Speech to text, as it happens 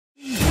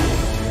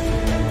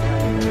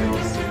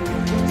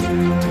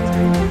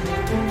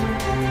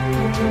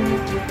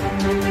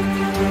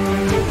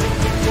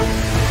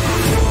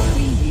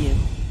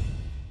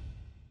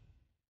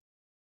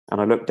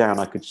looked down,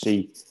 I could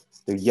see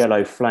the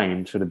yellow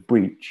flame sort of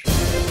breach.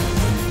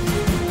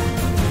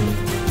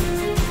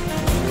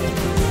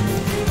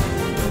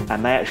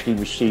 And they actually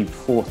received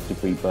 4th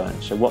degree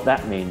burns. So what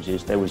that means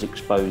is there was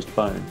exposed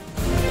bone.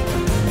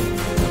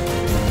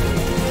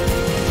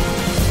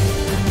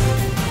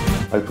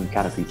 Open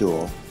canopy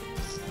door,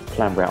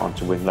 clamber out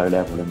onto wing low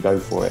level and go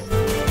for it.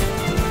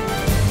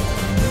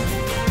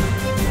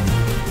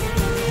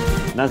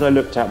 And as I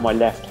looked out my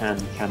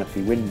left-hand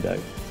canopy window,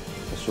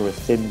 I saw a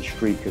thin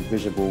streak of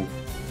visible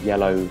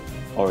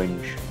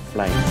yellow-orange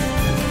flame.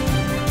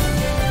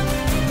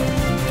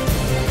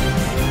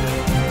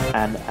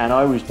 And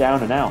I was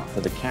down and out for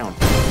the count.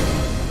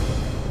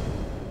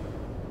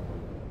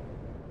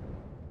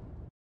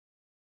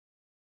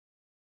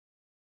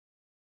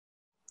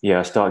 Yeah,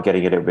 I started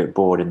getting a little bit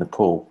bored in the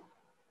pool.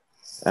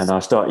 And I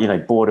start,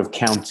 bored of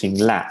counting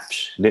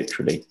laps,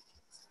 literally.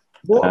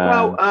 What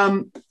about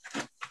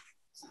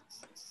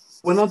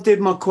when I did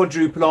my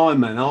quadruple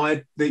Ironman, I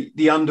had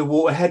the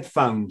underwater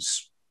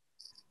headphones,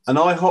 and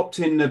I hopped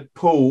in the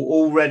pool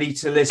all ready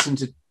to listen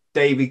to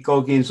David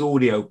Goggins'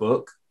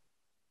 audiobook.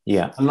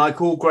 Yeah. And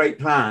like all great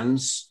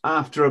plans,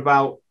 after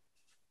about,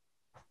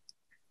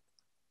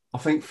 I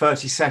think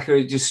 30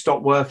 seconds, it just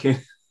stopped working.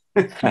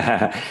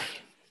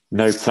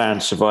 No plan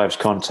survives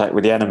contact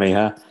with the enemy,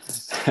 huh?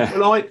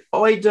 Well,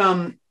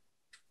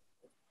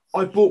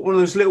 I bought one of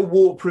those little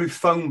waterproof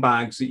phone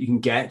bags that you can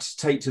get to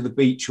take to the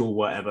beach or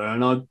whatever.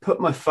 And I put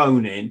my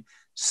phone in,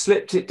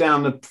 slipped it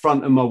down the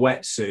front of my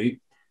wetsuit,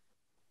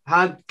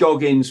 had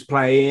Goggins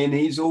playing.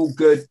 He's all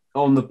good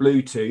on the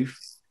Bluetooth.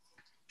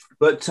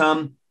 But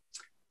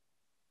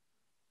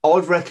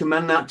I'd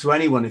recommend that to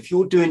anyone. If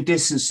you're doing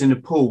distance in a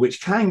pool,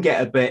 which can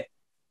get a bit,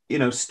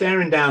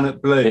 staring down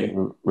at blue. A bit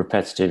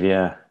repetitive,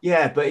 yeah.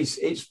 Yeah, but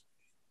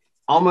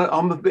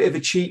I'm a bit of a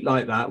cheat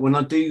like that when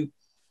I do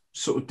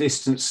sort of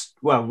distance.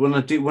 Well, when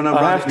I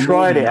have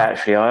tried it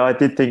actually. I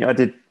did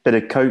a bit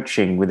of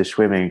coaching with the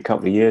swimming a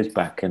couple of years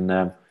back, and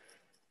I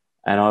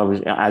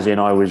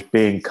was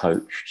being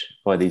coached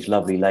by these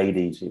lovely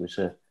ladies. It was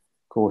a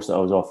course that I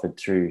was offered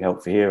through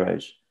Help for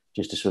Heroes,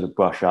 just to sort of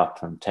brush up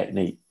on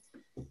technique.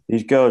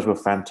 These girls were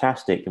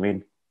fantastic. I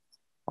mean,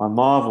 I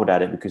marveled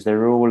at it because they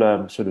were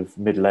all sort of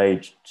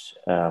middle-aged,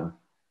 and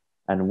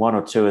one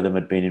or two of them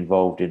had been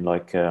involved in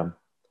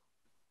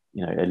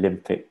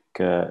Olympic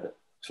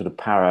sort of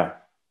para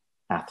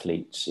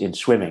athletes in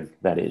swimming,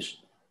 that is.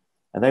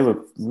 And they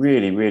were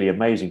really, really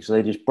amazing. So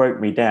they just broke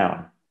me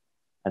down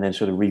and then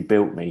sort of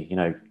rebuilt me,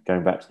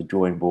 going back to the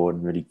drawing board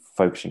and really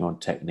focusing on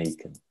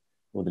technique and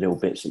all the little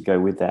bits that go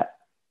with that.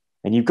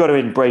 And you've got to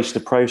embrace the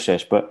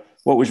process. But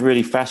what was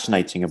really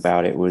fascinating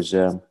about it was,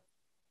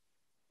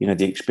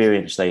 the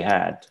experience they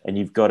had, and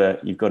you've got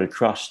to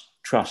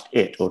trust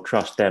it or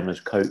trust them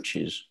as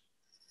coaches.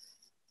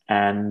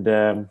 And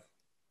and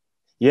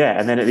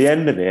then at the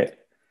end of it,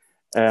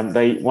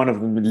 one of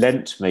them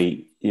lent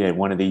me,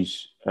 one of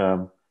these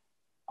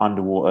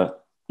underwater,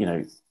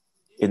 in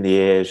the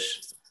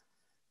ears,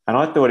 and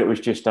I thought it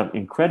was just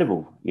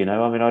incredible. I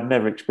mean, I'd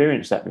never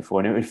experienced that before,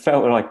 and it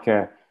felt like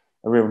a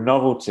real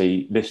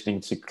novelty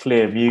listening to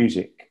clear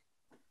music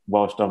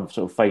whilst I'm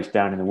sort of face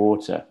down in the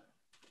water,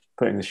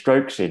 putting the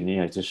strokes in,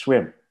 to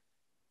swim.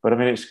 But I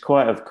mean, it's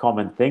quite a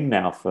common thing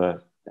now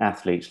for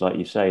athletes, like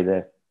you say.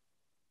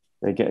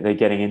 They're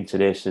getting into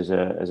this as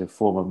a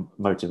form of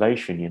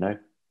motivation,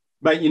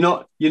 Mate, you're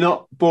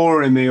not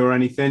boring me or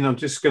anything. I'm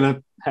just going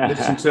to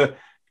listen to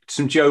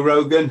some Joe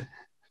Rogan.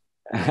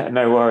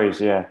 No worries,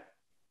 yeah.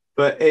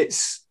 But I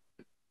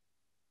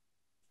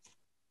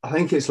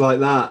think it's like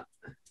that.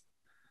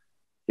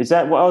 Is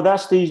that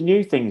that's these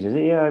new things, is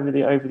it? Yeah, over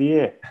the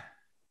year.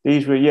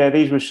 These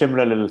were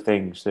similar little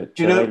things that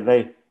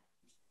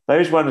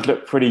those ones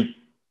look pretty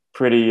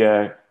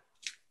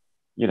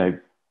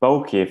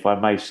bulky, if I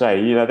may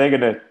say. They're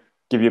going to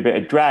give you a bit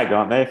of drag,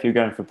 aren't they, if you're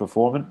going for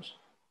performance?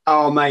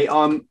 Oh, mate,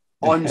 I'm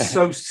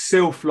so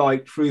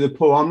sylph-like through the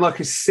pool. I'm like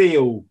a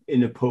seal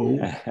in the pool.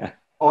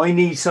 I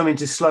need something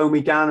to slow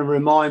me down and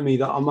remind me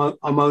that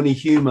I'm only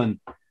human.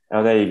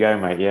 Oh, there you go,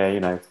 mate.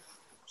 Yeah,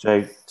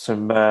 So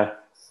some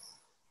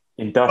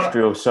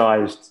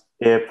industrial-sized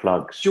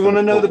earplugs. Do you want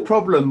to know the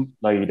problem?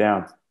 Slow you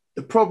down.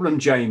 The problem,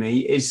 Jamie,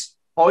 is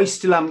I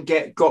still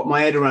haven't got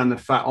my head around the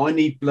fact I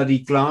need bloody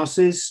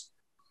glasses.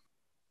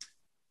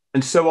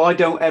 And so I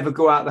don't ever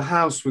go out the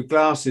house with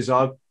glasses.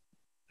 I've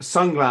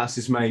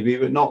sunglasses maybe,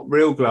 but not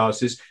real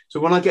glasses.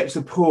 So when I get to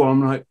the pool,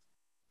 I'm like,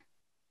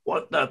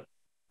 what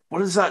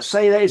does that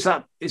say there? Is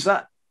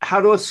that how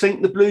do I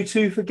sync the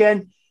Bluetooth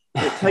again?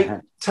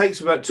 It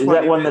takes about 20 Is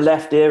that one minutes. the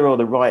left ear or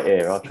the right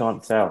ear? I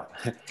can't tell.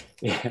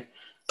 Yeah.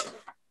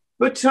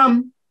 But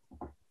God,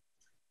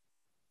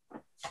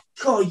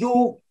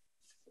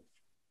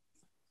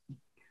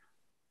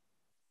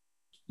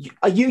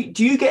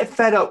 do you get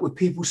fed up with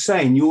people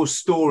saying your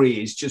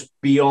story is just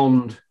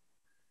beyond?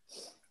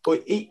 Or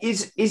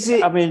is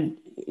it? I mean,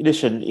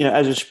 listen,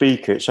 as a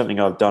speaker, it's something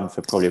I've done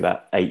for probably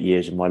about 8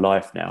 years of my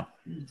life now,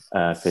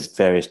 for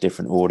various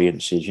different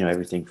audiences,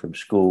 everything from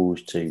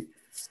schools to,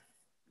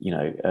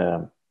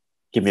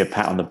 give me a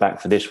pat on the back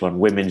for this one.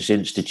 Women's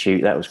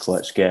Institute, that was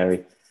quite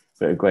scary,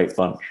 but a great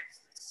bunch.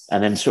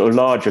 And then sort of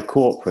larger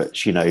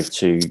corporates,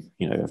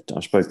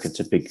 I've spoken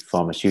to big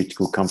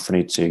pharmaceutical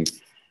company, to,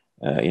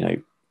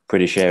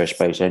 British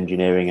Aerospace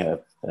Engineering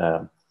at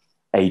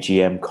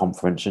AGM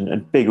conference,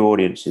 and big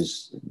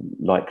audiences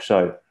like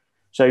so.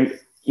 So,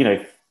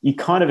 you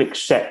kind of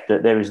accept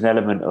that there is an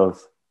element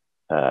of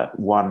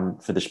one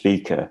for the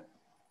speaker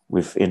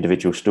with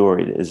individual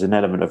story. There's an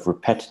element of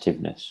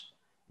repetitiveness.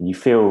 And you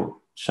feel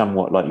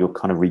somewhat like you're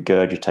kind of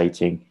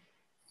regurgitating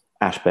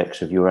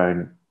aspects of your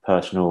own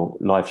personal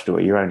life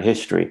story, your own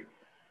history.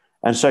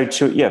 And so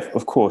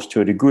of course,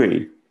 to a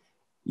degree,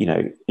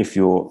 if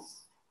you're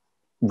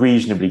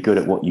reasonably good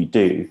at what you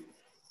do,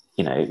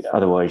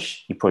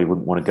 otherwise you probably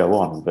wouldn't want to go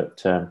on.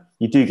 But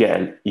you do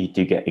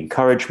get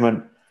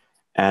encouragement,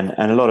 and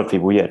a lot of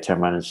people, turn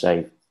around and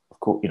say, of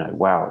course,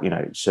 wow,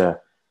 it's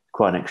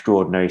quite an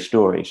extraordinary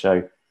story.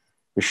 So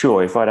for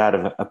sure, if I'd had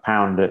a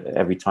pound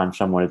every time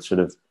someone had sort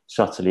of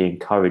subtly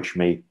encouraged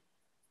me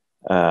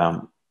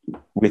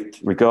with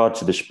regard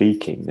to the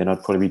speaking, then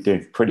I'd probably be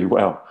doing pretty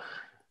well.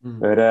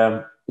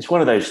 But it's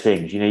one of those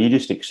things, you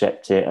just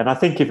accept it. And I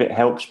think if it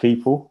helps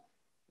people,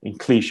 in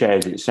cliche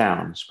as it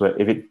sounds, but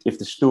if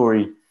the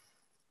story,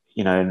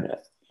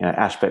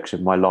 aspects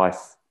of my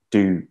life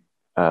do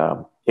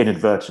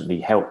inadvertently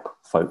help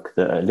folk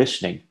that are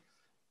listening,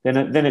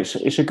 then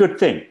it's a good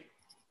thing.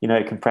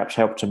 It can perhaps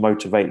help to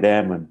motivate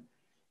them and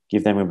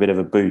give them a bit of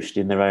a boost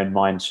in their own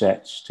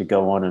mindsets to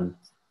go on and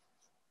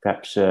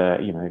perhaps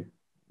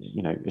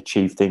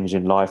achieve things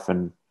in life,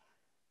 and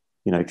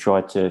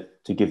try to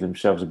give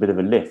themselves a bit of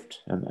a lift.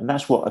 And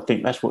that's what I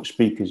think, that's what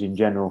speakers in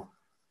general,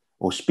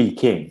 or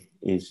speaking,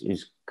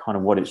 is kind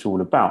of what it's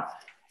all about.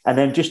 And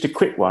then just a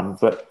quick one,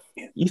 but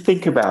you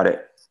think about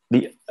it,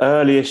 the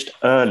earliest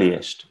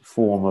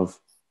form of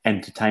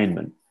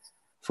entertainment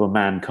for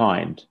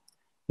mankind,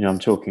 I'm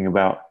talking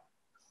about,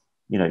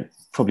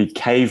 probably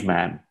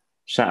caveman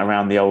sat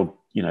around the old,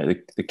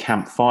 the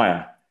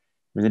campfire. I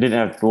mean, they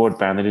didn't have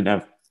broadband, they didn't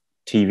have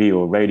TV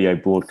or radio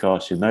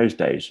broadcasts in those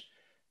days.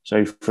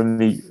 So from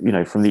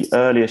the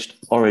earliest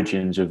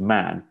origins of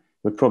man,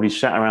 we probably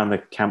sat around the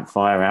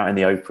campfire out in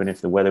the open if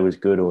the weather was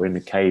good, or in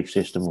the cave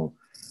system or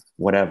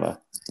whatever.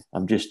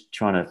 I'm just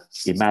trying to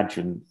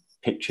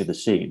picture the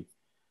scene.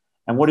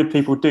 And what did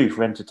people do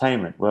for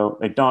entertainment? Well,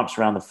 they danced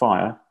around the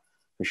fire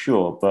for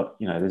sure, but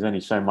there's only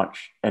so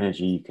much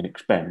energy you can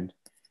expend,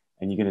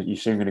 and you're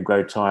soon going to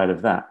grow tired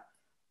of that.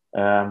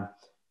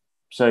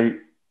 So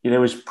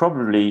there was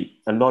probably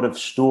a lot of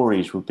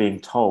stories were being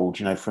told,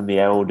 from the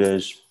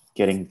elders,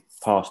 getting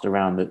passed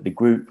around the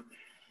group,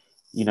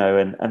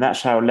 and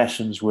that's how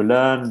lessons were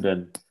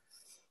learned.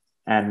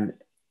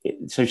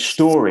 So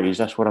stories,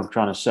 that's what I'm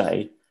trying to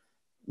say,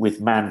 with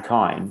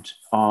mankind,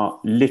 are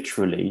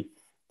literally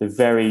the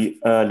very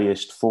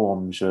earliest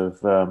forms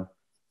of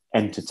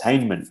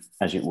entertainment,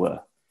 as it were.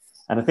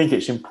 And I think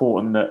it's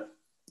important that,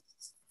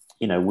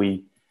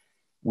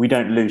 we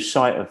don't lose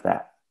sight of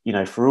that,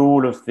 for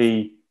all of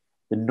the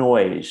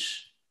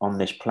noise on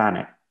this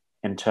planet,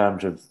 in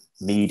terms of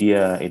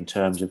media, in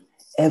terms of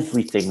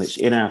everything that's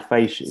in our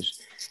faces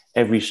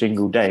every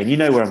single day. And you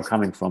know where I'm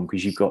coming from,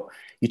 because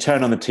you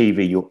turn on the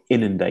TV, you're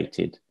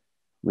inundated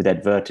with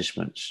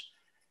advertisements,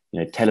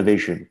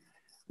 television,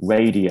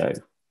 radio,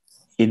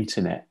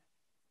 internet,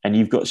 and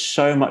you've got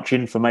so much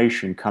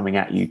information coming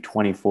at you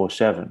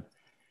 24/7.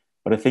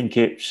 But I think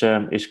it's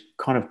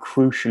kind of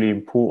crucially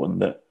important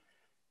that,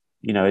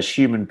 as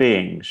human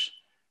beings,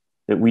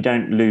 that we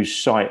don't lose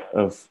sight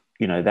of,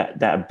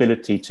 that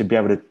ability to be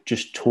able to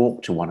just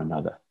talk to one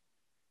another,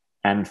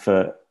 and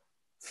for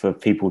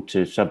people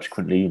to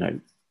subsequently,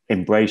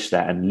 embrace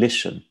that and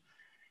listen.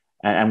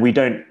 And we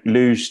don't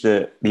lose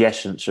the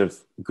essence of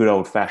good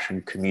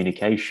old-fashioned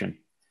communication.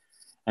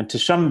 And to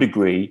some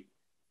degree,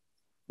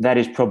 that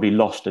is probably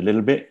lost a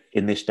little bit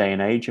in this day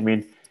and age. I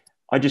mean,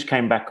 I just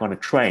came back on a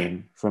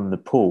train from the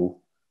pool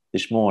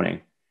this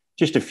morning,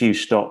 just a few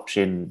stops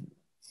in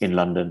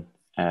London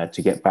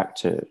to get back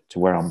to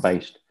where I'm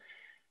based.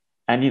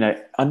 And,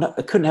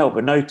 I couldn't help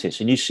but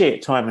notice, and you see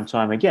it time and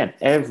time again,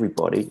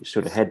 everybody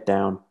sort of head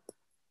down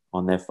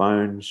on their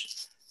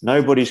phones.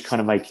 Nobody's kind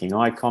of making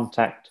eye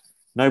contact.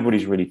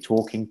 Nobody's really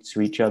talking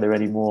to each other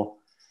anymore.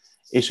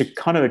 It's a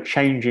kind of a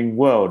changing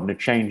world and a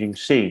changing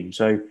scene.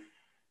 So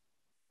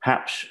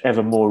perhaps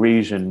ever more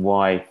reason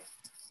why,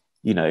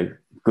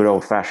 good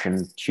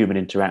old-fashioned human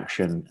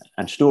interaction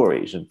and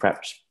stories, and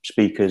perhaps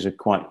speakers, are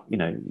quite,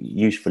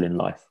 useful in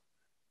life.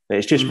 But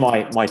it's just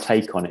my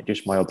take on it,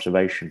 just my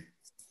observation.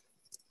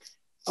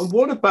 And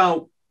what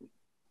about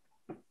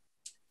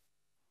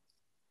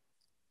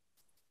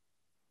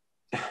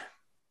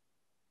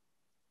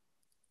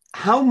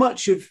how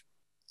much of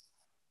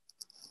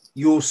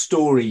your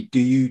story do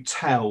you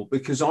tell?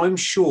 Because I'm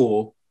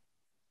sure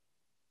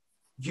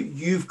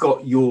you've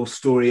got your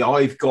story,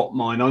 I've got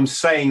mine. I'm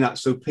saying that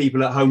so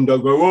people at home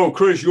don't go, "Oh,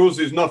 Chris, yours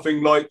is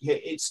nothing like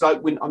it." It's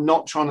like, when I'm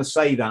not trying to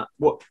say that.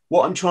 What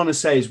I'm trying to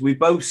say is we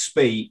both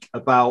speak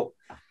about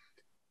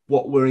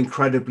what were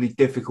incredibly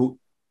difficult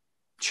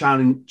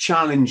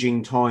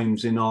challenging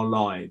times in our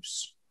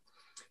lives.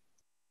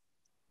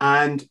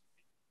 And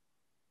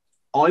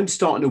I'm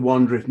starting to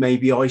wonder if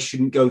maybe I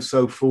shouldn't go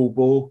so full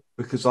bore,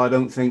 because I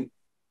don't think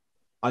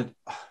I'm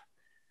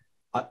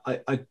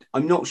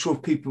not sure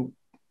if people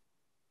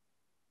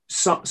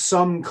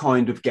some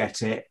kind of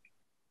get it.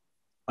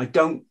 I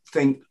don't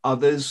think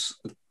others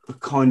are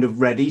kind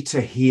of ready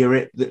to hear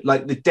it. That,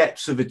 like, the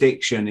depths of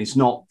addiction is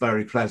not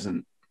very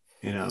pleasant,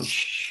 you know.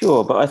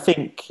 Sure, but I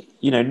think,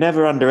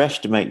 never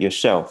underestimate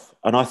yourself.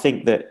 And I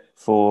think that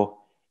for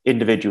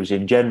individuals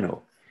in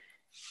general,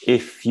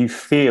 if you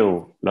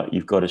feel like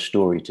you've got a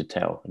story to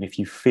tell, and if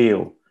you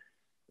feel,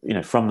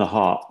 from the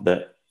heart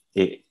that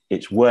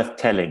it's worth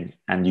telling,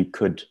 and you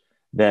could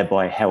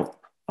thereby help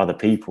other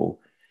people,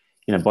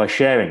 by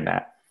sharing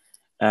that,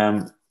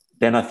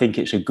 then I think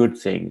it's a good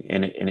thing,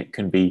 and it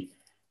can be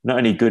not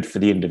only good for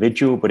the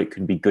individual, but it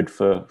can be good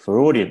for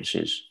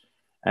audiences.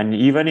 And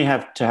you've only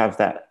have to have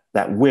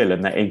that will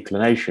and that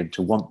inclination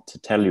to want to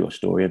tell your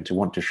story and to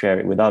want to share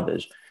it with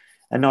others.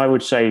 And I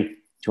would say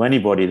to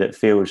anybody that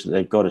feels that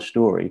they've got a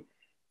story,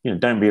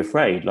 don't be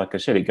afraid. Like I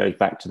said, it goes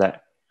back to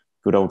that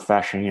good old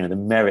fashioned, the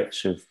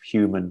merits of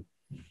human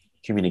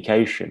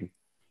communication.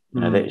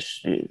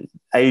 There's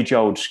age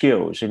old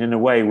skills. And in a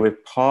way, we're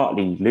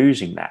partly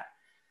losing that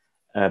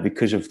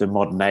because of the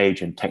modern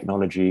age and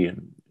technology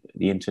and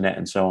the internet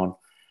and so on.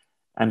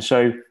 And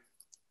so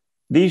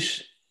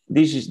this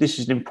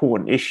is an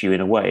important issue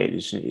in a way.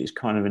 It's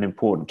kind of an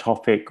important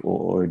topic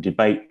or a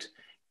debate.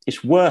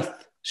 It's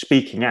worth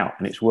speaking out,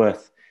 and it's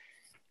worth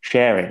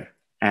sharing.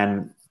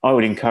 And I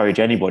would encourage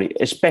anybody,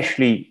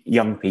 especially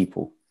young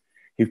people,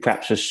 who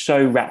perhaps are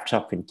so wrapped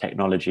up in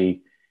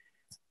technology,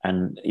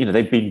 and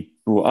they've been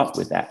brought up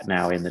with that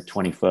now in the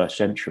 21st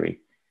century.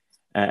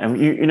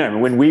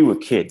 And when we were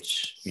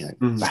kids,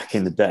 back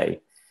in the day,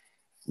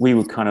 we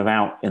were kind of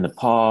out in the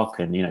park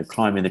and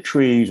climbing the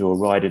trees or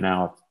riding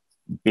our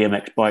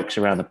BMX bikes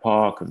around the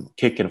park and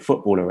kicking a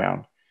football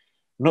around.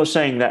 I'm not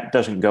saying that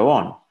doesn't go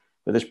on,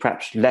 but there's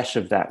perhaps less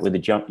of that with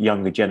the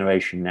younger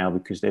generation now,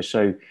 because they're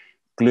so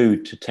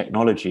glued to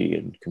technology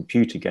and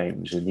computer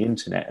games and the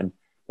internet and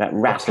that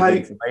rapid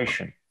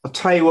information. I'll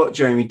tell you what,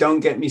 Jamie, don't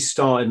get me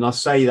started. And I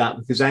say that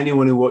because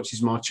anyone who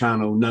watches my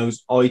channel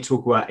knows I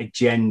talk about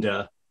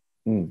agenda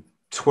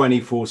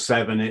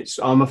 24/7.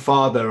 I'm a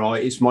father,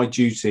 right? It's my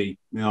duty.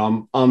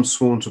 I'm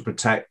sworn to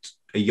protect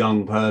a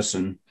young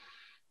person.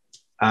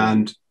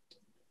 And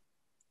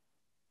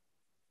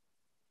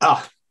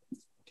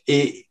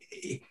to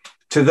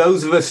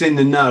those of us in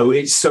the know,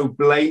 it's so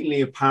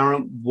blatantly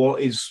apparent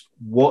what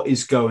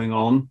is going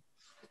on,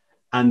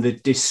 and the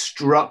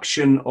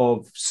destruction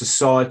of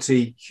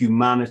society,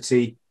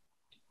 humanity,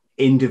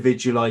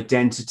 individual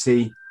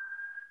identity.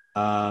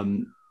 We're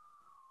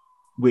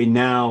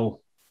now,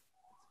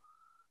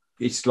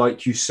 it's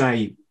like you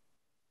say,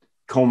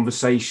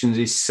 conversations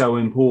is so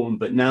important,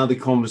 but now the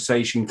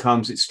conversation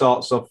comes, it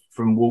starts off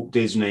from Walt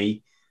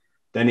Disney,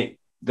 then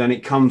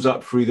it comes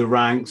up through the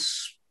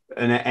ranks,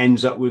 and it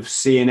ends up with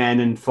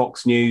CNN and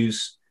Fox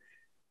News.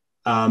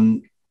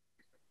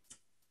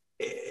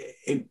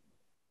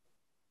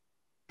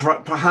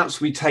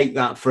 Perhaps we take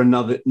that for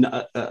another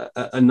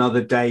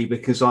day,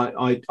 because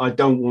I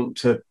don't want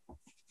to.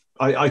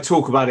 I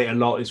talk about it a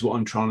lot, is what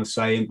I'm trying to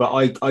say, but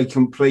I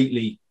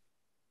completely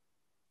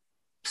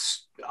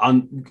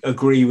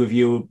agree with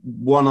you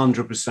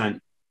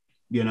 100%.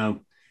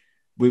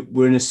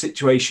 We're in a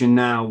situation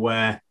now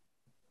where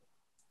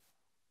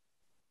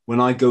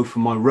when I go for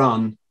my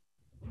run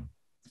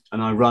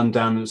and I run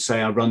down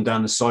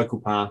the cycle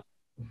path,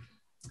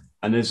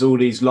 and there's all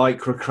these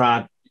lycra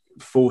clad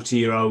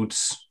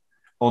 40-year-olds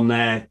on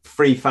their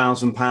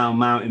 £3,000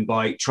 mountain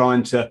bike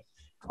trying to,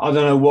 I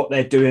don't know what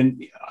they're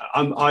doing.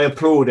 I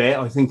applaud it.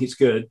 I think it's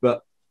good.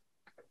 But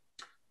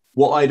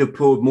what I'd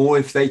applaud more,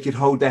 if they could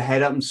hold their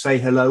head up and say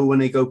hello when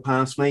they go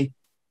past me,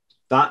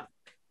 that,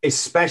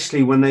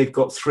 especially when they've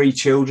got 3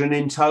 children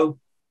in tow.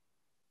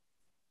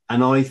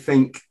 And I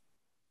think,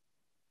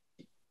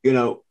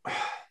 if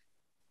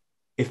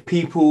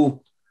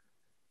people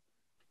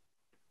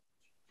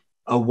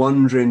are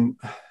wondering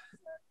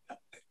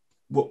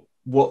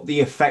what the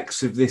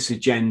effects of this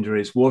agenda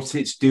is, what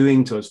it's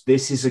doing to us,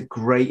 this is a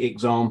great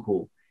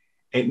example.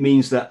 It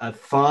means that a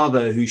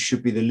father who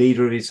should be the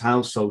leader of his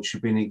household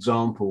should be an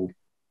example,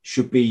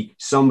 should be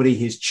somebody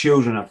his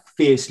children are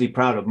fiercely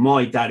proud of.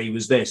 My daddy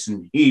was this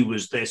and he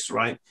was this,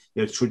 right?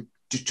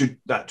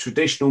 That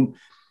traditional,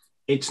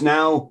 it's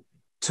now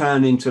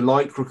turned into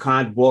lycra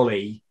clad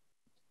Wally,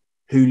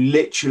 who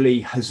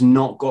literally has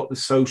not got the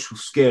social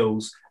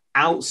skills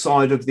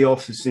outside of the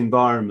office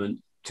environment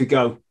to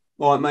go,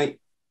 all right, mate,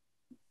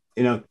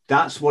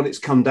 that's what it's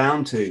come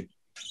down to.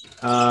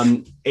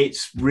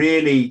 It's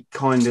really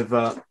kind of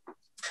a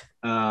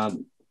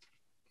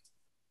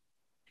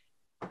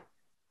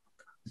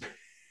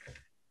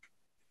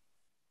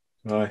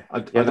right. I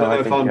don't know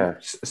if I'm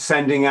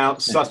sending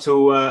out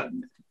subtle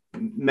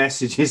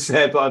messages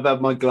there, but I've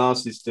had my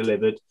glasses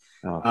delivered.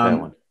 Oh, fair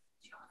one.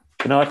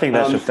 I think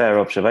that's a fair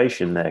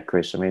observation there,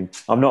 Chris. I mean,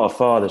 I'm not a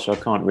father, so I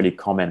can't really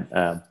comment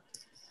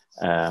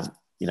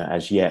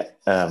as yet.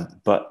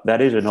 But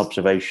that is an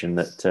observation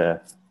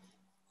that,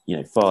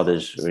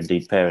 fathers or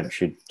indeed parents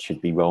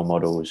should be role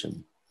models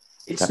and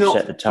It's perhaps not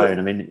set the tone.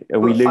 I mean, are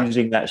we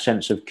losing that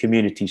sense of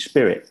community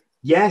spirit?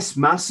 Yes,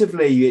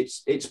 massively.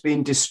 It's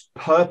been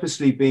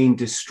purposely being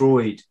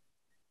destroyed,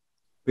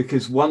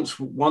 because once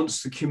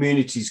the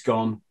community's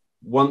gone,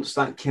 once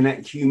that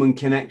human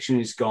connection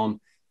is gone,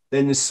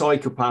 then the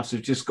psychopaths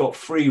have just got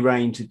free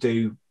reign to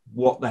do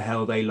what the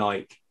hell they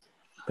like.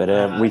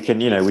 But we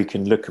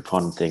can look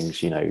upon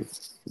things. We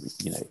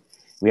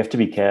have to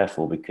be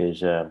careful,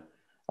 because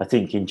I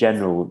think in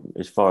general,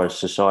 as far as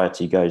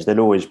society goes,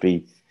 there'll always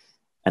be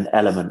an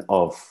element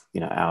of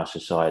our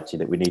society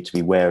that we need to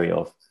be wary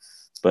of.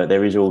 But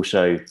there is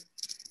also,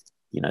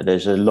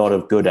 there's a lot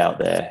of good out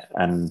there,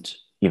 and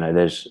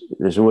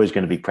there's always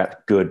going to be perhaps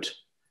good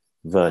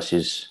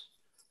versus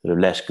sort of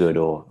less good,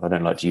 or I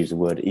don't like to use the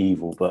word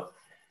evil, but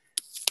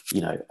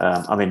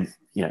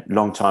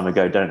long time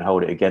ago, don't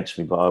hold it against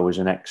me, but I was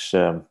I'm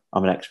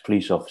an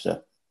ex-police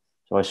officer,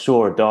 so I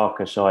saw a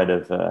darker side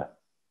of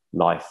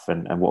life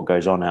and what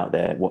goes on out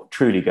there, what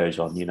truly goes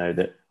on,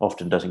 that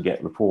often doesn't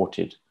get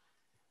reported,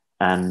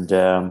 and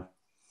there's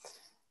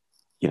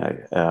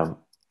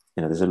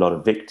a lot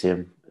of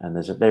victim, and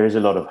there is a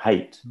lot of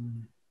hate,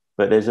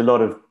 but there's a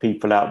lot of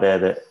people out there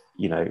that,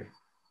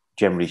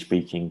 generally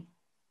speaking,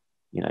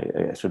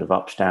 are sort of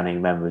upstanding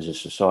members of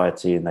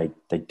society, and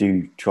they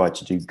do try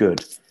to do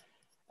good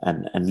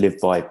and live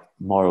by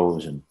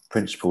morals and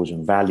principles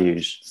and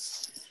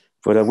values.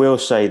 But I will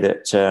say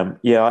that,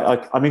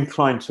 I'm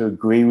inclined to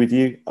agree with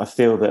you. I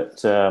feel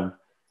that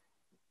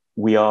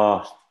we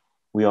are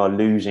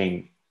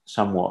losing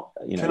somewhat.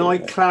 Can I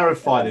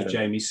clarify that,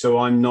 Jamie, so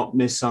I'm not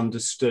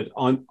misunderstood?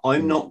 I'm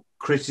not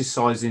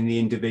criticizing the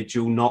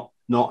individual, not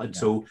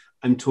at all.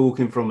 I'm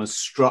talking from a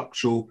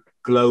structural,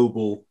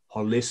 global,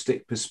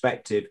 holistic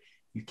perspective.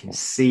 You can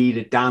see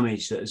the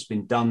damage that has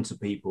been done to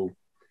people.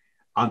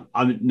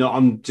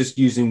 I'm just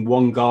using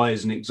one guy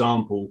as an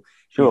example.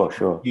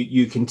 Sure.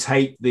 You can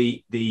take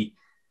the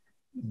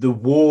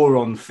war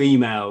on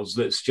females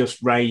that's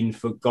just reigned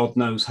for God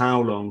knows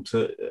how long,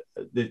 to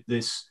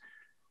this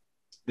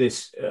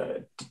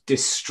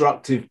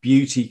destructive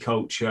beauty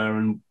culture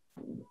and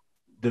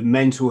the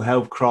mental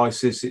health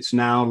crisis it's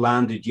now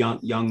landed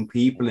young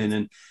people in.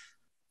 And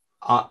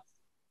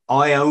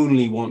I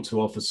only want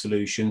to offer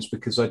solutions,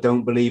 because I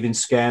don't believe in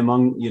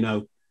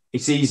scaremongering.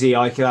 It's easy.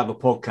 I could have a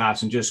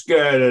podcast and just go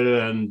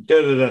and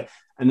a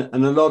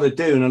lot of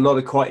and a lot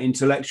of quite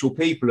intellectual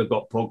people have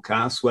got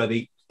podcasts where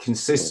they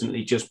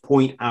consistently just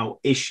point out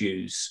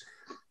issues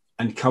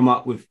and come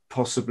up with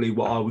possibly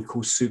what I would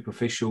call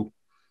superficial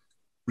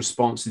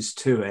responses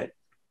to it.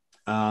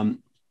 But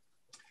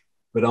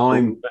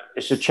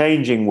it's a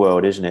changing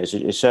world, isn't it?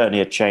 It's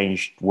certainly a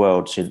changed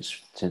world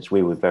since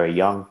we were very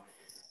young,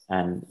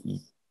 and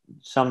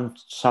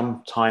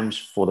sometimes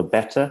for the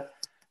better,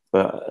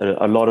 but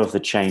a lot of the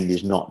change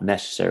is not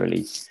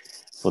necessarily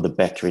for the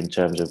better in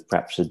terms of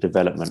perhaps the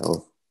development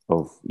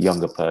of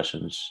younger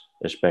persons,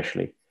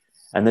 especially.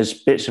 And there's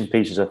bits and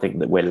pieces, I think,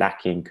 that we're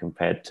lacking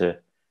compared to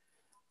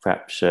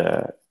perhaps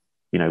what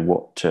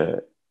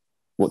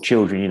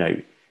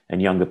children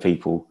and younger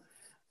people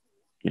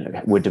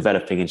we're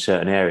developing in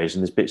certain areas,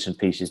 and there's bits and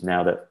pieces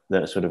now that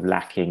are sort of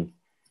lacking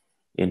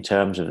in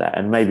terms of that.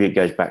 And maybe it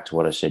goes back to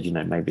what I said,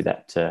 maybe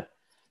that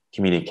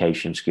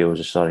communication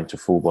skills are starting to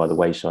fall by the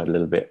wayside a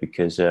little bit,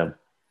 because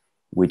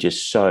we're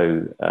just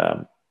so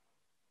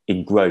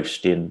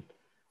engrossed in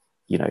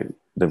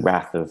the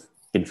wrath of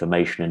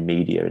information and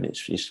media, and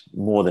it's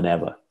more than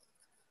ever.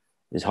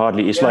 It's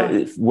like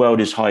the world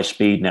is high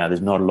speed now.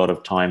 There's not a lot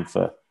of time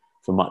for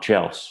much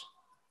else.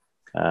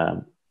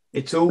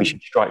 We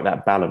should strike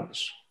that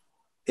balance.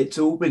 It's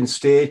all been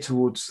steered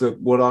towards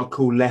what I'll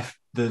call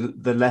the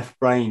left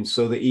brain,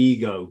 so the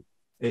ego.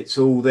 It's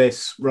all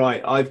this,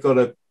 right? I've got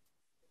a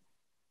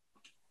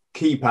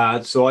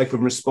keypad so I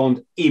can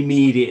respond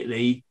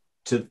immediately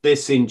to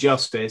this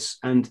injustice,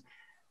 and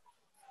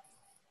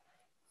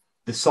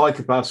the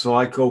psychopaths,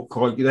 I call,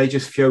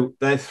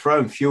 they're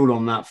throwing fuel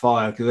on that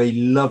fire, because they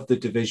love the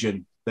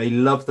division. They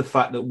love the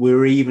fact that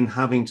we're even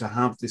having to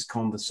have this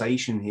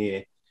conversation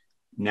here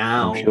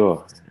now. I'm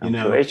sure.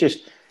 It's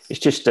just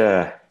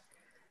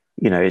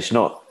it's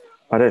not.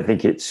 I don't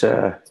think it's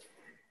the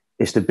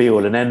be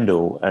all and end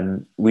all,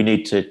 and we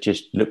need to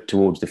just look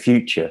towards the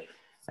future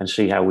and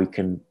see how we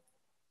can,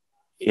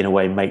 in a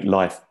way, make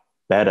life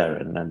better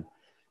and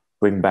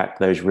bring back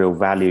those real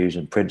values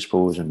and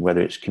principles, and whether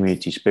it's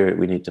community spirit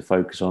we need to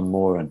focus on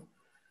more. And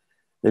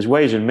there's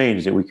ways and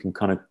means that we can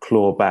kind of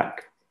claw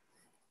back,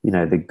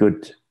 the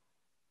good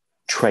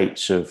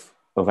traits of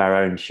our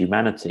own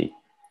humanity.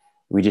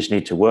 We just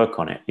need to work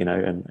on it,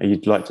 and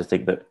you'd like to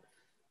think that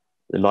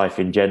the life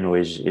in general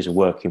is a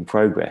work in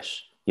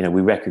progress.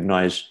 We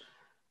recognize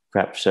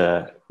perhaps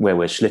where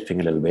we're slipping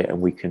a little bit,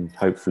 and we can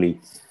hopefully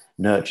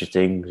nurture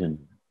things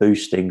and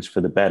boost things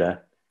for the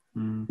better,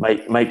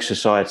 make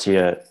society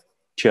a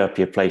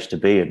chirpier place to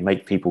be, and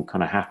make people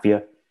kind of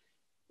happier,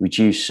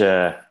 reduce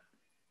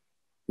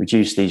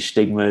these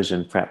stigmas,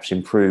 and perhaps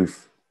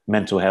improve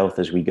mental health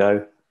as we go.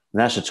 And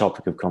that's a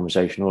topic of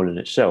conversation all in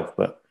itself.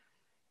 But,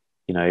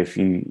 you know, if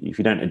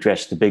you don't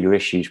address the bigger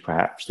issues,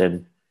 perhaps,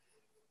 then,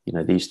 you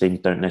know, these things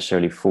don't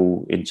necessarily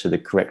fall into the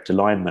correct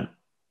alignment.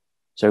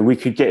 So we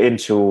could get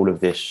into all of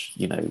this,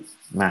 you know,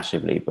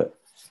 massively, but,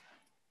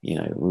 you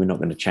know, we're not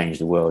going to change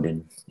the world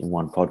in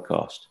one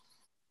podcast.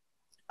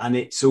 And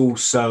it's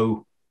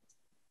also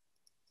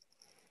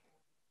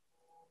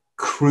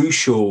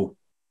crucial,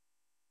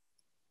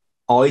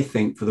 I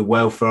think, for the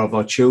welfare of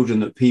our children,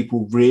 that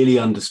people really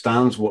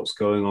understands what's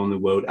going on in the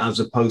world, as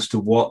opposed to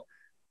what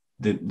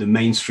the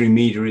mainstream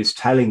media is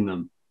telling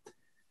them.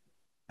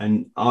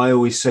 And I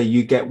always say,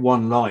 you get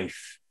one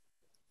life.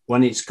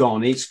 When it's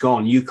gone, it's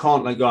gone. You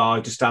can't like, oh, I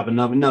just have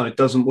another. No, it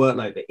doesn't work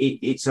like that.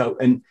 It's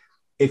and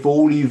if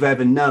all you've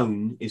ever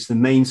known is the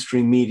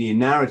mainstream media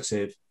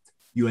narrative,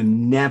 you are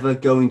never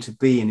going to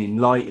be an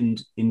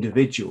enlightened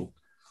individual.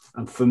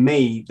 And for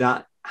me,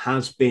 that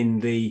has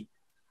been the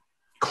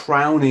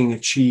crowning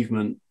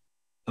achievement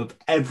of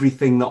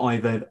everything that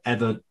I've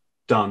ever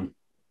done.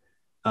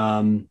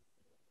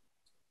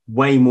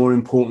 Way more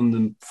important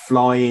than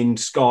flying,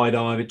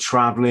 skydiving,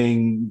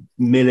 traveling,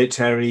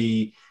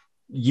 military,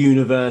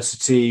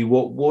 university,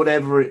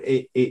 whatever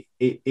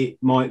it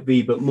might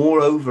be. But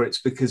moreover, it's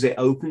because it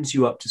opens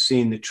you up to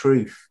seeing the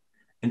truth,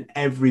 and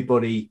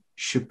everybody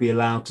should be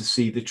allowed to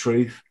see the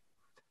truth.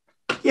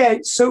 Yeah.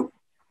 So,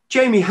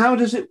 Jamie, how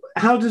does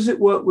it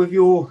work with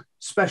your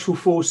special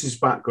forces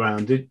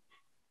background?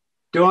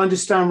 Do I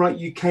understand right?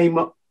 You came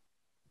up.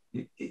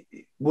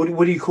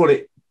 What do you call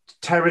it?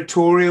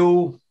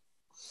 Territorial.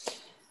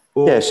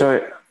 Yeah.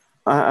 So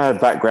I had a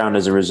background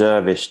as a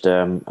reservist.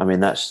 I mean,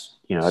 that's,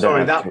 you know,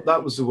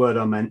 that was the word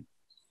I meant.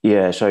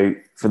 Yeah. So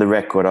for the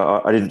record,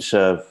 I didn't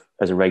serve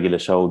as a regular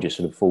soldier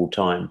sort of full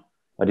time.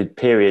 I did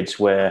periods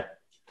where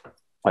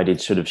I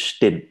did sort of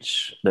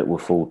stints that were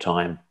full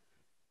time,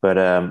 but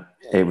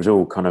it was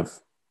all kind of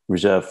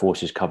reserve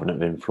forces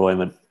covenant of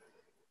employment.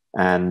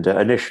 And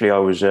initially I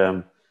was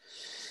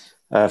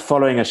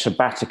following a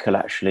sabbatical,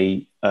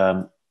 actually,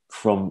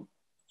 from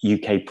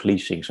UK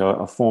policing.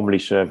 So I formerly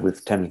served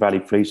with Thames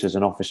Valley Police as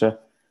an officer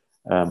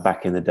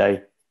back in the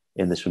day,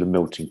 in the sort of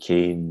Milton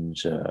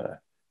Keynes,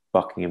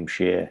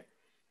 Buckinghamshire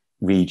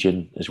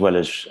region, as well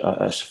as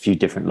a few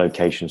different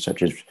locations,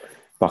 such as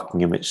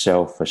Buckingham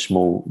itself, a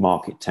small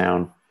market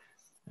town,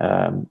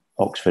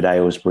 Oxford,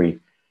 Aylesbury.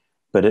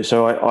 But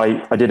so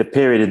I did a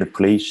period in the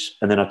police,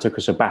 and then I took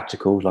a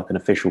sabbatical, like an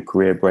official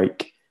career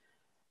break,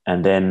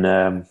 and then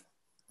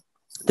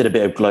did a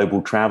bit of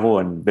global travel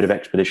and a bit of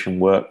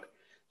expedition work,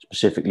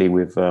 specifically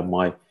with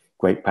my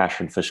great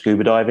passion for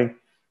scuba diving.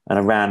 And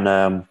I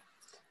ran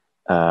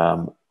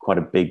quite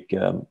a big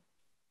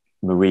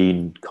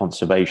marine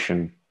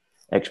conservation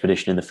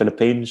expedition in the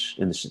Philippines,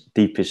 in the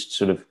deepest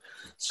sort of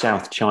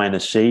South China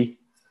Sea.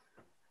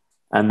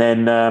 And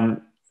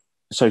then,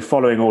 so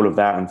following all of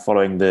that and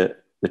following the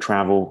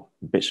travel,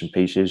 bits and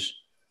pieces,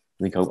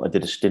 I think I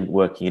did a stint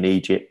working in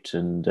Egypt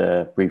and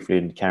briefly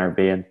in the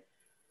Caribbean.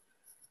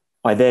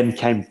 I then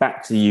came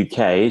back to the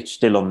UK,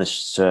 still on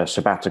this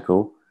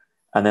sabbatical,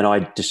 and then I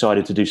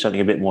decided to do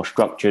something a bit more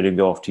structured and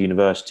go off to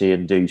university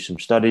and do some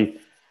study.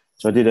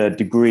 So I did a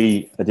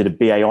degree, I did a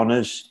BA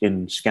honours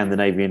in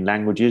Scandinavian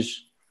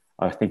languages.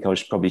 I think I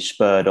was probably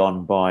spurred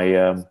on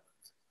by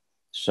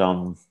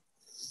some,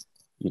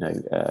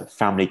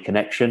 family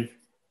connection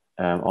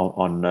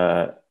on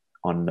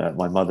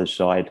my mother's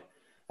side.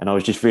 And I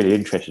was just really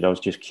interested. I was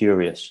just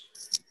curious.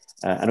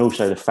 And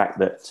also the fact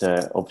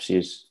that obviously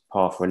as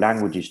part of a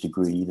languages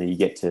degree, you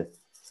get to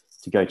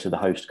go to the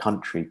host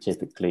country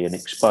typically and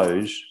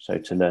expose, so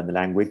to learn the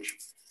language.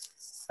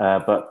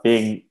 But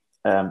being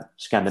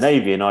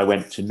Scandinavian, I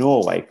went to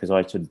Norway because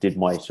I did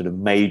my sort of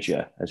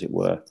major, as it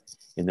were,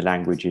 in the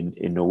language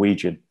in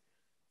Norwegian.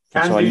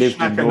 And so I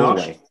lived in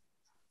Norway.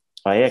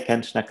 Jeg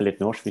kan snakke litt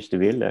norsk hvis du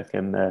vil. Jeg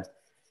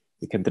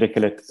kan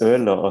drikke litt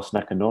øl og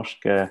snakke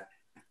norsk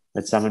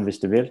litt sammen hvis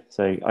du vil.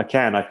 So I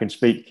can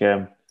speak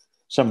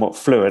somewhat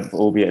fluent,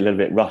 albeit a little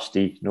bit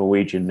rusty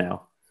Norwegian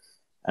now.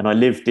 And I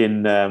lived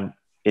in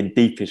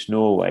deepest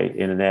Norway,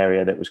 in an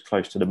area that was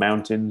close to the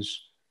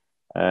mountains,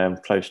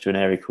 close to an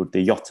area called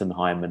the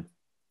Jotunheimen,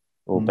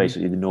 or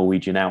basically the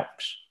Norwegian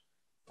Alps.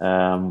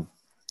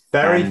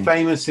 Very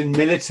famous in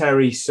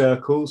military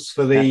circles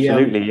for the...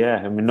 Absolutely, yeah.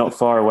 I mean, not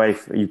far away,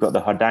 you've got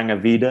the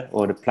Hardangervidda,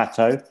 or the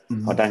plateau,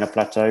 Hardanger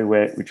Plateau,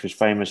 which was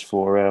famous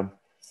for,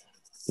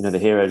 the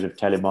heroes of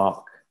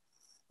Telemark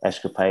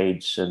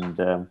escapades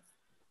and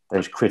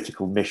those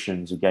critical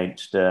missions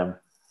against the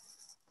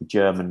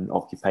German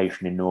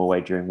occupation in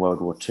Norway during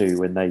World War II,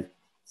 when they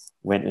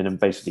went in and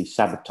basically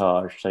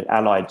sabotaged, so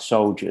Allied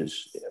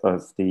soldiers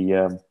of the,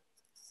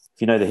 if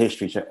you know the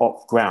history, so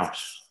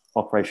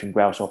Operation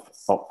Grouse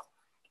op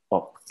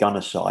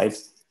Gunnerside,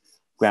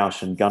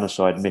 Grouse and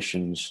Gunnerside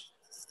missions,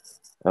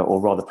 or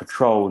rather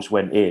patrols,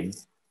 went in,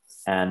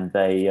 and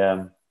they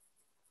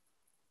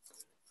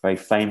very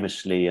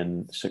famously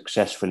and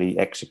successfully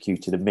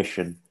executed a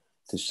mission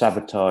to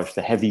sabotage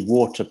the heavy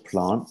water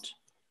plant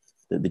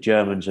that the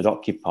Germans had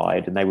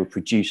occupied, and they were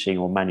producing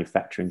or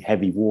manufacturing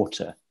heavy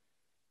water,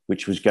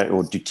 which was going,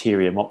 or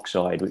deuterium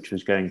oxide, which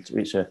was going to,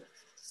 it's a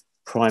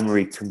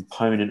primary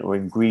component or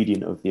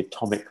ingredient of the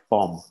atomic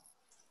bomb.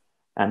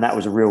 And that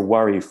was a real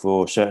worry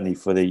certainly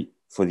for the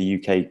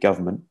UK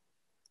government,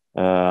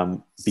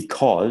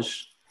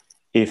 because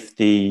if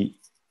the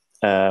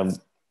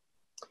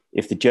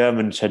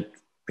Germans had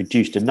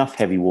produced enough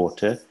heavy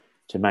water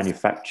to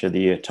manufacture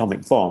the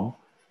atomic bomb,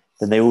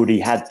 then they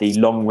already had the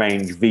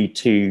long-range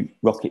V2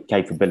 rocket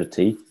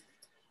capability,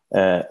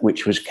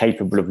 which was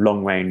capable of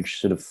long-range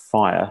sort of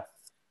fire,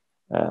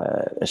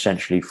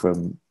 essentially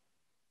from,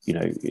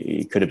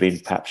 it could have been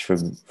perhaps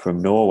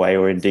from Norway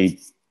or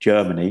indeed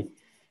Germany,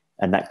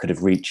 and that could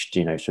have reached,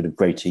 sort of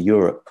greater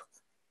Europe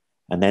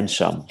and then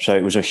some. So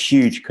it was a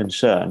huge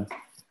concern,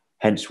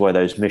 hence why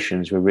those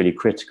missions were really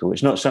critical.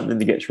 It's not something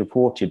that gets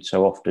reported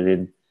so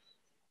often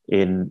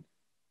in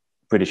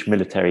British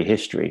military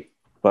history,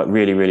 but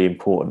really, really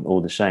important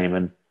all the same.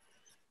 And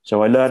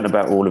so I learned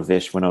about all of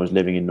this when I was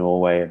living in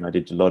Norway, and I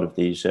did a lot of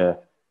these.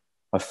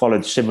 I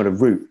followed similar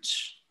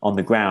routes on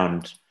the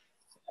ground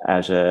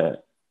as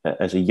a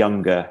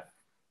younger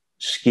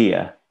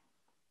skier,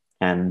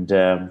 and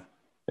I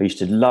used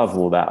to love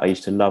all that. I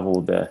used to love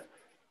all the,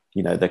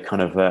 the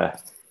kind of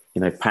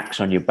packs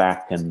on your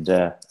back and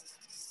the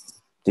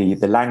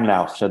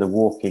langlauf, so the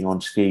walking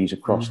on skis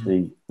across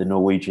the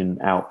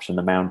Norwegian Alps and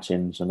the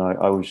mountains, and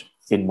I was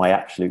in my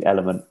absolute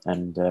element,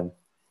 and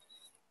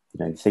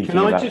thinking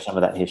about some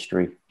of that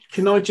history.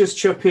 Can I just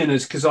chip in,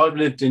 because I've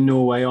lived in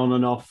Norway on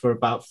and off for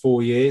about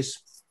 4 years.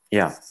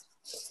 Yeah.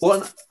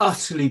 What an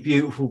utterly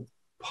beautiful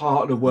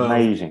part of the world.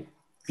 Amazing,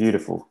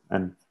 beautiful,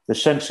 and the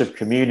sense of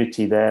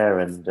community there,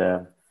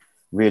 and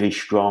really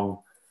strong.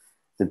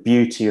 The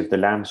beauty of the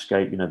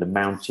landscape, the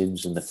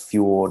mountains and the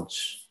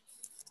fjords.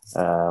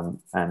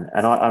 And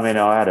I mean,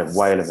 I had a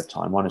whale of a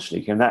time,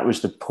 honestly. And that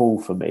was the pull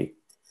for me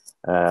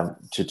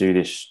to do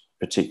this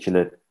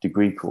particular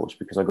degree course,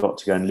 because I got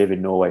to go and live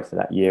in Norway for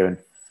that year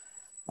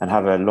and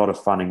have a lot of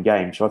fun and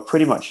games. So I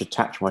pretty much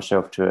attached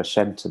myself to a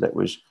centre that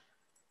was,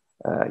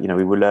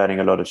 we were learning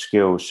a lot of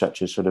skills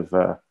such as sort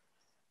of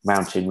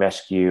mountain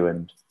rescue,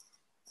 and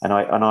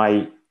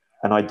I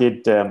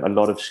did a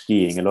lot of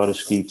skiing, a lot of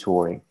ski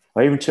touring.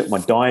 I even took my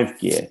dive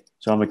gear.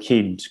 So I'm a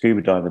keen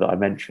scuba diver that I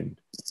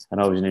mentioned, and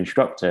I was an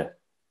instructor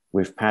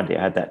with Paddy.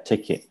 I had that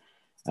ticket,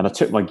 and I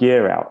took my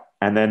gear out,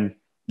 and then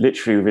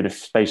literally within a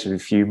space of a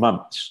few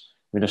months,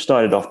 I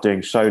started off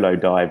doing solo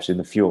dives in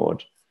the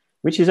fjord,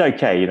 which is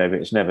okay, but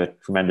it's never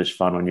tremendous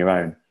fun on your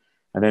own.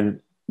 And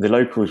then the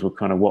locals were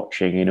kind of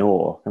watching in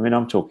awe. I mean,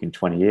 I'm talking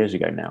 20 years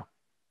ago now.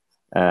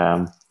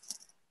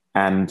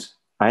 And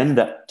I ended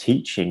up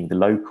teaching the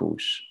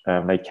locals.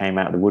 They came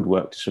out of the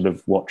woodwork to sort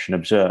of watch and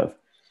observe.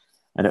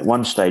 And at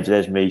one stage,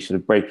 there's me sort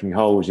of breaking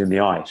holes in the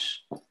ice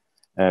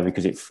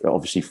because it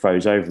obviously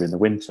froze over in the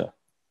winter.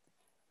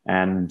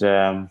 And,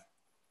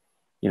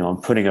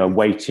 I'm putting a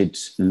weighted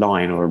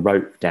line or a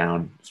rope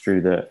down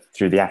through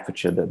the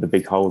aperture, the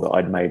big hole that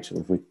I'd made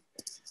sort of with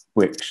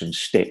bricks and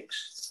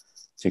sticks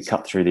to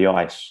cut through the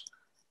ice.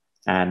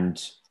 And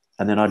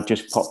then I'd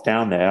just pop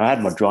down there. I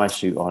had my dry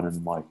suit on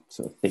and my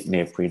sort of thick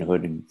neoprene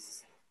hood and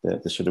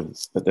the sort of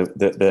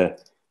the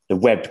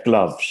webbed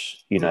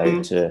gloves,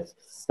 to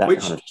that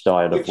kind of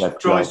style of webbed gloves.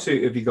 Which dry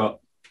suit have you got?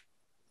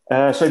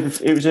 So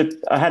it was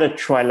I had a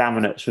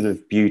trilaminate sort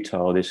of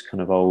butyl, this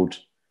kind of old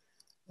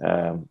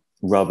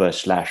rubber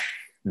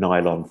 /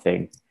 nylon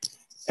thing.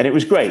 And it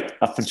was great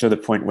up until the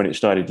point when it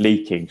started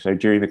leaking. So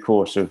during the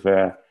course of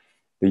the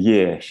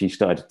year, she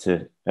started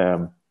to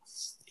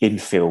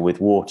infill with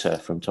water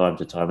from time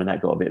to time, and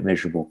that got a bit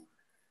miserable.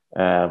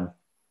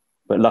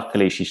 But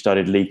luckily, she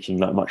started leaking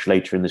much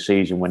later in the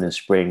season when the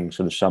spring,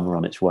 sort of summer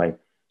on its way.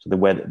 So the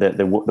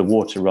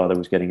water rather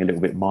was getting a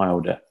little bit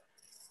milder.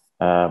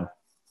 But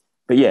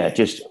yeah,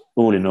 just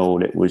all in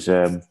all, it was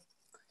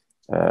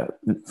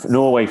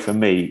Norway for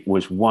me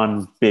was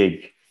one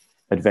big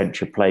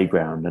adventure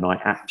playground, and I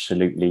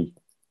absolutely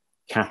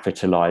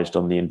capitalized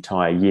on the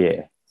entire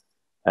year.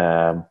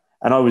 And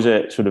I was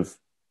a sort of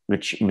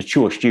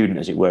mature student,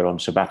 as it were, on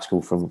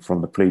sabbatical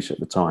from the police at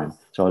the time.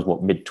 So I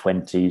was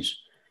mid-20s,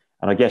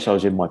 and I guess I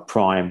was in my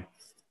prime.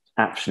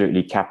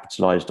 Absolutely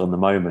capitalized on the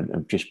moment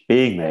of just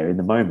being there in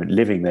the moment,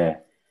 living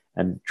there,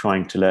 and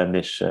trying to learn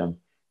this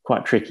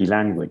quite tricky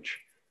language.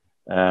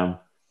 But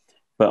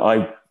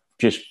I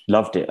just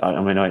loved it.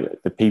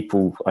 The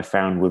people I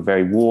found were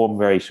very warm,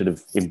 very sort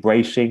of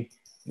embracing,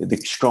 the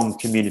strong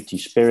community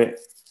spirit,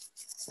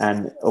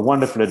 and a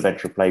wonderful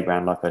adventure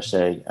playground, like I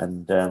say.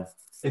 And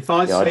if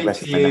I say I'd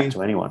recommend that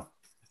to anyone.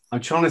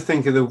 I'm trying to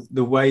think of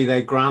the way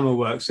their grammar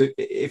works.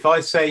 If I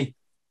say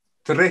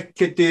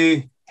drikker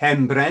du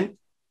hembrent,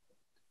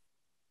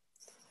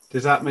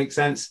 does that make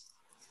sense?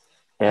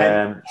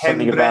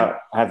 Something about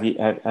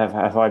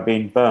have I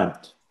been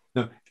burnt?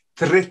 No,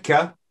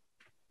 drikker,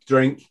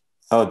 drink.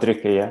 Oh,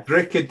 drikker, yeah.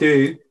 Drikker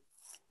du,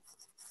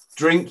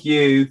 drink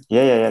you.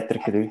 Yeah.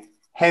 Drikker du.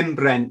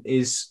 Hembrent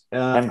is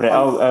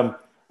hembrent.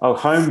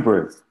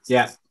 Homebrew.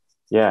 Yeah.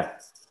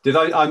 Did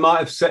I might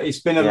have said it's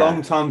been a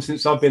long time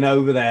since I've been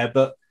over there,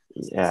 but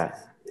yeah,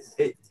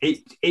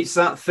 it's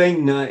that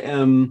thing that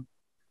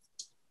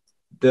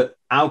that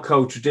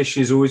alcohol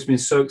tradition has always been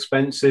so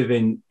expensive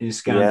in Yeah, no,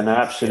 Scandinavia.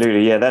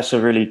 absolutely. Yeah, that's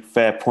a really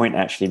fair point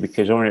actually,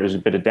 because when it was a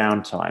bit of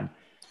downtime,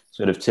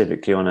 sort of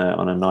typically on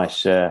a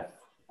nice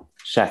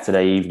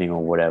Saturday evening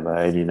or whatever,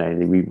 and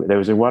there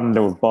was a one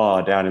little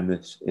bar down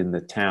in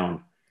the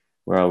town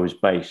where I was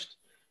based,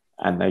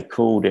 and they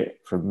called it,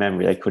 from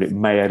memory, they called it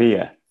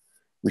Mejeria,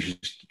 which is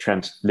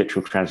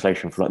literal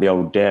translation for like the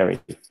old dairy,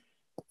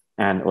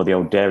 or the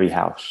old dairy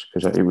house,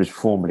 because it was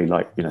formerly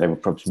like, they were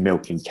probably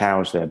milking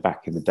cows there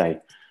back in the day,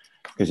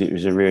 because it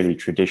was a really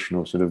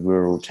traditional sort of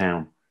rural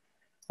town.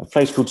 A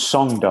place called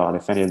Sogndal,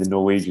 if any of the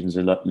Norwegians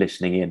are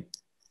listening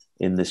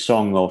in the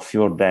Song or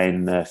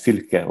Fjordein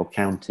fylke or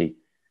county.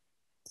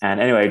 And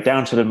anyway,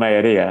 down to the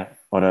Mejeria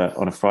on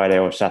a Friday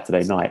or a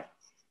Saturday night,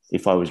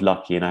 if I was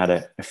lucky and I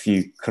had a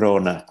few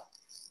krona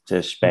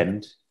to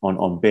spend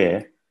on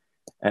beer.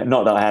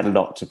 Not that I had a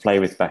lot to play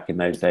with back in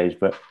those days,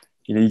 but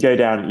you go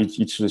down,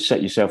 you'd sort of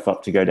set yourself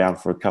up to go down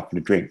for a couple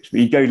of drinks. But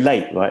you'd go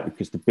late, right,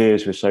 because the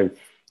beers were so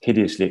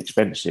hideously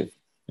expensive.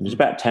 And it was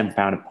about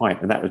 £10 a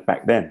pint, and that was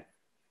back then.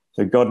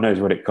 So God knows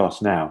what it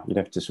costs now. You'd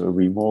have to sort of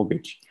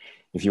remortgage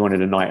if you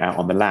wanted a night out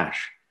on the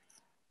lash.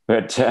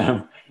 But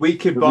we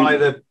could buy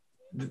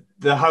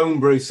the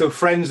homebrew. So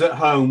friends at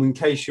home, in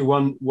case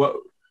you're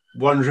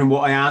wondering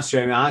what I asked you,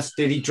 I asked,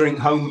 did he drink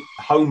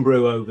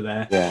homebrew over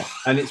there? Yeah.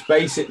 And it's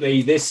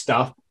basically this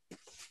stuff,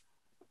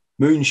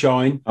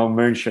 moonshine. Oh,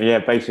 moonshine. Yeah,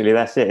 basically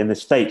that's it. In the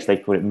States, they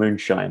call it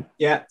moonshine.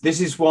 Yeah, this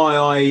is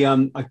why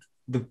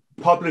the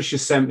publisher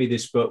sent me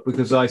this book,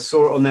 because I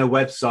saw it on their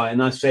website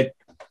and I said,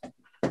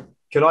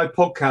 could I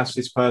podcast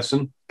this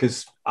person?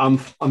 Because I'm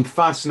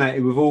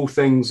fascinated with all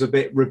things a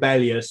bit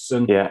rebellious.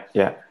 And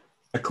yeah.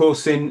 Of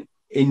course, in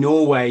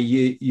Norway,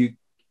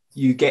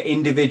 you get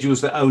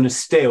individuals that own a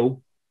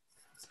still,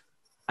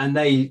 and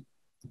they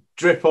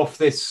drip off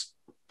this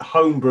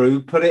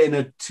homebrew, put it in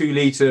a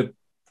 2-litre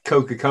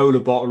Coca-Cola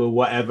bottle or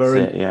whatever.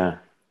 That's and yeah.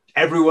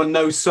 Everyone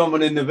knows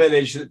someone in the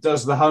village that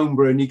does the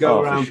homebrew, and you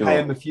go around, pay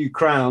them a few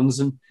crowns.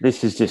 And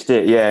this is just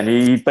it, yeah. And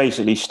you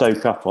basically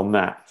stoke up on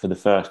that for the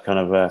first kind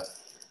of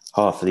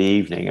half of the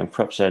evening, and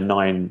perhaps at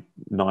 9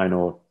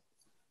 or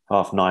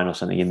 9:30 or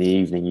something in the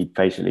evening, you'd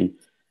basically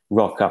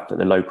rock up at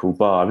the local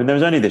bar. I mean, there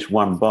was only this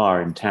one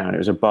bar in town. It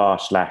was a bar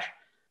 /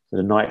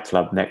 the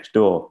nightclub next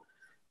door,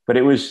 but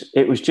it was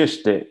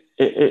just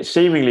it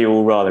seemingly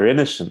all rather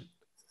innocent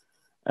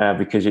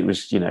because it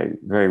was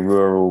very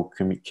rural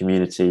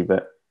community,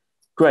 but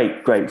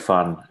great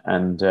fun.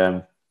 And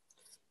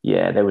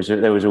there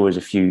was always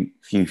a few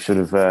sort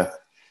of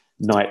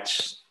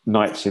nights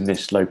in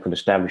this local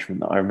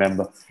establishment that I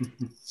remember.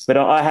 But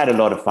I had a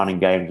lot of fun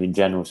and games in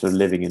general, sort of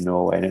living in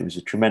Norway, and it was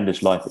a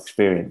tremendous life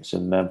experience.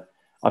 And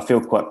I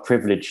feel quite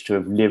privileged to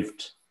have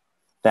lived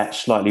that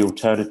slightly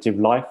alternative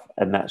life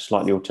and that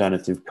slightly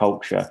alternative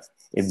culture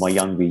in my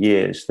younger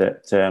years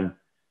that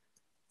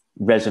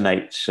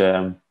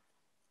resonates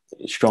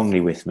strongly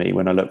with me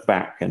when I look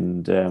back.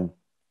 And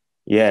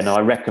I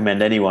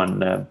recommend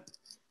anyone,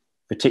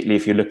 particularly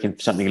if you're looking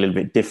for something a little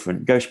bit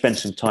different, go spend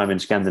some time in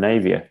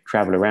Scandinavia,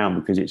 travel around,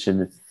 because it's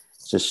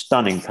a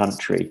stunning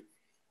country.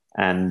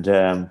 And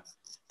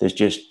there's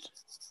just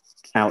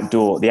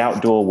the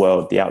outdoor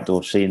world, the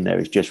outdoor scene there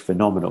is just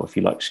phenomenal. If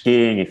you like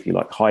skiing, if you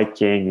like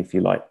hiking, if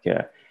you like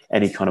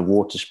any kind of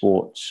water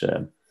sports,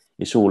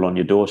 it's all on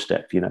your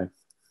doorstep,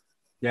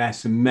 Yeah,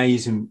 it's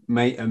amazing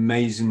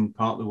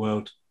part of the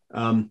world.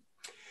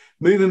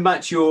 Moving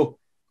back to your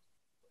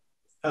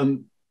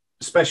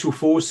Special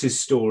Forces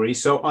story.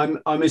 So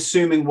I'm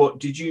assuming, what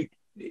did you?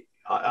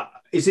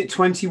 Is it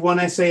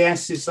 21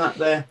 SAS? Is that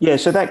there? Yeah,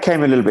 so that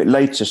came a little bit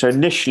later. So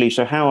initially,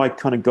 how I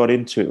kind of got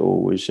into it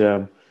all was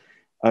I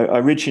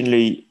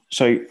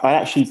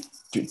actually,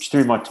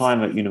 through my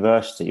time at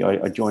university,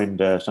 I joined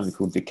something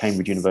called the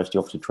Cambridge University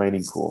Officer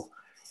Training Corps,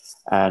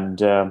 and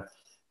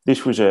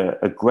this was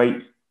a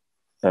great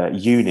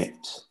unit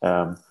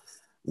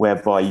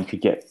whereby you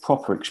could get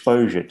proper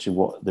exposure to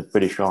what the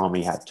British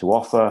Army had to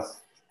offer.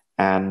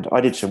 And I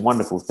did some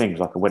wonderful things,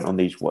 like I went on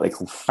these what they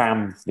call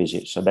FAM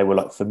visits. So they were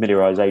like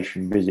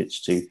familiarization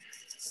visits to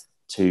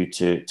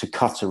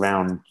cut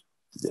around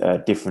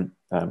different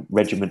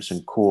regiments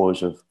and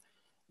corps of,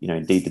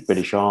 indeed the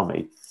British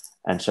Army.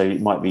 And so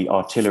it might be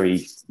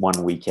artillery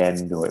one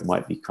weekend, or it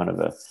might be kind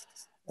of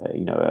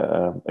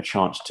a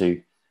chance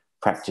to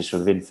practice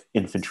sort of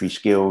infantry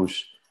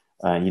skills.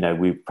 We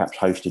were perhaps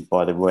hosted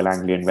by the Royal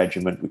Anglian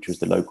Regiment, which was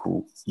the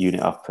local unit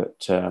up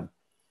at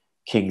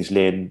King's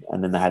Lynn,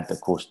 and then they had,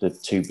 of course, the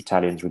 2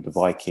 battalions with the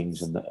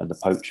Vikings and the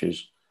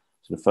poachers,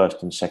 so the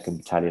 1st and 2nd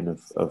battalion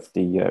of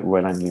the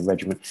Royal Anglian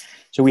Regiment.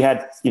 So we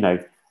had,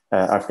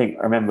 I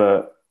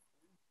remember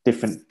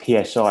different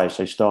PSIs,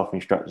 so staff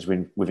instructors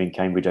within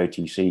Cambridge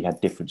OTC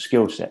had different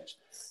skill sets.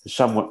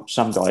 Some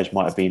guys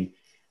might have been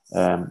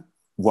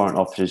warrant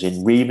officers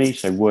in REME,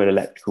 so Royal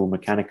Electrical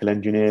Mechanical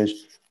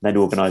Engineers. They'd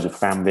organise a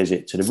FAM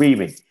visit to the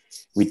REME.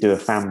 We'd do a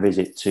FAM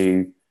visit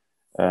to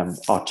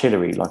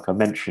artillery, like I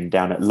mentioned,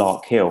 down at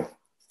Lark Hill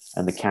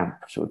and the camp,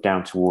 sort of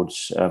down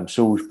towards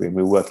Salisbury. And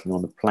we were working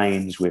on the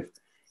planes with,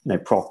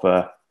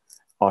 proper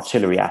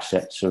artillery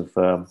assets of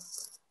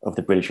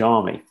the British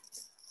Army.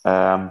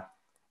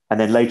 And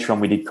then later on,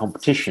 we did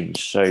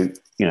competitions. So,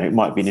 you know, it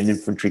might be an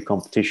infantry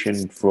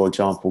competition, for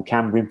example,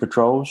 Cambrian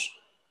patrols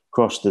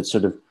across the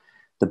sort of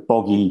the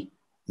boggy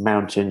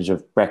mountains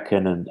of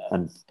Brecon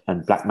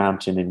and Black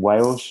Mountain in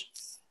Wales.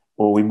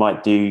 Or we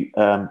might do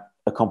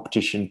a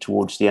competition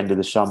towards the end of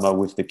the summer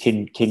with the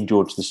King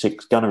George VI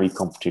gunnery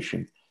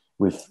competition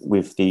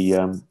with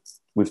the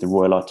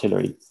Royal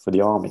Artillery for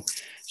the Army.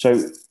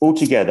 So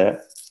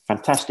altogether,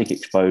 fantastic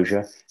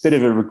exposure, bit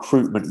of a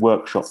recruitment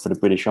workshop for the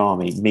British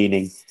Army,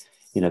 meaning,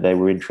 you know, they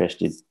were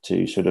interested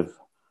to sort of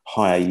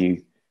hire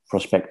you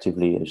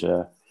prospectively as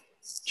a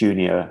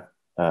junior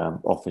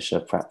officer,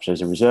 perhaps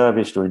as a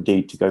reservist, or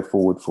indeed to go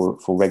forward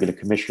for regular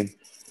commission.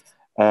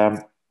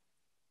 And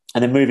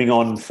then moving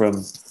on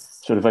from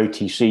sort of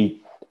OTC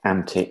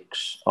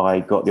antics, I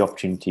got the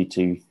opportunity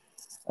to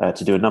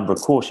do a number of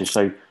courses.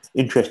 So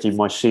interesting,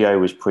 my CO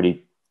was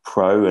pretty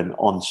pro and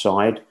on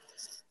side.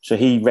 So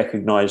he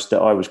recognised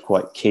that I was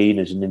quite keen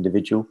as an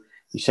individual.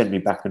 He sent me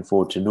back and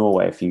forward to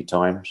Norway a few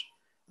times.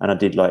 And I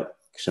did like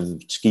some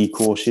ski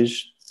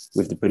courses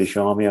with the British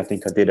Army. I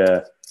think I did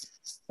a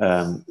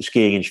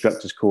skiing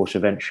instructor's course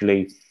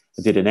eventually.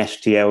 I did an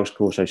STL's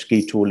course, so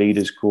ski tour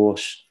leaders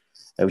course,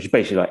 which is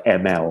basically like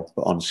ML,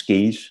 but on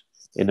skis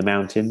in the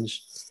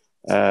mountains.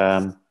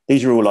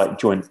 These are all like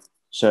joint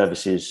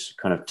services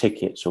kind of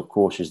tickets or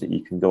courses that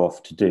you can go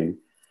off to do.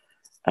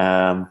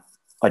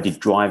 I did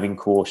driving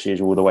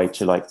courses all the way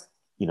to like,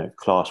 you know,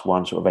 class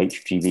 1, sort of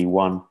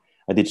HGV1.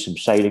 I did some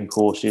sailing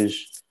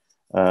courses.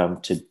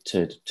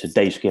 To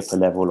day skipper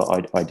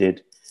level I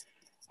did.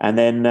 And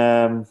then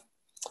I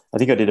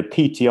think I did a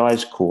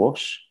PTI's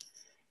course.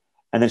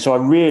 And then so I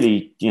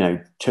really, you know,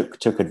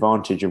 took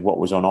advantage of what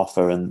was on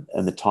offer and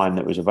the time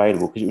that was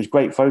available, because it was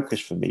great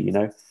focus for me, you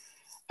know.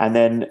 And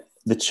then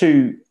the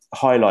two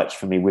highlights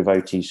for me with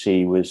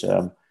OTC was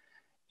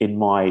in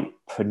my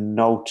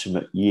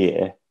penultimate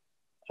year,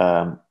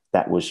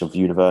 that was of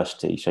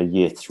university, so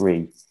year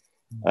 3,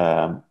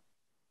 I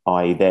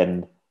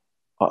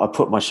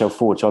put myself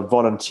forward. So I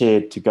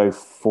volunteered to go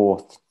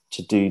forth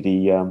to do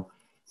the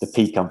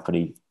P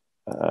Company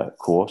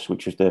course,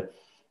 which was the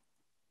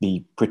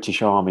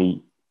British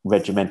Army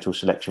regimental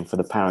selection for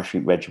the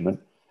parachute regiment.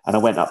 And I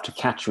went up to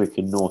Catterick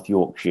in North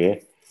Yorkshire,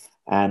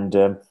 and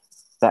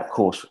that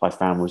course I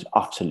found was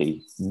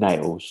utterly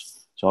nails.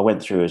 So I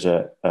went through as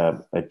a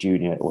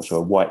junior, also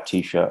a white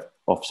T-shirt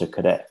officer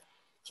cadet.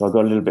 So I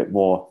got a little bit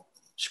more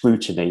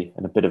scrutiny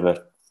and a bit of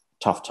a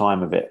tough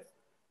time of it.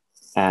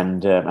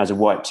 And as a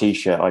white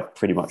T-shirt, I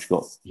pretty much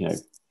got, you know,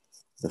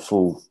 the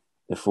full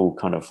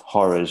kind of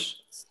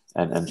horrors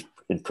and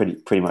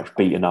pretty much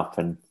beaten up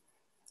and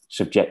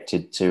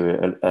subjected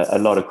to a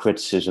lot of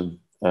criticism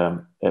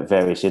at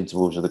various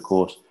intervals of the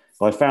course.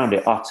 But I found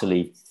it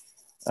utterly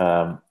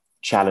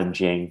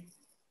challenging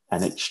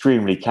and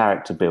extremely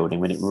character building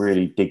when it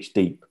really digs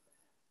deep.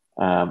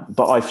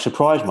 But I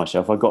surprised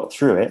myself. I got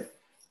through it.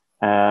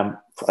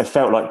 I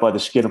felt like by the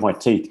skin of my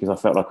teeth, because I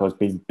felt like I was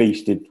being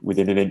beasted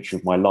within an inch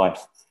of my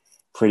life,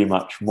 pretty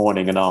much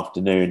morning and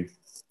afternoon,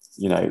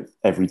 you know,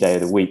 every day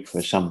of the week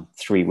for some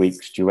 3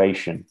 weeks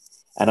duration.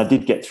 And I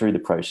did get through the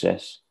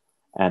process,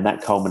 and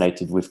that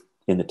culminated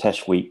in the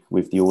test week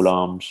with the All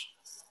Arms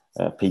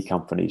P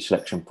Company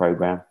selection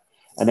program.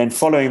 And then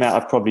following that,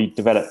 I probably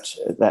developed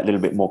that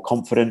little bit more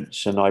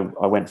confidence, and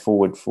I went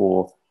forward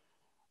for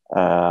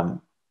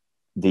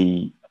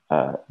the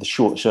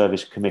short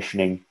service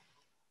commissioning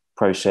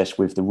process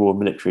with the Royal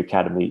Military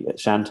Academy at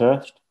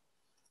Sandhurst.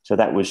 So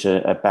that was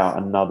about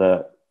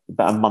a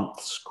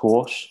month's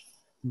course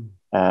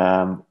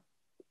down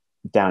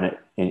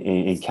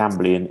in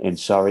Camberley in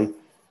Surrey.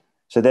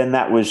 So then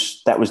that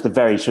was the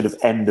very sort of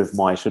end of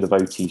my sort of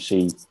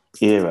OTC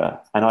era,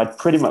 and I'd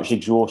pretty much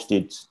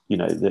exhausted, you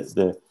know,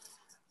 the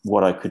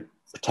what I could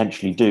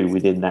potentially do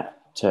within that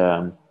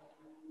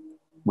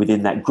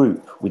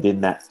group,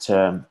 within that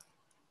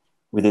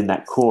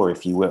core,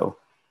 if you will.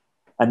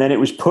 And then it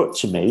was put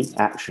to me,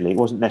 actually, it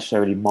wasn't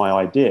necessarily my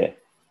idea.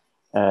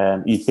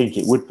 You'd think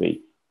it would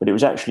be, but it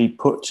was actually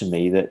put to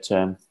me that,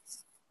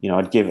 you know,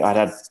 I'd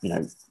had, you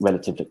know,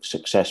 relative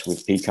success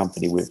with P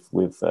Company,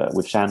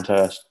 with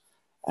Sandhurst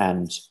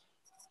and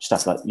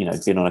stuff like, you know,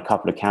 been on a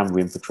couple of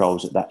Cambrian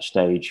patrols at that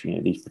stage, you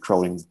know, these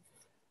patrolling,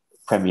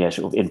 premier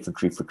sort of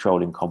infantry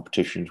patrolling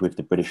competitions with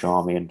the British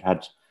Army, and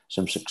had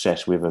some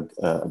success with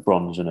a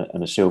bronze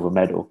and a silver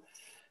medal.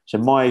 So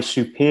my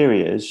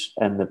superiors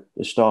and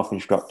the staff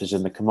instructors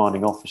and the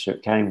commanding officer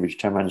at Cambridge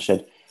turned around and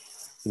said,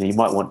 you know, you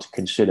might want to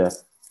consider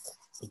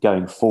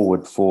going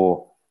forward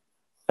for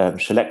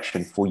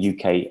selection for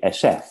UK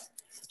SF.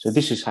 So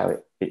this is how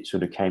it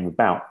sort of came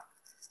about.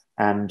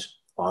 And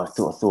I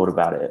thought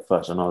about it at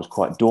first, and I was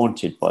quite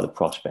daunted by the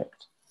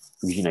prospect,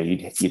 because, you know,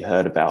 you'd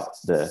heard about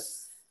the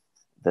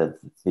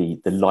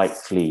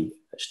likely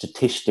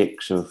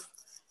statistics of,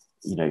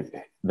 you know,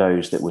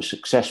 those that were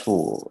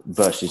successful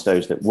versus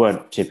those that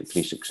weren't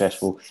typically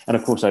successful. And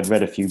of course, I'd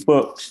read a few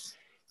books,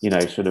 you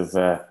know, sort of,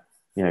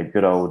 you know,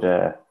 good old,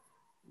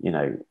 you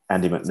know,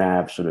 Andy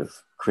McNabb, sort of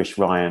Chris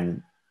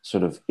Ryan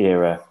sort of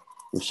era,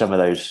 with some of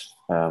those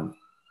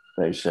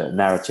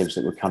narratives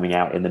that were coming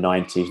out in the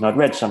 90s. And I'd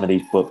read some of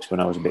these books when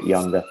I was a bit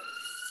younger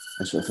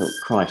and sort of thought,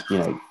 Christ,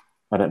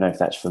 I don't know if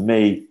that's for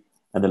me.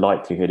 And the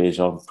likelihood is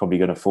I'm probably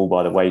going to fall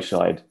by the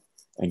wayside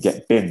and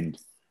get binned.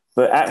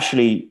 But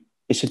actually,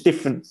 it's a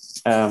different,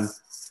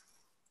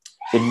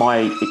 in my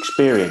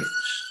experience,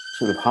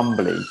 sort of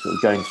humbly, sort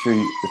of going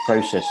through the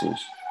processes,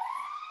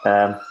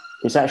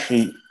 it's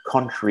actually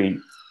contrary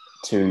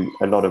to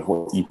a lot of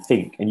what you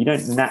think. And you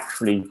don't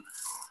naturally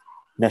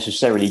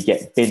necessarily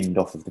get binned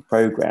off of the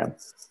program.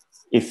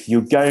 If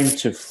you're going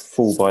to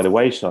fall by the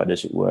wayside,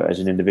 as it were, as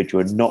an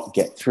individual and not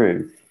get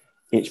through,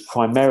 it's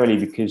primarily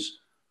because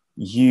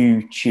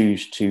you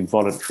choose to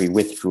voluntary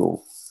withdraw,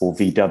 or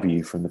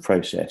VW, from the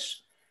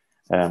process,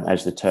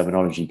 as the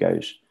terminology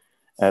goes,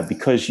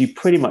 because you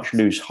pretty much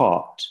lose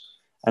heart.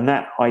 And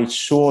that I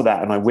saw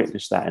that and I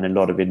witnessed that in a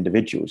lot of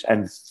individuals.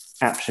 And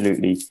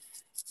absolutely,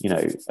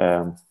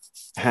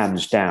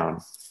 hands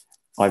down,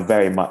 I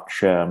very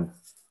much, on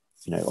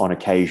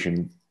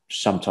occasion,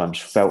 sometimes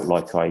felt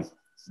like I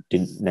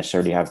didn't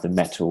necessarily have the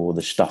mettle or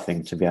the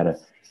stuffing to be able to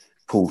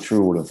pull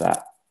through all of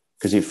that.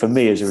 Because for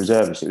me as a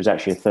reservist, it was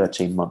actually a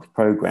 13-month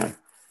program.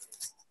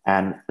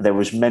 And there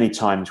was many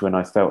times when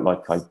I felt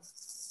like I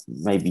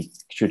maybe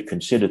should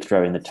consider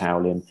throwing the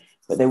towel in,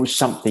 but there was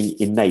something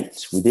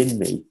innate within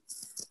me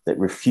that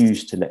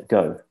refused to let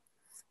go.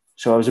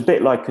 So I was a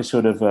bit like a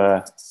sort of,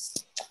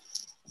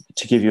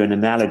 to give you an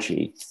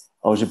analogy,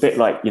 I was a bit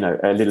like,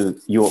 a little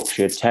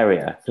Yorkshire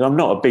Terrier. Because I'm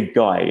not a big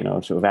guy,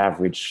 I'm sort of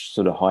average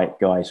sort of height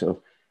guy, sort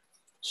of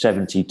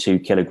 72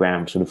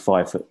 kilograms, sort of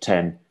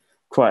 5'10",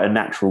 quite a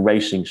natural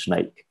racing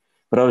snake.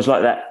 But I was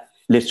like that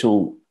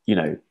little,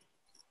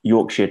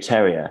 Yorkshire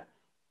Terrier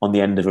on the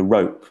end of a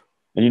rope.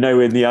 And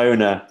when the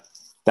owner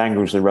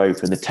dangles the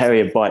rope and the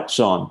terrier bites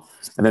on,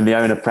 and then the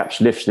owner perhaps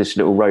lifts this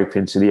little rope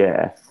into the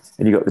air,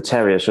 and you've got the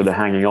terrier sort of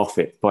hanging off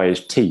it by his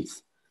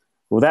teeth.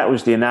 Well, that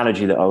was the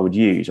analogy that I would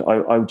use.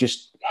 I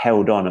just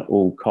held on at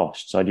all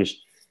costs. I just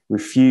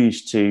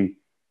refused to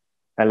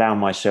allow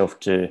myself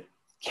to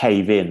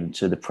cave in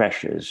to the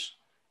pressures,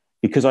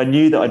 because I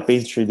knew that I'd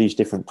been through these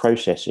different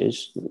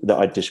processes that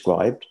I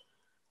described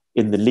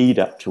in the lead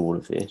up to all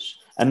of this.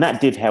 And that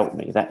did help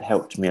me. That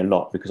helped me a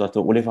lot, because I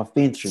thought, well, if I've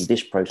been through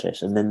this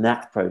process and then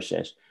that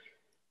process,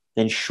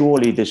 then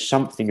surely there's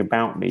something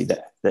about me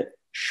that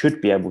should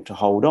be able to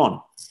hold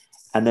on.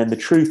 And then the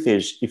truth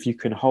is, if you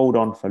can hold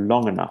on for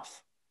long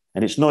enough,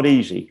 and it's not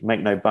easy,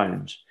 make no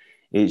bones,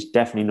 it's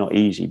definitely not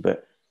easy,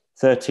 but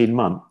 13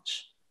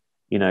 months,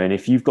 and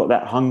if you've got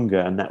that hunger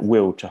and that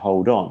will to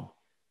hold on,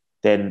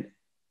 then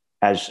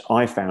as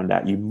I found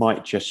out, you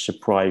might just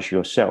surprise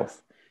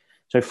yourself.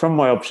 So from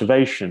my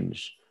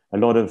observations, a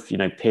lot of,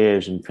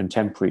 peers and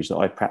contemporaries that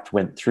I perhaps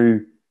went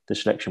through the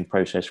selection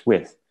process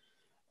with,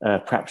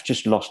 perhaps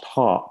just lost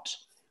heart,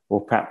 or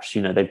perhaps,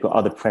 they've got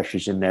other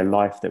pressures in their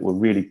life that were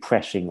really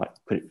pressing, like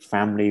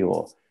family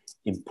or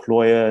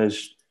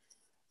employers,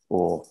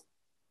 or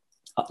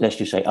let's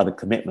just say other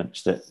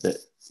commitments that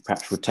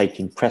perhaps were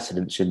taking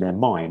precedence in their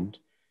mind,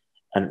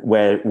 and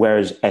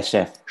whereas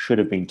SF should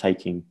have been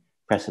taking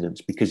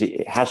precedence, because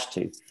it has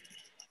to.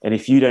 And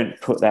if you don't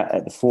put that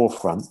at the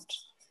forefront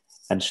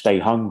and stay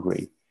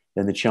hungry,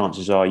 then the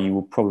chances are you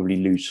will probably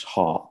lose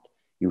heart.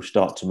 You'll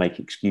start to make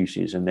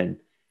excuses, and then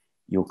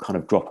you'll kind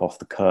of drop off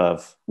the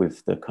curve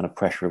with the kind of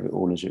pressure of it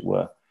all, as it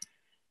were.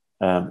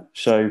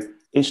 So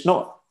it's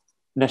not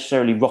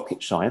necessarily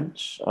rocket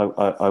science,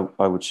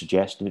 I would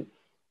suggest. And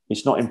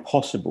it's not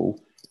impossible,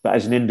 but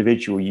as an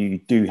individual, you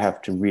do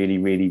have to really,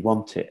 really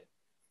want it.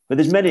 But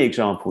there's many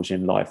examples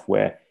in life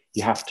where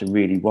you have to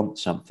really want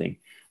something,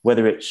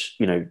 whether it's,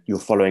 you're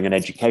following an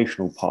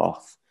educational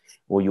path,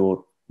 or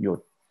you're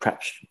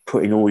perhaps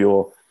putting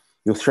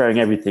you're throwing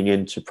everything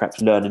in to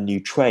perhaps learn a new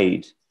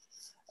trade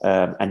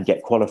and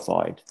get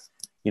qualified.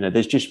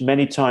 There's just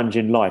many times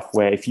in life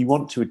where if you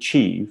want to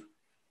achieve,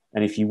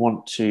 and if you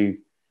want to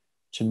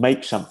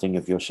make something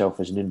of yourself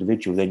as an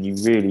individual, then you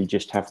really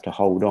just have to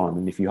hold on.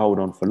 And if you hold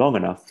on for long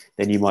enough,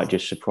 then you might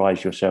just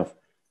surprise yourself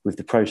with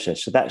the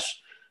process. So that's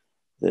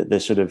the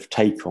sort of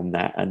take on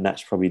that. And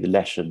that's probably the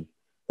lesson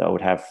that I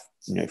would have,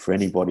 for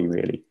anybody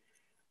really.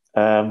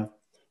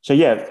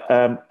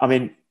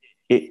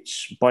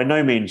 It's by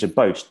no means a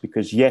boast,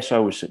 because yes, I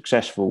was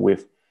successful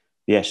with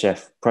the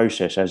SF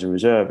process as a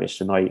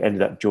reservist, and I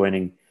ended up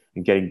joining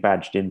and getting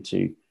badged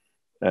into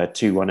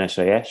 2-1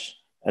 SAS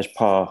as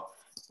part,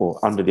 or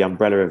under the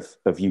umbrella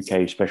of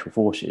UK Special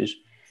Forces.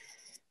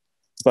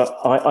 But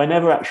I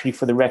never actually,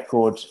 for the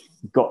record,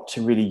 got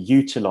to really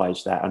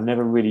utilize that. I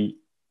never really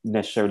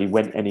necessarily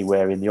went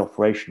anywhere in the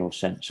operational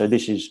sense. So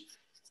this is,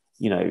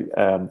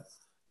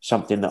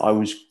 something that I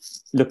was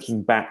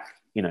looking back,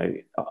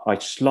 I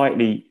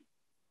slightly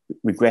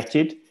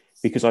regretted,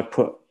 because I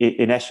put,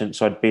 in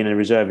essence, I'd been a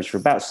reservist for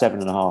about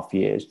 7.5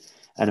 years,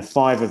 and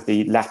 5 of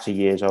the latter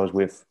years I was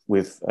with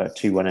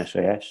 2-1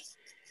 SAS,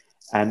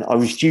 and I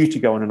was due to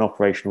go on an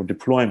operational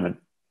deployment,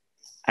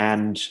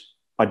 and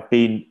I'd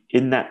been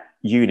in that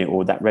unit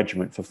or that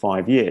regiment for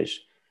 5 years,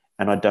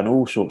 and I'd done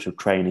all sorts of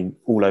training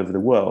all over the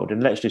world.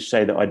 And let's just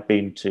say that I'd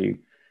been to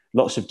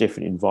lots of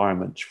different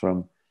environments,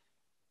 from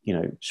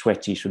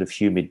sweaty sort of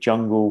humid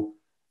jungle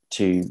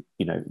to,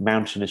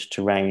 mountainous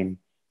terrain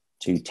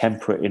to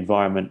temperate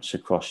environments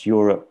across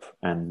Europe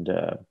and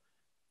the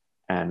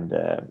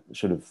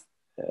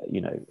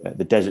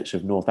deserts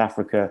of North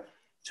Africa,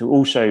 to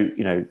also,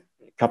 a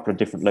couple of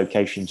different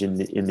locations in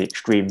the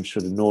extreme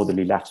sort of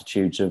northerly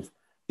latitudes of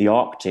the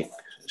Arctic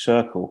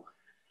Circle.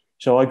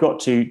 So I got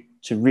to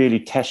really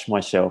test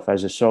myself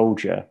as a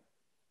soldier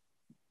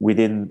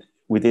within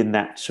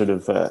that sort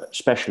of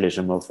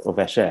specialism of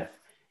SF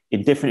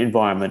in different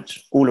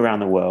environments all around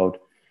the world.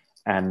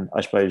 And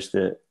I suppose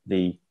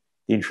the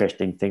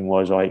interesting thing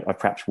was I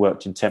perhaps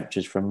worked in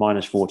temperatures from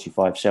minus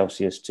 45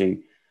 Celsius to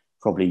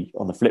probably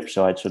on the flip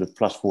side, sort of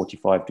plus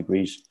 45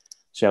 degrees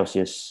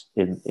Celsius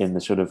in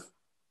the sort of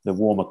the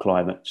warmer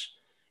climates,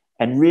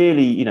 and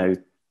really,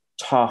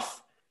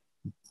 tough,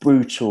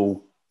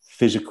 brutal,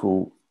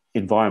 physical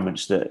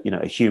environments that,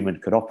 a human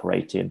could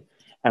operate in.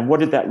 And what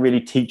did that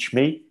really teach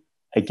me?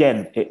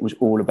 Again, it was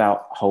all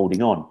about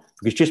holding on,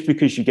 because just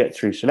because you get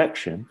through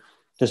selection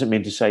doesn't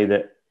mean to say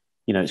that,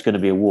 it's going to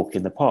be a walk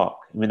in the park.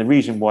 I mean, the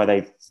reason why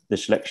the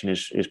selection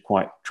is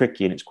quite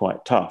tricky and it's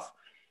quite tough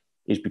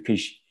is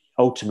because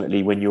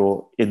ultimately when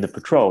you're in the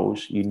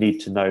patrols, you need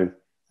to know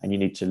and you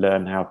need to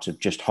learn how to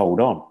just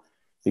hold on,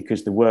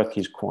 because the work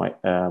is quite,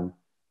 there's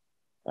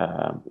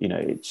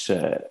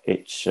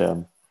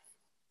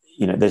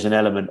an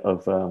element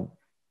of,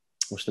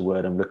 what's the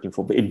word I'm looking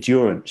for, but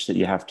endurance that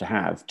you have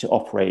to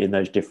operate in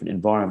those different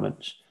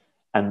environments,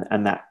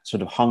 and that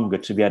sort of hunger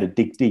to be able to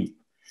dig deep.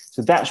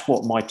 So that's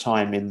what my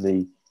time in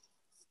the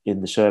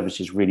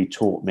services really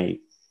taught me.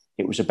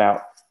 It was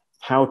about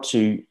how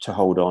to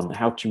hold on,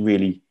 how to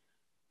really,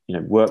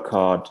 work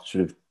hard,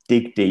 sort of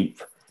dig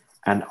deep,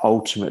 and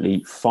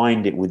ultimately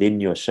find it within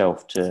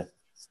yourself to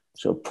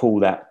sort of pull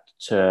that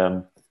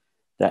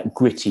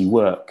gritty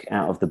work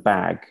out of the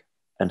bag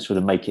and sort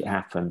of make it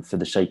happen for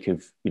the sake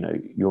of,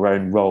 your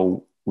own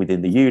role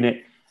within the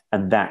unit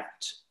and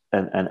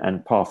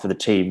par for the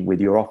team with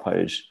your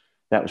oppos.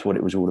 That was what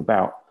it was all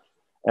about.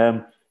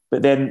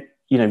 But then,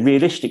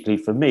 realistically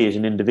for me as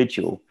an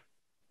individual,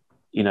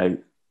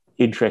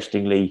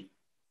 interestingly,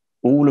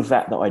 all of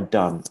that I'd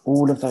done,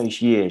 all of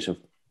those years of,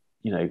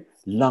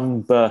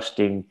 lung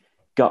bursting,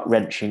 gut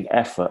wrenching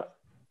effort,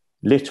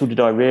 little did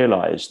I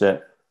realize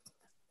that,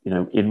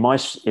 in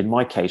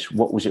my case,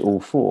 what was it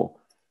all for?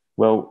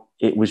 Well,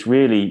 it was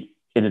really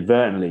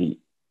inadvertently,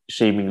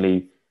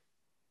 seemingly,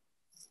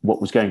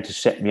 what was going to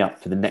set me up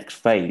for the next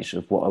phase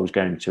of what I was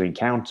going to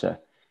encounter.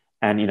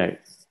 And,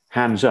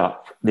 hands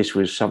up, this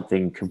was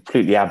something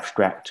completely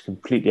abstract,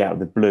 completely out of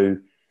the blue,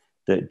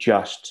 that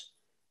just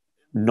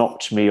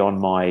knocked me on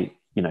my,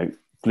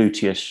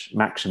 gluteus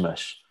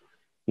maximus,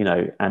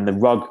 and the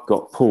rug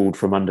got pulled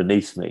from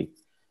underneath me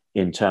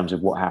in terms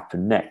of what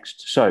happened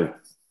next. So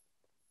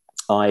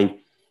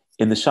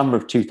in the summer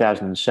of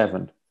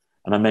 2007,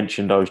 and I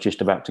mentioned I was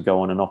just about to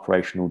go on an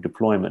operational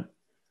deployment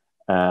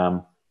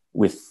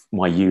with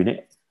my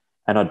unit,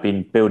 and I'd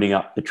been building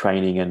up the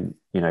training and,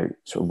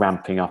 sort of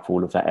ramping up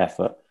all of that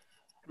effort.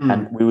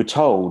 And we were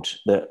told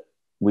that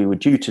we were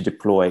due to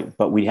deploy,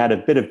 but we had a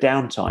bit of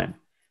downtime.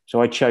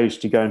 So I chose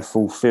to go and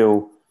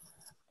fulfill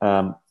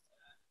an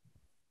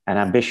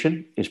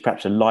ambition. Is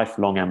perhaps a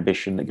lifelong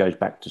ambition that goes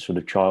back to sort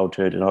of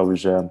childhood. And I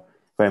was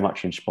very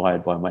much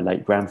inspired by my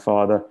late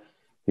grandfather,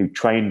 who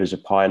trained as a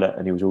pilot,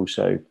 and he was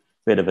also a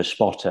bit of a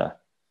spotter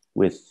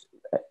with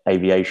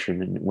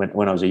aviation. And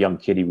when I was a young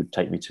kid, he would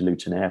take me to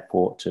Luton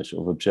Airport to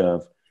sort of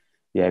observe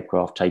the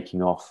aircraft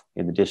taking off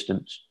in the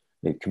distance,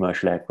 the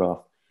commercial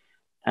aircraft.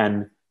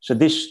 And so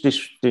this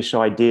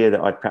idea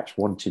that I perhaps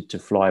wanted to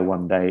fly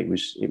one day, it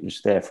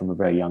was there from a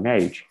very young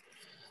age.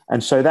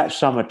 And so that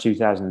summer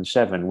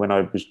 2007, when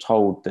I was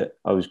told that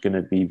I was going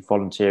to be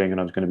volunteering and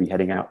I was going to be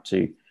heading out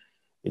to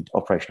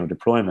operational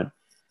deployment,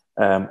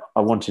 I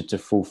wanted to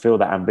fulfill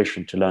that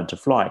ambition to learn to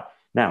fly.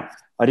 Now,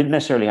 I didn't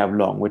necessarily have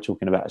long. We're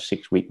talking about a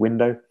 6-week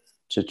window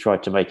to try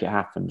to make it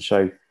happen.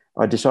 So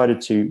I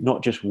decided to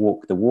not just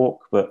walk the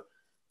walk, but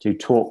to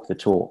talk the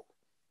talk.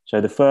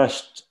 So the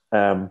first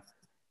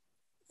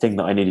thing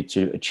that I needed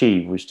to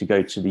achieve was to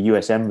go to the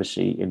US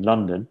Embassy in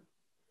London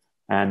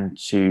and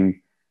to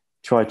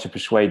try to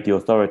persuade the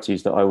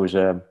authorities that I was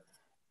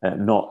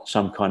not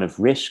some kind of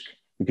risk,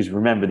 because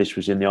remember, this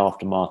was in the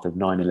aftermath of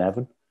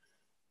 9/11.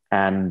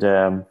 And,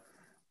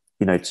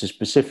 to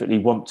specifically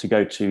want to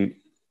go to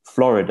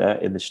Florida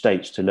in the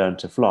States to learn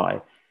to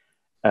fly,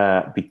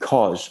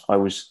 because I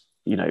was,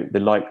 the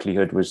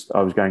likelihood was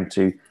I was going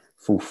to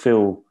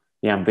fulfill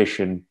the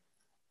ambition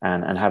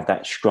and have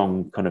that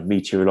strong kind of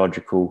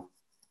meteorological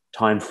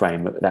time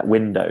frame, that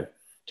window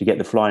to get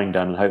the flying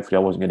done. And hopefully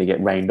I wasn't going to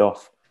get rained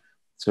off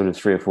sort of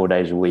 3 or 4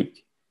 days a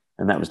week.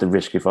 And that was the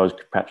risk if I was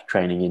perhaps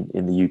training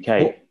in the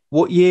UK.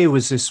 What year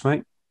was this,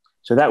 mate?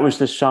 So that was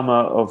the summer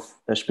of,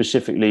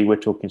 specifically, we're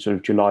talking sort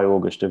of July,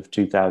 August of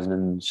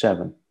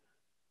 2007,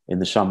 in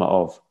the summer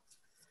of.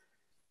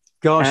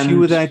 Gosh, and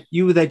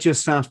you were there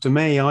just after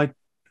me.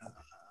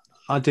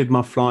 I did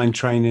my flying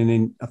training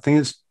in, I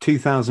think it's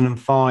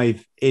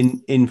 2005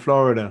 in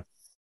Florida.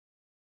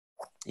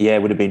 Yeah,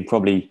 it would have been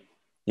probably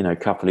a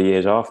couple of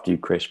years after you,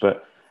 Chris.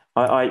 But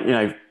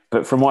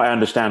but from what I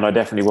understand, I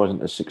definitely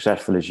wasn't as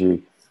successful as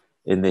you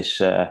in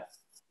this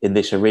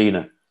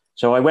arena.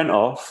 So I went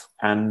off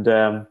and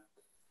I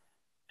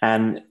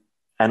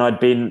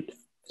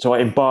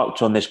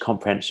embarked on this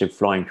comprehensive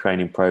flying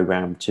training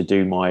program to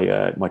do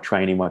my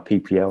training, my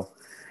PPL.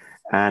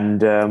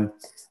 And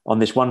on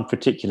this one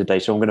particular day,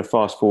 so I'm going to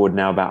fast forward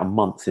now about a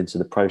month into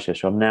the process.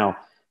 So I'm now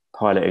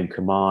pilot in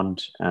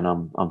command, and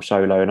I'm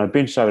solo, and I've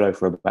been solo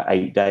for about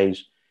 8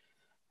 days.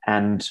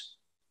 And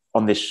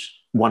on this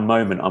one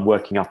moment, I'm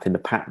working up in the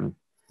pattern,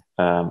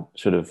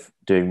 sort of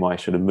doing my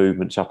sort of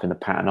movements up in the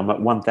pattern. I'm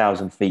at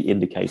 1,000 feet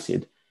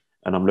indicated,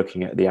 and I'm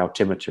looking at the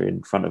altimeter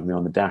in front of me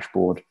on the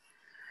dashboard.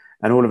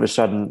 And all of a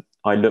sudden,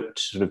 I looked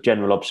sort of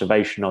general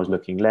observation. I was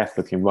looking left,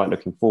 looking right,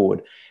 looking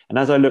forward. And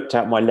as I looked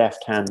out my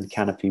left-hand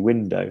canopy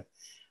window,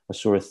 I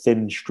saw a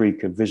thin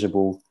streak of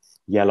visible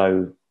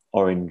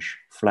yellow-orange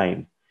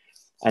flame.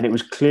 And it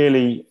was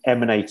clearly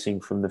emanating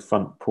from the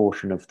front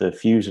portion of the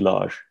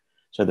fuselage,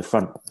 so the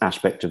front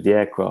aspect of the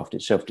aircraft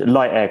itself,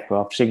 light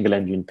aircraft,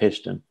 single-engine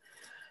piston.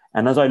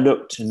 And as I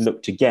looked and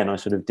looked again, I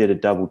sort of did a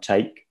double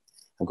take.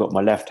 I've got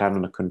my left hand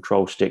on the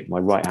control stick, my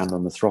right hand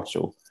on the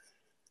throttle.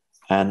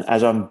 And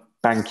as I'm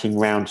banking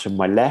round to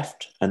my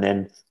left and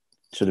then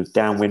sort of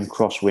downwind,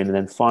 crosswind, and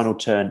then final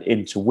turn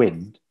into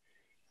wind,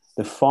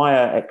 the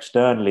fire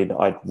externally that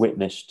I'd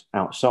witnessed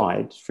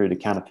outside through the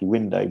canopy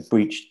window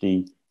breached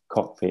the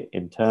cockpit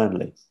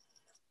internally.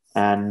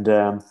 And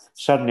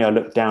suddenly I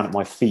looked down at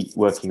my feet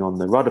working on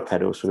the rudder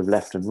pedal, sort of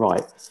left and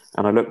right.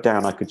 And I looked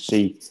down, I could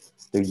see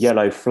the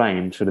yellow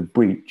flame sort of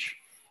breach,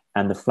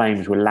 and the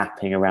flames were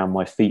lapping around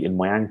my feet and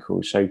my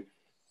ankles. So,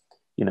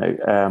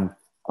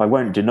 I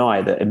won't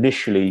deny that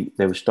initially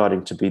there was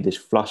starting to be this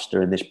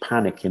fluster and this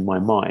panic in my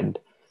mind.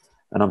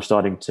 And I'm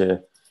starting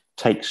to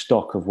take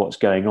stock of what's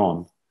going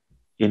on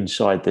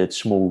inside the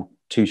small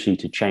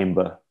two-seater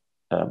chamber,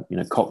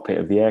 cockpit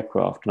of the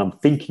aircraft. And I'm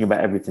thinking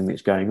about everything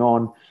that's going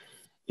on.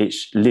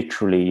 It's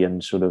literally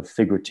and sort of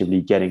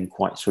figuratively getting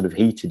quite sort of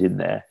heated in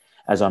there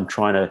as I'm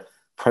trying to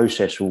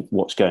process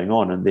what's going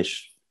on and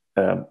this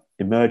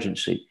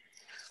emergency.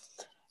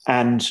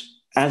 And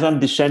as I'm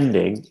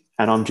descending,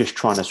 and I'm just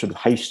trying to sort of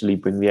hastily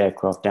bring the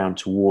aircraft down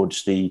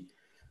towards the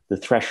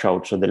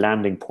threshold, so the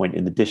landing point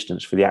in the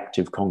distance for the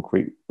active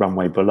concrete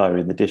runway below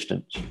in the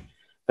distance.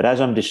 But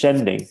as I'm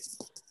descending,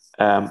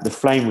 the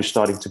flame was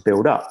starting to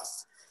build up.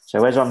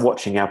 So as I'm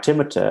watching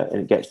altimeter,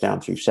 and it gets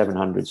down through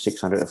 700,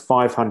 600,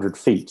 500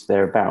 feet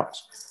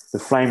thereabouts, the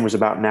flame was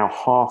about now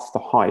half the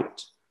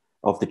height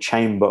of the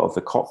chamber of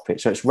the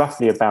cockpit. So it's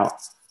roughly about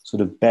sort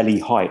of belly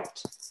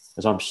height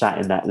as I'm sat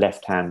in that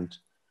left-hand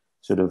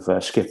sort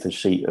of skipper's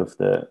seat of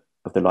the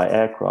light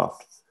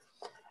aircraft.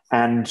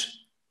 And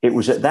it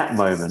was at that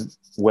moment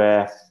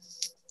where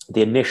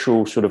the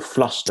initial sort of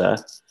fluster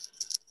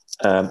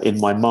in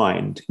my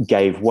mind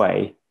gave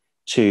way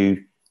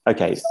to,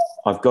 okay,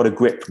 I've got a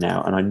grip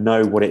now and I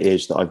know what it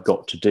is that I've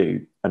got to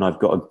do, and I've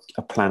got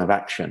a plan of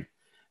action,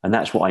 and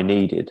that's what I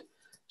needed.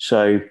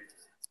 So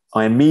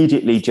I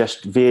immediately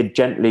just veered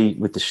gently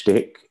with the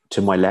stick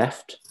to my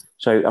left.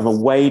 So I'm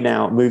away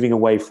now, moving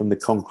away from the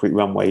concrete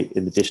runway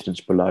in the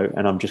distance below,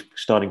 and I'm just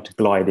starting to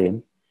glide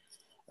in,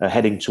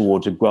 heading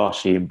towards a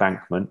grassy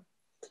embankment.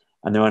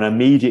 And then I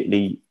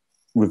immediately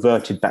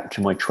reverted back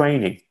to my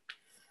training.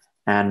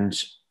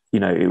 And,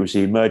 it was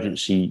the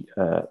emergency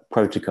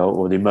protocol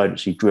or the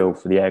emergency drill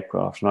for the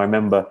aircraft. And I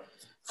remember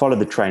followed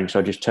the train. So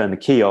I just turned the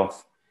key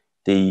off,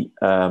 the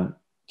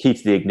key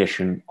to the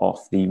ignition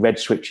off, the red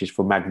switches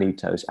for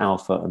magnetos,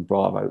 Alpha and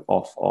Bravo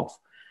off,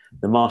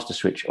 the master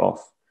switch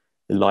off,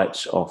 the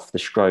lights off, the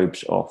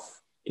strobes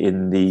off.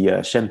 In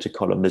the center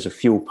column, there's a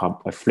fuel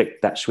pump. I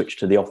flicked that switch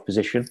to the off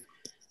position,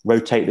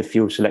 rotate the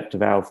fuel selector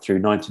valve through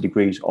 90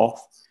 degrees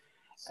off.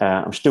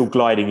 I'm still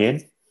gliding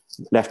in,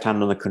 left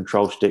hand on the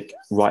control stick,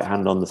 right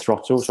hand on the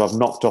throttle. So I've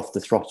knocked off the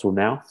throttle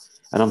now,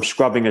 and I'm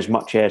scrubbing as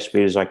much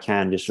airspeed as I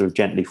can, just sort of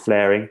gently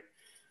flaring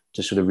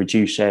to sort of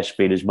reduce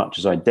airspeed as much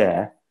as I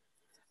dare.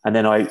 And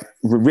then I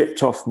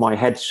ripped off my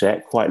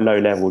headset, quite low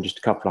level, just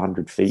a couple of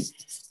 100 feet,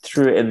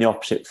 threw it in the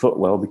opposite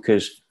footwell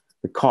because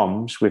the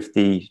comms with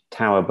the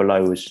tower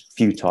below was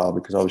futile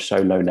because I was so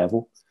low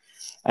level.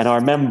 And I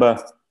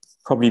remember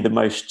probably the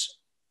most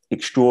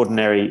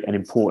extraordinary and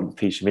important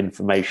piece of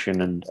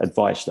information and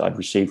advice that I'd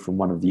received from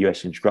one of the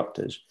US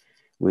instructors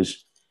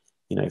was,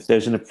 if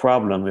there's a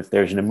problem, if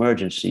there's an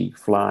emergency,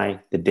 fly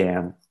the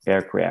damn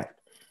aircraft.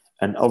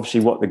 And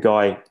obviously what the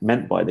guy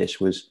meant by this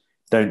was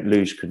don't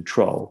lose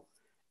control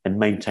and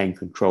maintain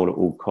control at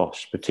all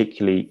costs,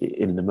 particularly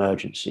in an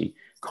emergency.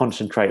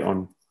 Concentrate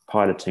on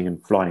piloting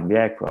and flying the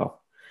aircraft.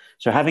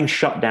 So having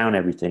shut down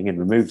everything and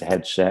removed the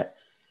headset,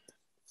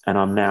 and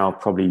I'm now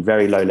probably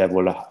very low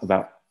level,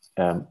 about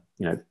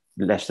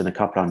less than a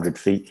couple 100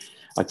 feet,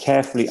 I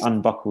carefully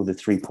unbuckle the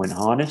 3-point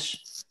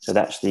harness. So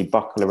that's the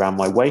buckle around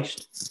my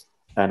waist,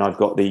 and I've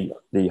got the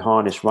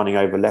harness running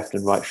over left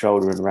and right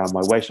shoulder and around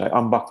my waist. I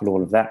unbuckle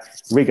all of that,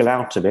 wriggle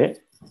out of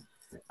it,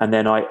 and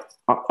then I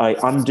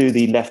undo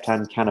the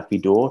left-hand canopy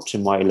door to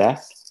my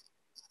left,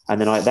 And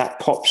then that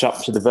pops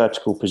up to the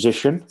vertical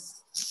position,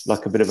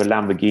 like a bit of a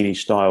Lamborghini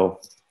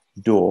style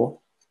door.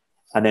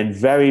 And then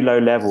very low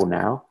level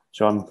now.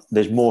 So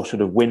there's more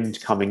sort of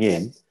wind coming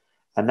in.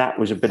 And that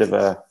was a bit of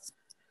a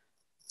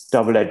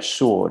double-edged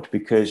sword,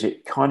 because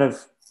it kind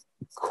of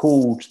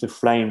cooled the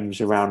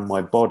flames around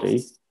my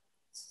body,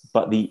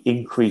 but the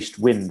increased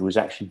wind was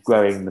actually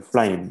growing the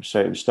flames.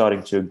 So it was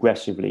starting to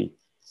aggressively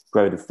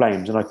grow the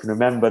flames. And I can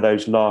remember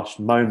those last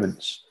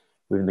moments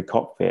within the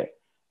cockpit.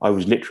 I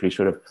was literally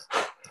sort of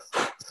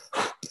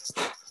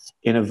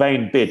in a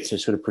vain bid to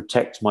sort of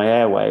protect my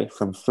airway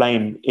from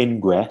flame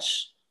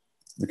ingress,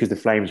 because the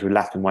flames were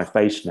lapping my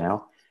face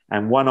now,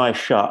 and one eye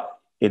shut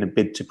in a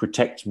bid to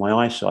protect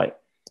my eyesight,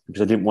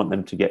 because I didn't want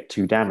them to get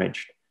too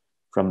damaged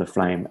from the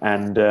flame.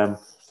 And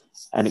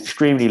an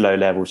extremely low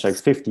level, so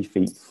 50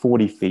 feet,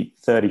 40 feet,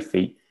 30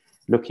 feet,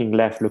 looking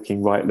left,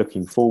 looking right,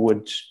 looking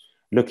forwards,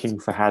 looking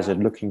for hazard,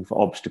 looking for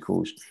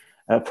obstacles.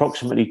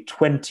 Approximately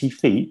 20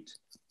 feet.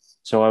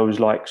 So I was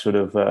like sort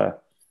of,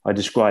 I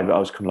describe it, I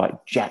was kind of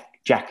like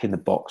Jack in the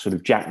box, sort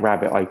of Jack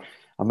Rabbit. I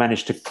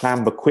managed to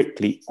clamber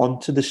quickly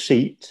onto the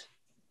seat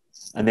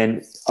and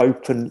then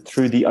open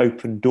through the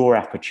open door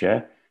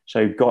aperture.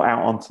 So got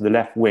out onto the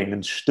left wing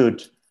and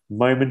stood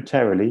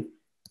momentarily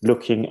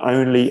looking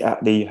only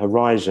at the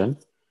horizon,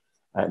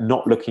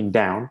 not looking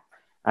down.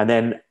 And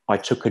then I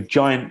took a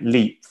giant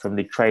leap from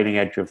the trailing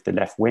edge of the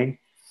left wing,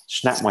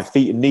 snapped my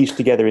feet and knees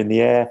together in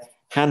the air,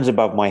 hands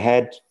above my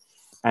head.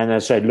 And I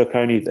said, look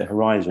only at the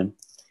horizon.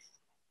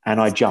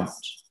 And I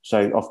jumped.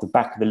 So off the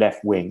back of the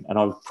left wing. And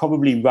I was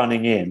probably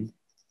running in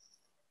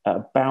at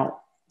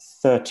about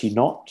 30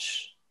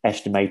 knots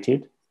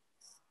estimated.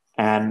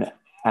 And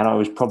I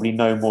was probably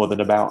no more than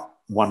about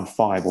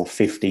 15 or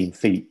 15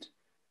 feet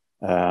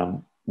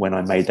when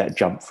I made that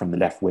jump from the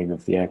left wing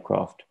of the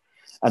aircraft.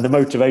 And the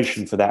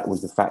motivation for that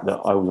was the fact that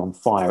I was on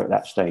fire at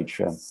that stage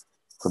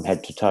from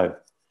head to toe.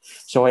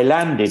 So I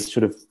landed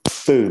sort of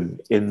boom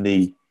in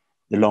the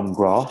long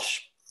grass.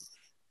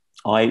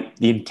 The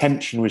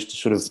intention was to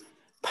sort of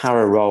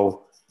power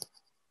roll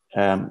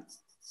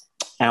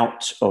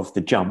out of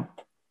the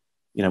jump,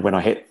 when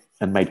I hit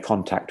and made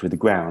contact with the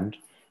ground,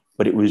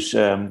 but it was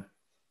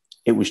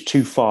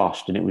too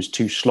fast and it was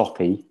too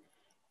sloppy,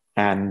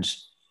 and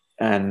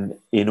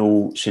in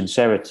all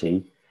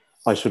sincerity,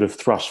 I sort of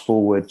thrust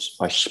forwards.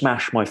 I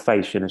smashed my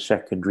face in a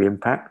secondary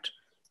impact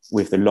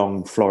with the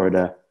long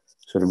Florida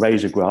sort of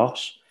razor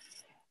grass,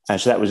 and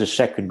so that was a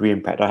secondary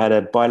impact. I had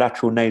a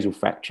bilateral nasal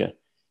fracture,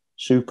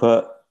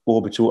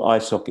 supraorbital eye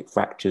socket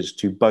fractures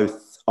to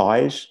both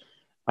eyes.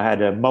 I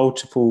had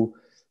multiple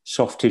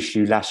soft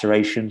tissue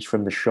lacerations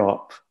from the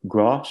sharp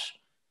grass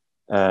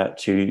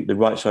to the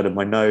right side of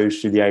my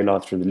nose, through the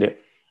alar, through the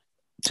lip,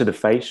 to the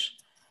face.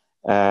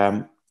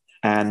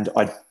 And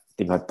I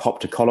think I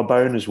popped a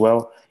collarbone as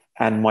well.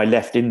 And my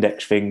left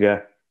index finger,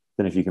 I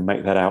don't know if you can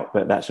make that out,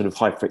 but that sort of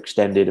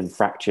hyperextended and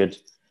fractured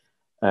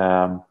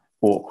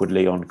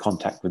awkwardly on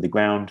contact with the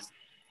ground.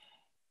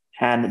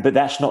 But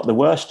that's not the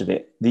worst of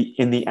it.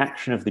 In the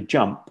action of the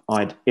jump,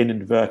 I'd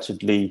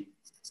inadvertently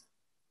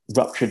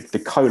ruptured the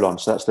colon.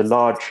 So that's the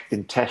large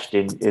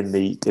intestine in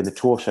the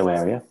torso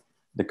area,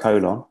 the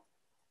colon.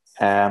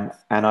 And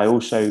I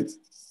also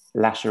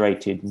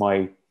lacerated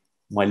my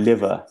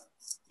liver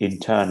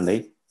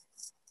internally,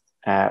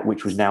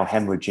 which was now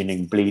hemorrhaging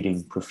and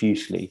bleeding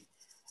profusely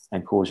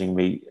and causing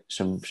me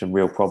some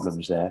real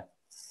problems there.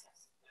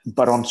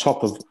 But on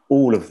top of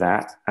all of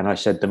that, and I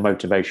said the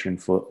motivation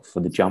for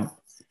the jump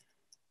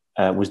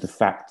was the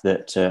fact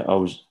that I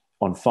was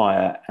on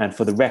fire. And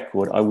for the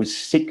record, I was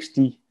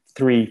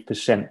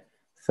 63%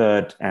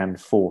 third and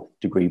fourth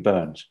degree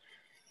burns.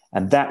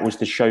 And that was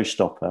the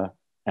showstopper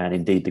and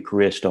indeed the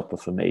career stopper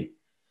for me.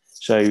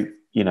 So,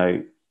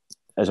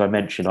 as I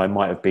mentioned, I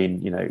might have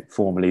been,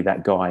 formerly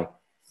that guy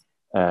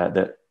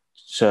that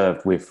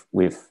served with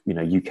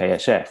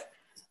UKSF.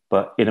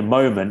 But in a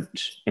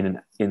moment,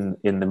 in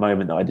the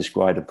moment that I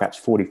described, of perhaps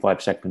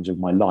 45 seconds of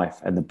my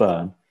life and the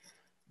burn,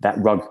 that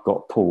rug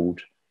got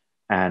pulled.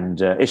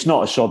 And it's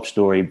not a sob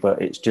story,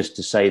 but it's just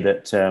to say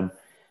that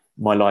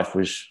my life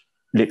was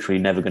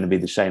literally never going to be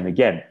the same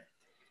again.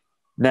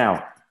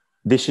 Now,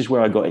 this is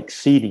where I got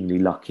exceedingly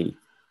lucky,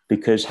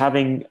 because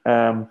having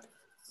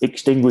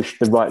extinguished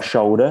the right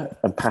shoulder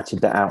and patted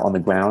that out on the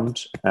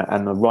ground,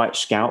 and the right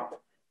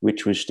scalp,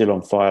 which was still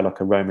on fire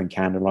like a Roman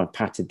candle, I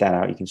patted that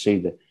out. You can see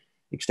the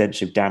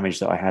extensive damage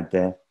that I had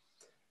there.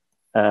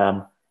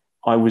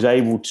 I was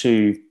able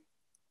to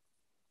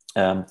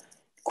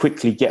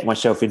quickly get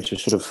myself into a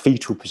sort of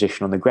fetal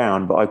position on the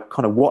ground, but I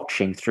kind of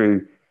watching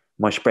through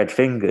my spread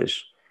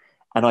fingers,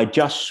 and I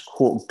just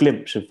caught a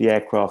glimpse of the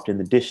aircraft in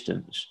the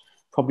distance,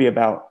 probably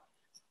about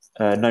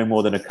no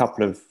more than a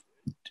couple of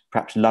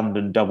perhaps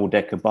London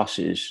double-decker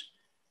buses,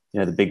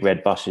 the big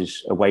red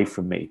buses away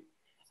from me.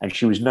 And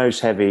she was nose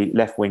heavy,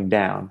 left wing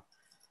down.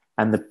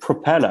 And the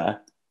propeller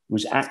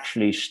was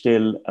actually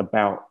still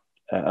about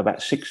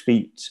 6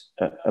 feet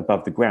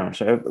above the ground,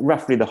 so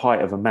roughly the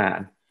height of a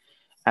man.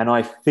 And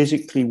I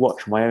physically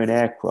watched my own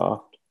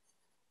aircraft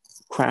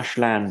crash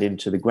land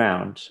into the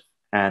ground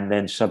and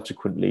then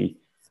subsequently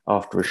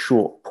after a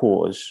short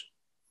pause,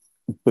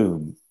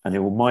 boom, an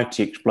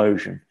almighty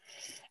explosion.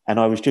 And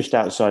I was just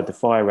outside the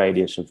fire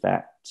radius of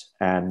that,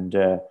 and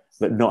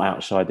but not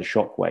outside the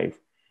shockwave.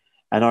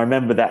 And I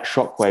remember that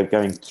shockwave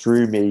going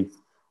through me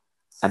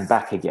and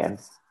back again.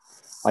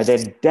 I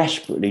then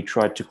desperately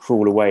tried to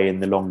crawl away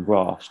in the long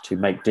grass to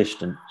make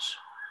distance,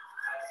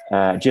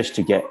 just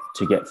to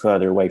get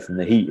further away from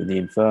the heat and the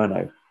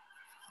inferno.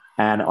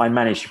 And I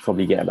managed to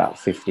probably get about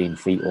 15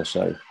 feet or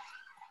so,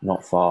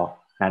 not far.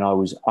 And I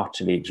was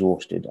utterly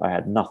exhausted. I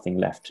had nothing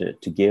left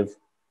to give.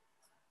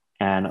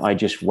 And I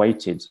just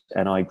waited,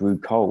 and I grew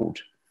cold,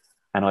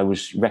 and I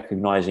was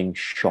recognizing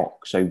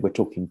shock. So we're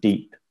talking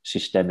deep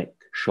systemic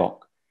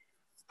shock.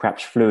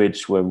 Perhaps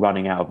fluids were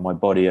running out of my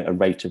body at a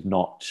rate of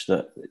knots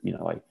that,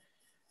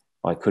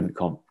 I couldn't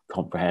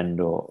comprehend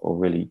or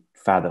really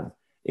fathom.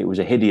 It was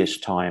a hideous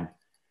time.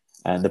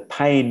 And the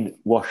pain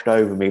washed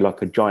over me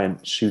like a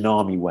giant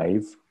tsunami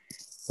wave.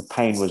 The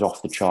pain was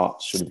off the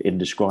charts, sort of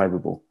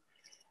indescribable.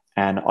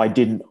 And I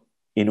didn't,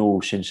 in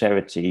all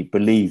sincerity,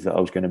 believe that I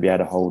was going to be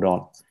able to hold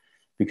on.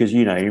 Because,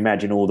 you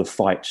imagine all the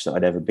fights that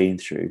I'd ever been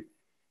through,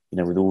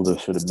 with all the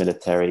sort of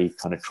military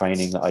kind of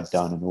training that I'd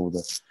done and all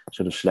the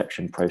sort of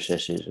selection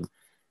processes. And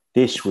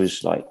this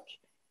was like,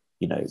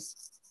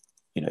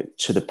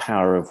 to the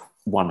power of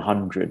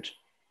 100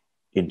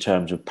 in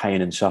terms of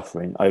pain and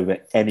suffering over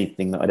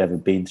anything that I'd ever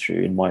been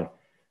through in my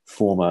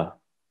former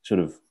sort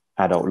of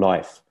adult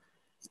life,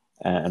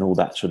 and all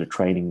that sort of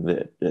training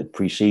that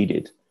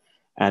preceded.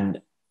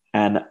 And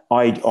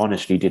I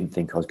honestly didn't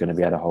think I was going to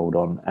be able to hold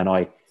on. And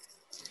I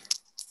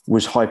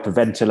was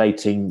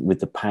hyperventilating with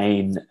the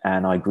pain,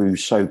 and I grew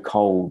so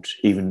cold,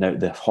 even though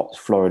the hot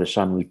Florida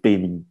sun was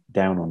beaming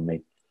down on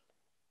me.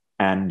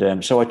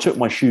 And so I took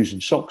my shoes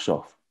and socks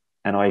off,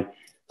 and I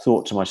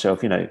thought to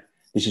myself,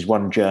 this is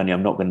one journey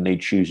I'm not going to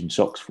need shoes and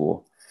socks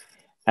for.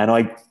 And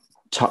I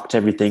tucked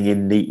everything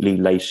in neatly,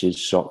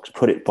 laces, socks,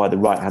 put it by the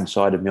right-hand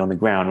side of me on the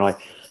ground, and I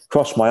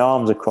crossed my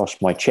arms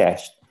across my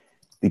chest,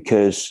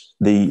 because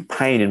the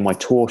pain in my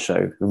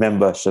torso,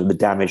 remember, so the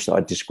damage that I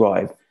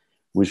described,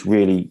 was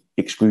really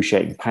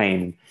excruciating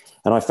pain.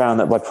 And I found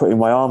that by putting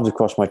my arms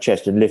across my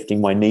chest and lifting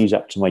my knees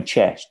up to my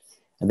chest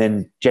and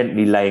then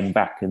gently laying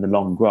back in the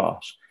long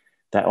grass,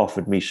 that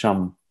offered me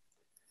some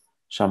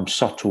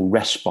subtle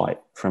respite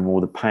from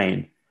all the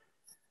pain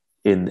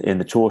in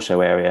the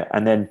torso area.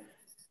 And then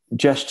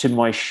just to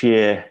my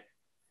sheer,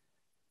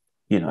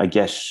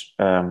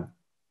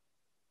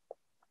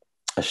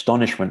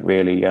 astonishment,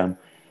 really,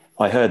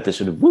 I heard the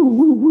sort of woo,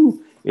 woo,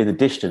 woo in the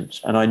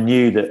distance, and I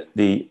knew that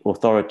the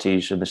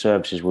authorities and the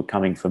services were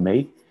coming for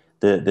me.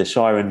 The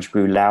sirens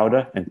grew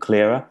louder and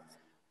clearer,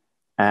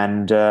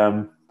 and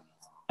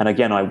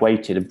again I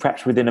waited, and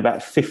perhaps within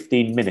about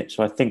 15 minutes,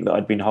 so I think that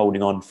I'd been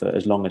holding on for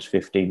as long as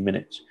 15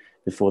 minutes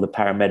before the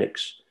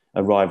paramedics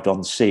arrived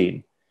on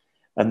scene.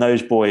 And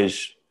those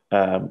boys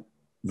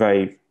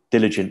very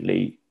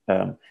diligently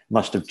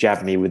must have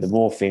jabbed me with a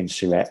morphine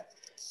syringe,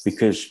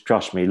 because,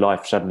 trust me,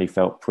 life suddenly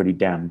felt pretty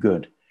damn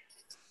good.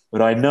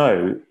 But I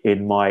know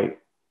in my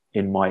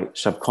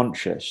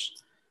subconscious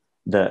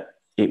that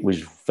it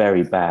was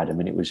very bad. I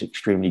mean, it was an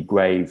extremely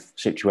grave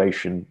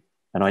situation,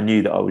 and I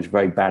knew that I was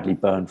very badly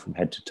burned from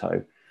head to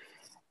toe.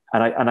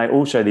 And I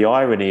also, the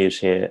irony is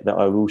here that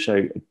I was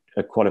also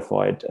a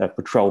qualified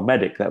patrol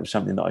medic. That was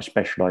something that I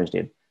specialised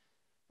in,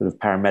 sort of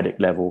paramedic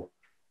level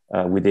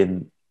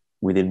within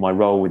my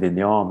role within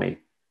the army.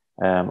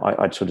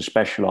 I'd sort of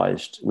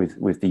specialised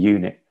with the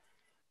unit,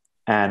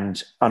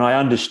 and I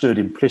understood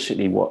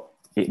implicitly what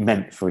it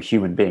meant for a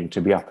human being to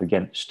be up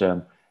against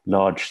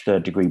large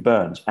third-degree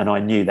burns, and I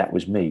knew that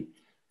was me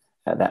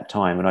at that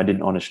time, and I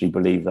didn't honestly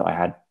believe that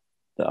I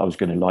was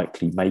going to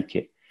likely make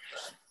it.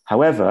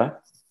 However,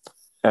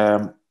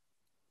 I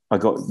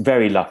got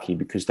very lucky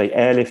because they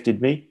airlifted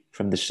me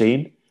from the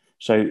scene.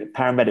 So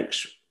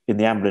paramedics in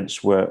the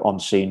ambulance were on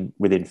scene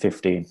within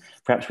 15.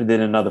 Perhaps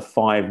within another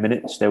 5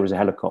 minutes, there was a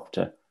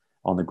helicopter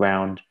on the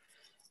ground,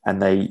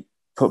 and they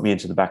put me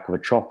into the back of a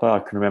chopper. I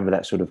can remember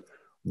that sort of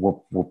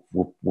whoop, whoop,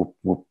 whoop, whoop,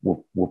 whoop,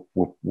 whoop, whoop,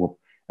 whoop, whoop,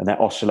 and that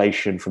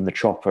oscillation from the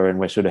chopper, and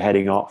we're sort of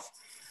heading up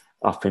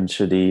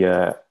into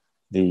the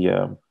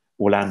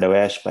Orlando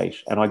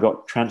airspace. And I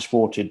got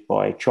transported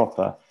by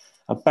chopper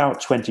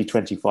about 20,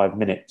 25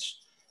 minutes.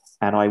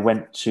 And I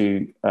went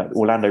to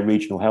Orlando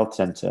Regional Health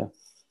Center,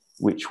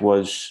 which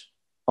was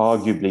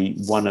arguably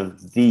one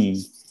of the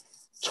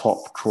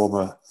top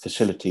trauma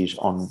facilities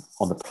on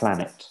the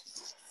planet.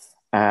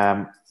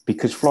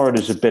 Because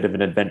Florida's a bit of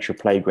an adventure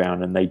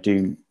playground, and they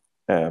do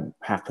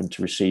happen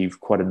to receive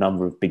quite a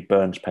number of big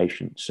burns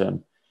patients,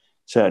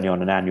 certainly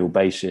on an annual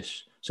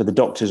basis. So the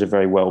doctors are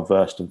very well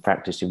versed and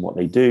practiced in what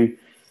they do.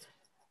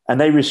 And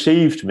they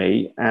received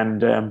me,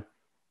 and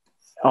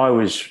I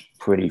was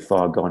pretty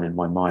far gone in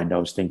my mind. I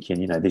was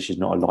thinking, this is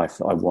not a life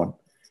that I want.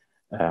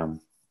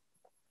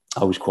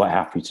 I was quite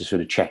happy to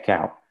sort of check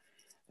out.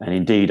 And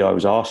indeed, I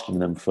was asking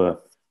them for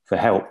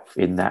help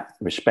in that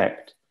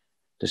respect,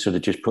 to sort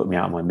of just put me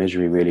out of my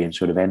misery, really, and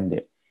sort of end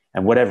it.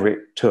 And whatever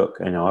it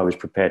took, I was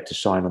prepared to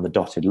sign on the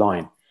dotted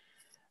line.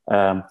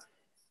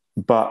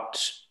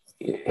 But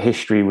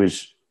history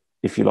was,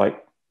 if you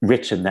like,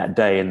 written that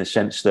day, in the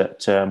sense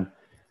that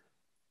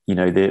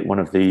one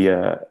of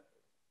the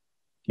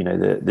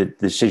the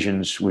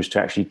decisions was to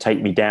actually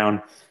take me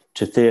down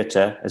to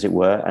theatre, as it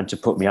were, and to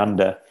put me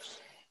under,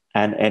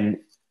 and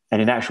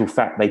in actual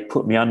fact, they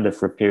put me under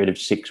for a period of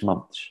 6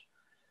 months.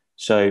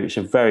 So it's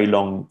a very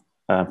long,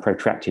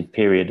 protracted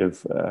period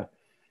of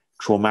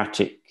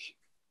traumatic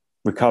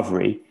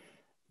recovery.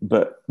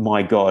 But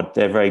my God,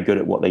 they're very good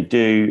at what they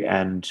do.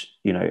 And,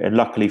 and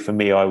luckily for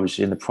me, I was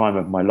in the prime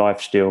of my life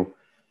still.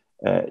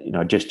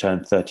 I just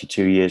turned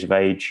 32 years of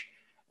age,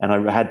 and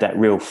I had that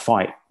real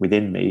fight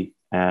within me.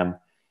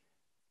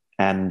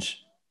 And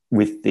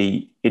with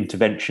the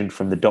intervention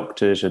from the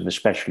doctors and the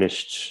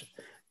specialists,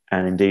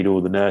 and indeed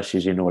all the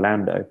nurses in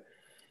Orlando,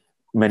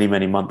 many,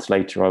 many months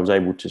later, I was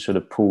able to sort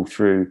of pull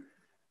through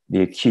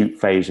the acute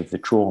phase of the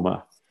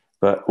trauma,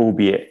 but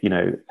albeit,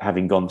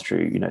 having gone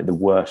through, the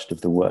worst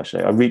of the worst. So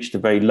I reached the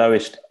very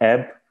lowest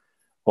ebb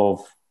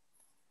of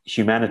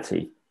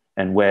humanity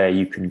and where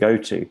you can go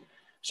to.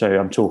 So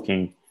I'm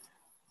talking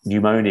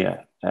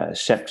pneumonia,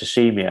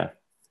 septicemia,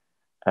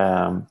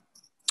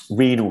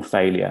 renal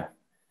failure,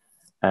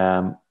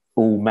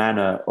 all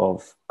manner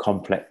of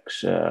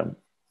complex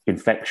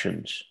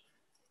infections,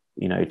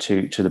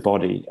 to the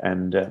body,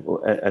 and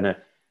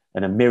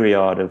a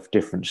myriad of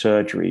different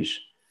surgeries.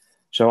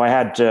 So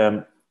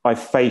I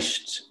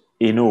faced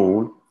in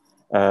all,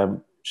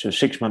 so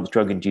 6 months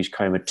drug-induced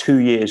coma, 2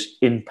 years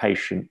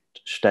inpatient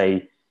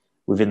stay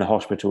within the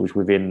hospitals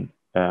within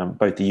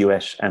both the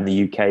US and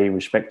the UK,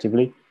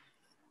 respectively.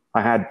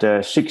 I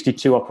had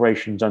 62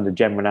 operations under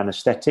general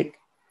anaesthetic,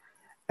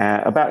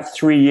 about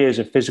 3 years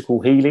of physical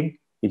healing,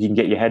 if you can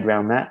get your head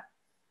around that,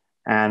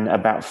 and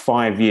about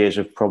 5 years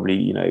of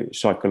probably,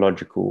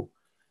 psychological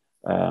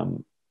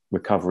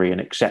recovery and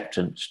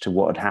acceptance to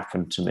what had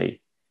happened to me,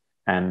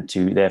 and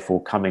to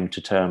therefore coming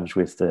to terms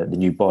with the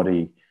new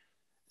body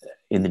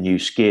in the new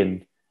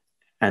skin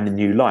and the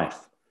new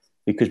life,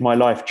 because my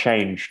life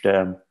changed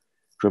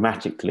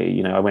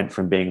dramatically. I went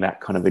from being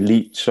that kind of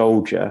elite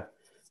soldier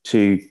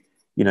to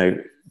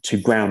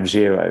ground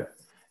zero,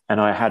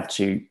 and I had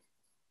to,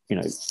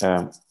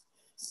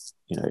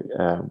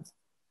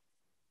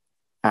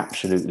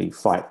 absolutely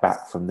fight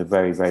back from the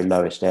very, very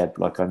lowest ebb,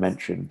 like I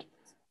mentioned.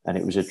 And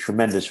it was a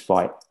tremendous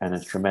fight and a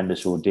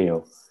tremendous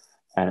ordeal.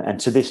 And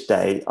to this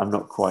day, I'm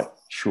not quite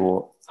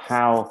sure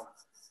how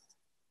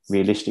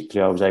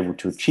realistically I was able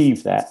to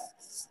achieve that.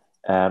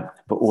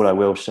 But all I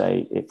will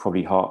say, it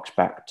probably harks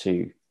back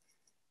to,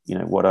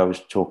 what I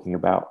was talking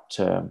about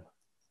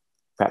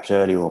perhaps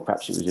earlier, or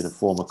perhaps it was in a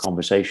former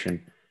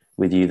conversation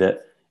with you,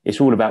 that it's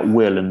all about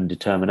will and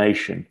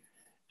determination.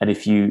 And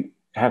if you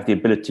have the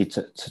ability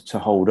to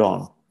hold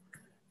on,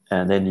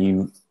 and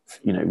then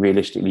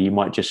realistically, you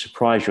might just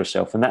surprise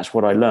yourself. And that's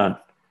what I learned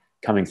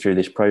coming through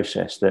this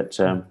process, that,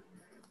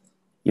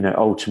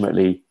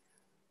 ultimately,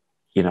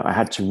 I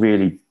had to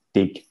really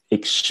dig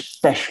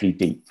especially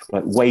deep,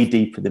 like way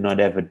deeper than I'd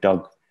ever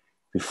dug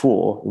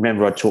before.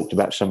 Remember, I talked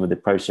about some of the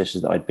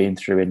processes that I'd been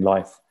through in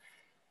life,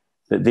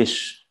 that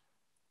this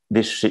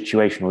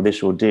situation or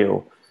this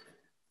ordeal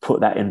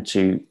put that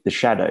into the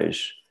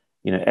shadows.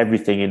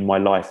 Everything in my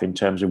life in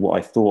terms of what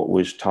I thought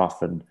was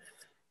tough and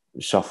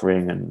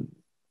suffering and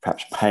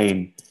perhaps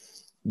pain,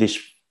 this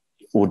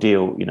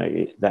ordeal,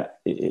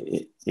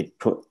 it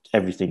put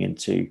everything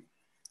into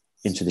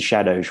the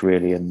shadows,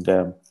 really, and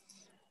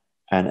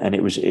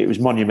it was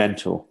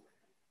monumental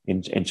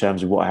in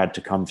terms of what I had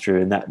to come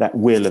through, and that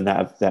will and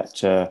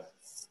that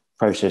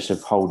process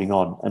of holding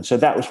on. And so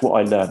that was what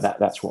I learned.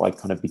 That's what I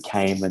kind of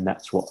became, and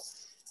that's what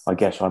I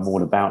guess I'm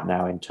all about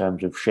now in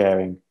terms of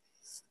sharing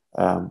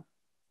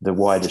the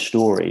wider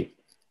story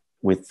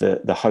with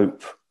the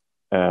hope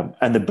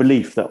and the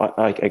belief that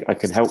I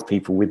can help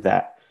people with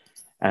that.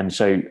 And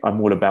so I'm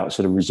all about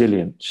sort of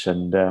resilience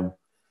and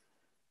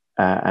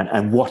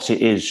what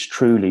it is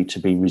truly to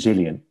be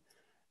resilient,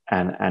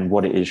 and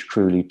what it is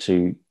truly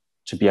to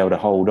be able to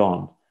hold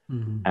on,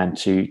 and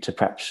to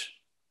perhaps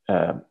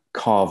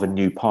carve a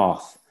new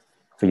path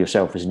for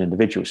yourself as an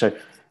individual. So,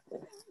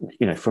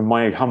 from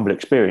my humble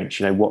experience,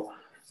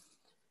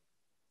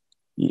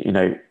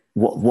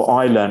 what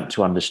I learned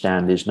to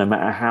understand is, no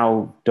matter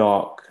how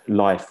dark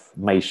life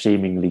may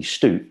seemingly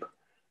stoop,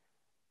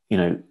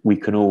 we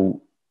can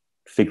all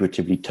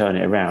figuratively turn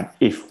it around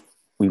if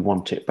we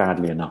want it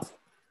badly enough.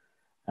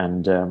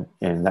 And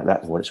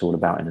that's what it's all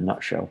about in a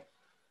nutshell.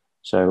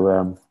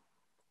 So,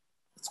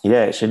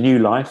 it's a new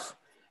life,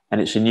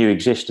 and it's a new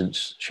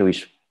existence, shall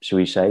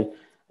we say.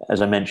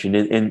 As I mentioned,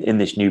 in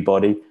this new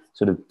body,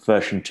 sort of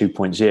version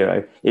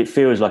 2.0, it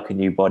feels like a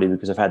new body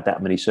because I've had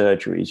that many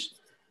surgeries,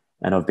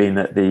 and I've been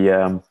at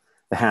the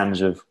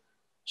hands of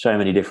so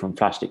many different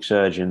plastic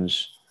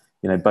surgeons,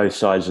 both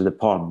sides of the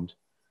pond.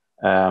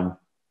 And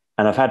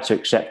I've had to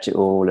accept it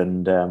all,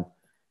 and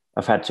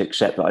I've had to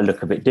accept that I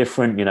look a bit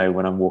different,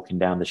 when I'm walking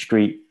down the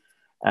street.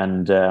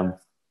 And,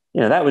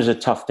 that was a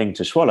tough thing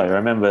to swallow. I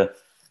remember,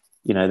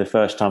 the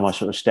first time I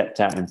sort of stepped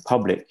out in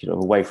public,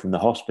 away from the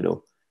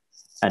hospital,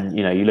 and,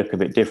 you look a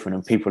bit different,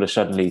 and people are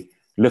suddenly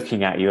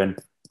looking at you, and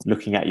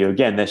looking at you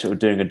again. They're sort of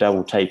doing a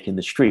double take in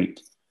the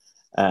street.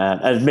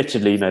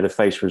 Admittedly, the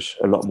face was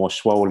a lot more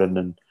swollen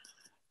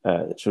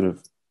and sort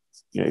of,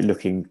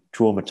 looking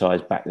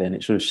traumatized back then.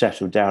 It sort of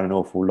settled down an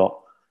awful lot,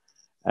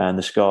 and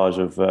the scars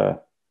have sort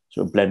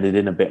of blended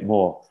in a bit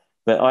more.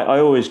 But I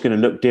always going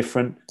to look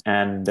different,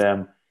 and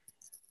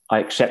I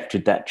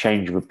accepted that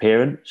change of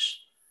appearance.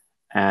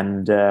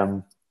 And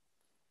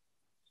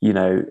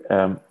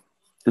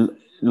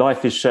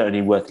life is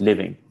certainly worth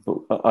living,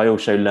 but I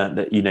also learned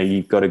that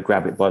you've got to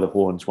grab it by the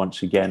horns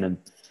once again and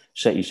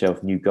set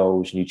yourself new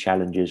goals, new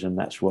challenges, and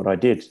that's what I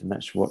did, and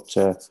that's what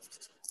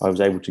I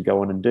was able to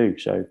go on and do.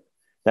 So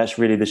that's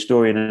really the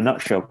story in a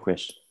nutshell,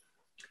 Chris.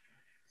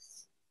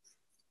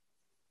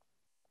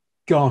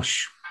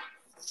 Gosh,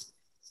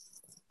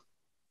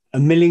 a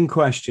million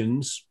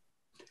questions.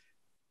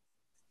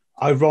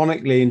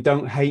 Ironically, and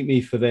don't hate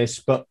me for this,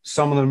 but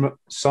some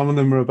of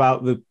them are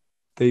about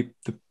the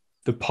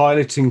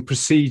piloting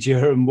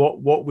procedure and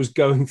what was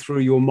going through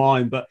your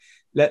mind. But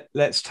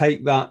let's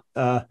take that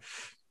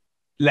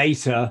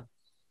later,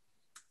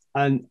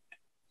 and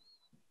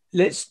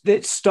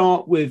let's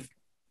start with.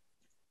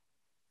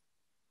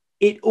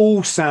 It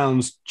all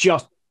sounds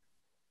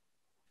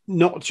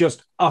not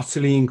just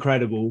utterly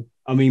incredible.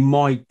 I mean,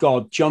 my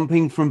God,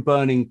 jumping from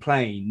burning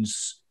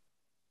planes.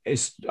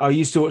 I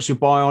used to watch The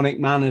Bionic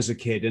Man as a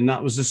kid, and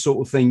that was the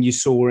sort of thing you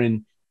saw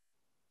in,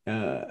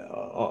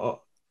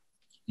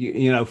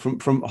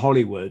 from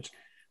Hollywood.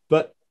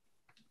 But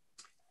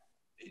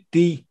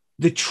the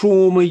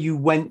trauma you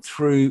went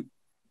through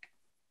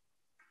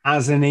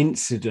as an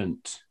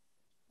incident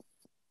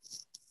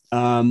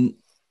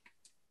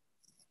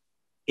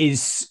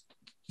is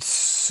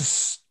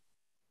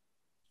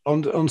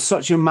on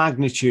such a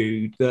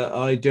magnitude that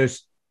I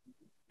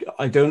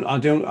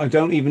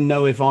don't even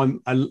know if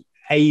I'm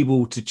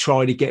able to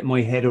try to get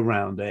my head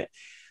around it.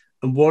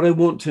 And what I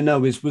want to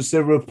know is, was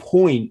there a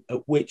point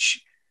at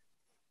which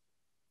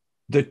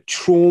the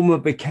trauma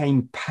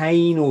became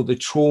pain, or the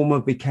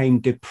trauma became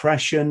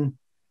depression,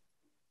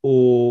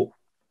 or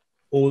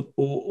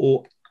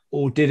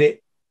did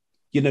it,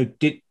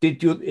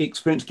 did your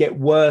experience get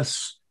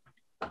worse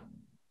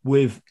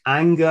with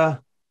anger?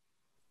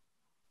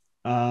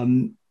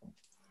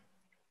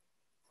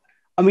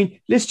 I mean,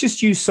 let's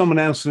just use someone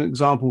else as an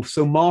example.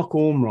 So Mark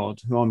Ormrod,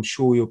 who I'm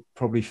sure you're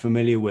probably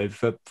familiar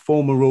with, a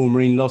former Royal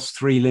Marine, lost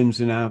 3 limbs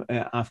in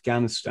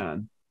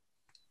Afghanistan.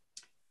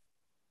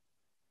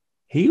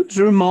 He was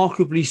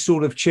remarkably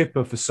sort of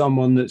chipper for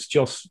someone that's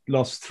just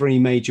lost 3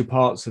 major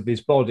parts of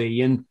his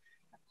body. And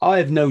I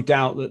have no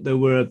doubt that there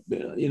were,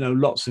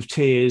 lots of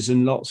tears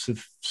and lots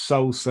of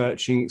soul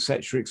searching, et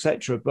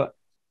cetera, But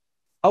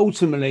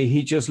ultimately,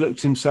 he just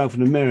looked himself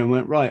in the mirror and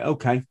went, right,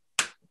 okay,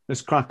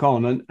 let's crack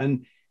on.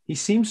 And he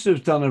seems to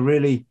have done a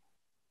really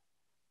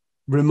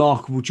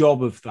remarkable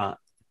job of that.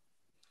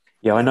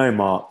 Yeah, I know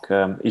Mark.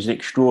 He's an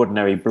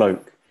extraordinary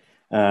bloke.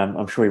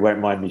 I'm sure he won't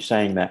mind me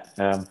saying that.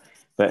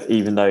 But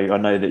even though I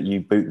know that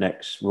you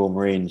bootnecks, Royal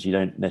Marines, you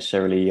don't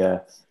necessarily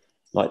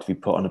like to be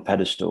put on a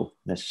pedestal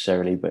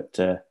necessarily, but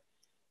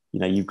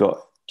you've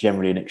got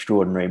generally an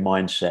extraordinary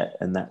mindset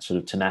and that sort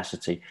of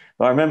tenacity.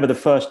 But I remember the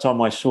first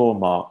time I saw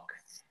Mark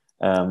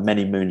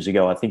many moons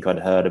ago. I think I'd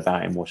heard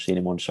about him or seen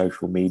him on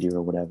social media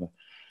or whatever.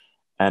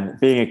 And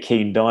being a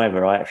keen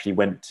diver, I actually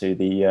went to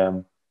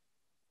the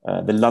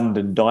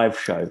London dive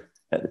show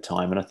at the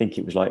time, and I think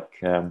it was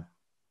like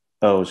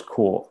Earl's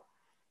Court.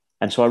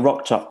 And so I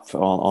rocked up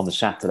on the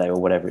Saturday or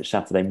whatever, it's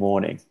Saturday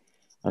morning.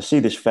 I see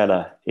this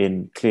fella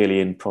clearly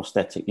in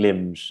prosthetic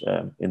limbs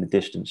in the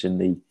distance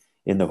in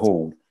the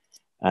hall,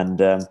 and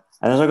as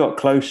I got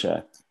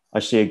closer, I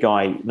see a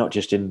guy not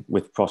just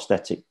with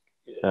prosthetic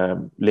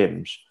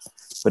limbs,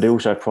 but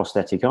also a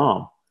prosthetic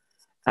arm,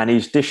 and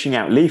he's dishing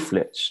out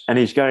leaflets, and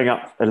he's going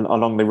up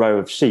along the row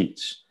of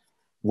seats,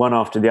 one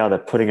after the other,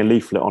 putting a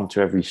leaflet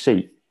onto every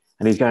seat,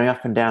 and he's going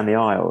up and down the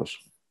aisles.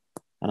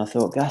 And I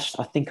thought, gosh,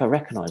 I think I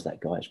recognise that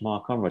guy. It's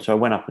Mark Ormrod. So I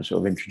went up and sort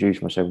of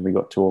introduced myself, and we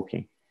got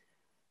talking.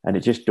 And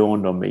it just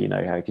dawned on me,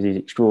 how, because he's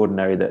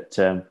extraordinary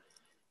that,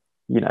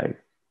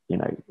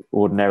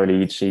 ordinarily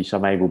you'd see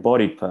some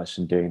able-bodied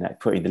person doing that,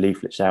 putting the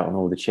leaflets out on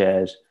all the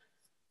chairs.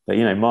 But,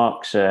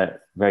 Mark's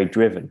very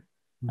driven.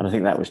 And I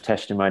think that was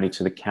testimony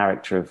to the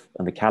character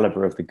and the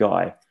calibre of the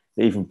guy,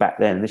 that even back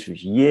then, and this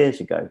was years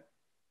ago,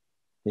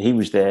 that he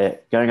was there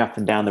going up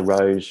and down the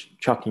rows,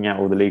 chucking out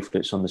all the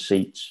leaflets on the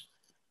seats.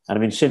 And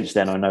I mean, since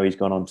then, I know he's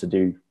gone on to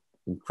do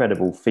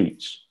incredible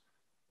feats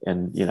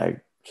and,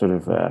 sort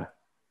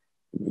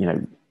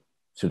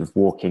of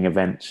walking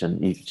events,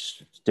 and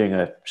he's doing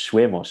a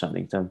swim or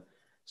something,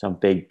 some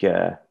big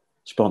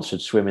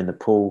sponsored swim in the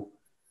pool.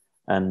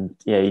 And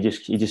yeah, he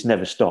just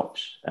never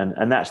stops.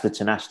 And that's the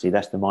tenacity,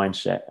 that's the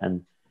mindset.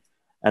 And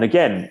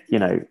again,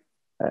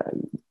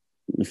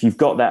 if you've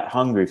got that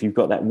hunger, if you've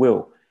got that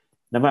will,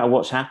 no matter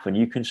what's happened,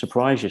 you can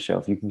surprise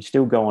yourself. You can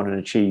still go on and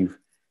achieve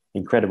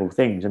incredible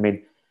things. I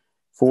mean,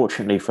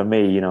 fortunately for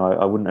me,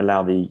 I wouldn't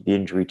allow the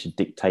injury to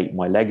dictate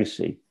my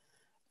legacy.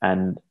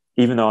 And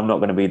even though I'm not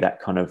going to be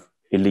that kind of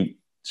elite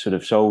sort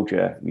of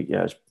soldier,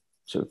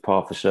 sort of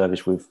par for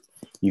service with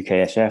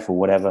UKSF or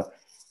whatever.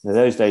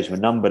 Those days were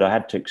numbered. I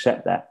had to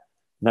accept that.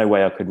 No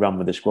way I could run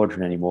with the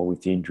squadron anymore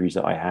with the injuries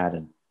that I had.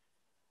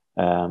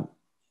 And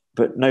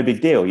but no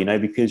big deal,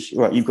 because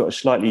you've got a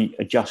slightly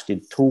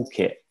adjusted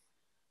toolkit,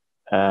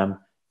 but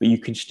you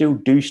can still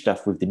do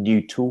stuff with the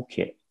new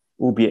toolkit,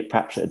 albeit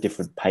perhaps at a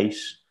different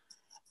pace.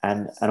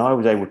 And I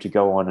was able to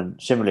go on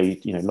and similarly,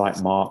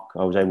 like Mark,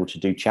 I was able to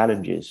do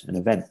challenges and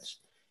events.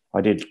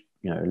 I did,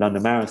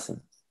 London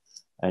Marathon,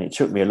 and it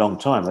took me a long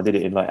time. I did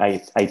it in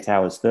like 8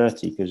 hours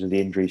 30 because of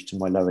the injuries to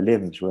my lower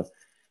limbs were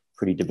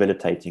pretty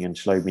debilitating and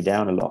slowed me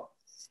down a lot.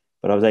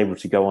 But I was able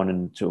to go on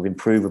and sort of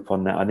improve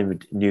upon that. I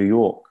did New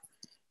York.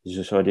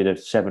 So I did a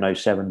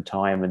 7:07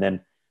 time, and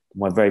then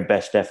my very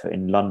best effort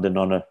in London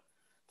on a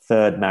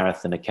third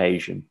marathon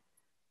occasion.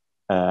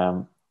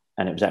 And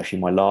it was actually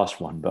my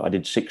last one, but I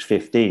did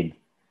 6:15.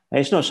 And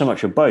it's not so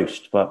much a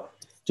boast, but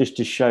just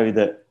to show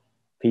that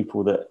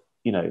people that,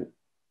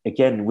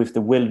 again, with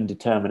the will and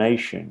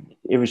determination,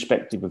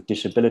 irrespective of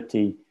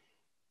disability,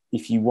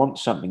 if you want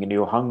something and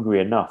you're hungry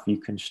enough, you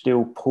can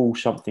still pull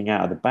something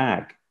out of the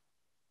bag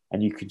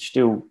and you can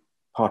still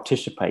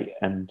participate.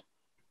 And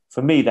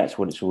for me, that's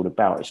what it's all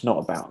about. It's not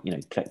about,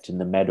 collecting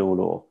the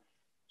medal or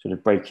sort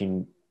of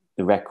breaking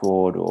the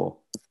record or,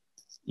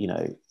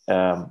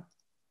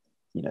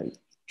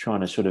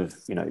 trying to sort of,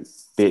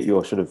 be at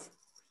your sort of,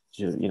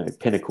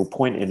 pinnacle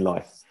point in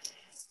life.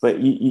 But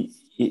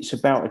it's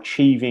about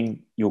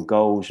achieving your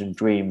goals and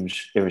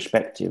dreams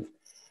irrespective.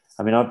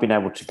 I mean, I've been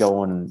able to go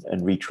on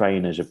and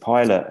retrain as a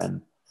pilot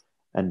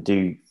and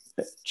do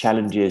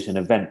challenges and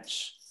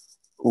events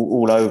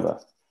all over.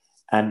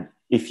 And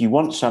if you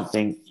want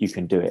something, you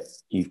can do it.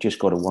 You've just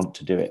got to want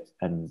to do it.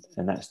 And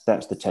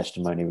that's the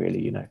testimony,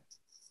 really,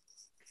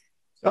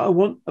 I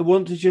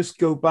want to just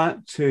go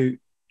back to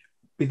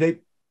an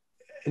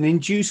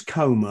induced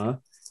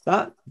coma.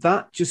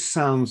 That just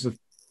sounds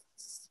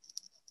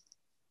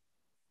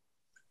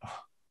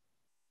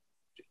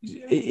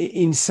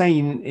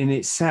insane in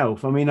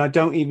itself. I mean, I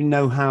don't even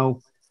know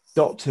how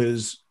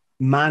doctors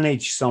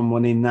manage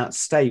someone in that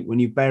state when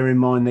you bear in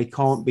mind they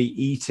can't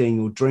be eating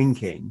or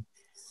drinking.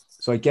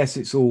 So I guess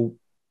it's all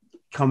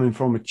coming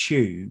from a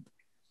tube.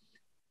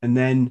 And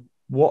then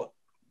what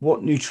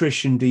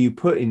nutrition do you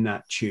put in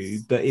that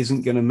tube that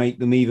isn't going to make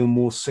them even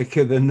more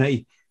sicker than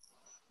they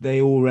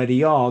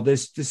already are?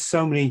 There's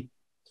so many.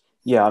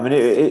 Yeah, I mean,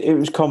 it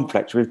was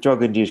complex. With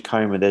drug-induced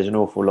coma, there's an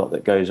awful lot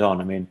that goes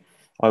on. I mean,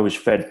 I was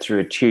fed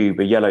through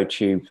a yellow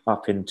tube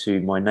up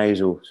into my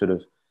nasal sort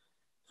of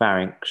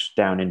pharynx,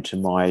 down into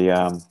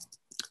my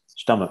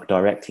stomach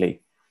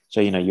directly.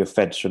 So, you're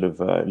fed sort of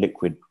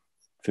liquid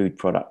food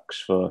products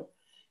for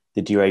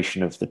the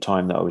duration of the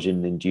time that I was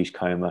in the induced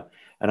coma.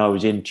 And I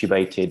was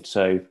intubated.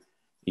 So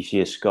you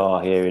see a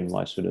scar here in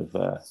my sort of,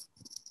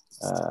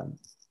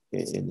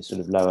 in the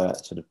sort of lower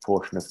sort of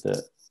portion of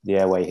the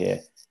airway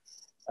here.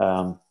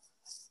 And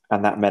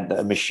that meant that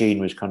a machine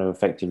was kind of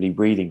effectively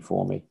breathing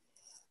for me.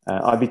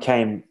 I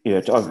became,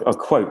 I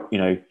quote,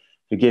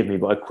 forgive me,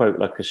 but I quote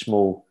like a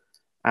small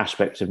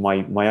aspect of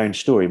my own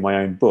story, my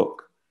own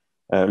book,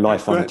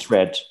 Life on a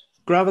Thread.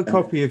 Grab a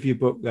copy of your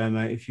book there,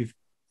 mate, if you've...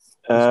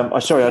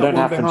 sorry, I don't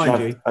happen to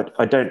have...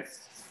 I don't...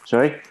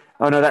 Sorry?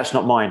 Oh, no, that's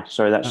not mine.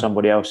 Sorry, that's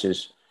somebody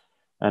else's.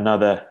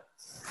 Another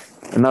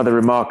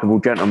remarkable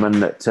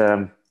gentleman that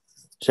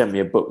sent me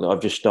a book that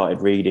I've just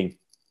started reading,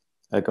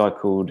 a guy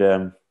called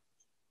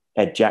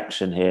Ed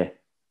Jackson here.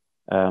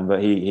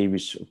 But he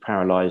was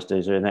paralysed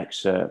as an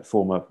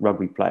ex-former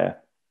rugby player,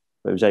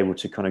 but was able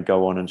to kind of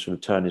go on and sort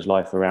of turn his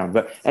life around.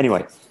 But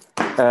anyway,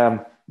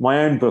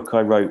 my own book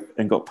I wrote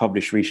and got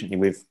published recently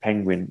with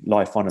Penguin,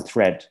 Life on a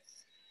Thread.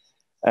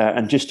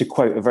 And just to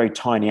quote a very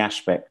tiny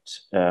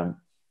aspect,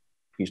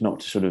 it's not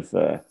to sort of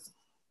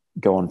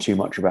go on too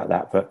much about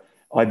that, but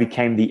I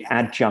became the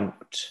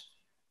adjunct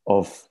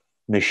of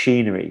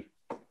machinery.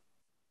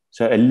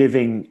 So a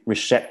living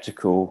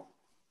receptacle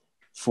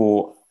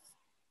for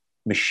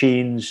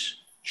machines,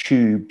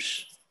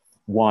 tubes,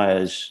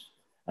 wires,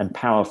 and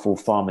powerful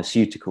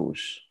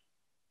pharmaceuticals.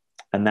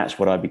 And that's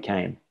what I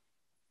became.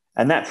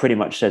 And that pretty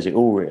much says it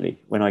all,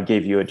 really, when I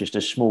give you just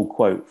a small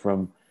quote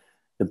from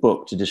the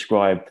book to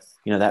describe,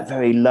 that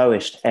very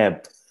lowest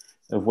ebb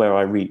of where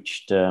I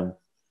reached, as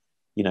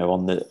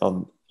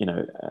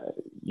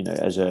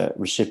a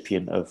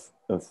recipient of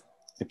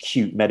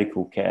acute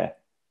medical care.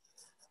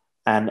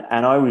 And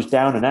I was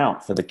down and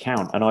out for the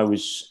count. And I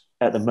was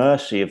at the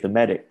mercy of the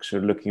medics who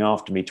are looking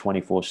after me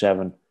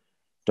 24/7,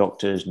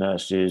 doctors,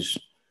 nurses,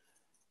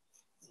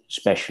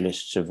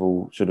 specialists of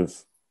all sort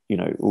of,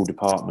 all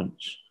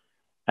departments.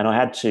 And I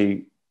had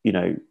to,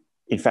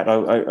 in fact,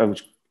 I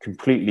was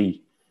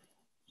completely,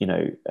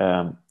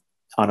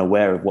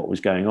 unaware of what was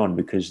going on,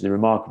 because the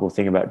remarkable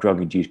thing about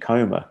drug-induced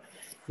coma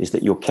is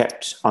that you're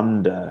kept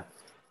under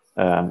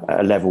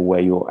a level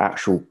where your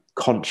actual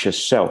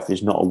conscious self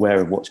is not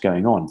aware of what's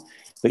going on,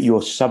 but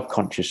your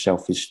subconscious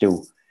self is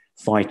still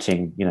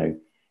fighting,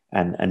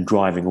 and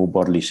driving all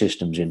bodily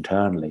systems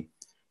internally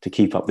to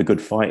keep up the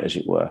good fight, as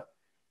it were.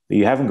 But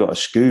you haven't got a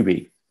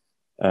Scooby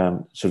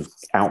sort of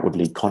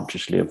outwardly,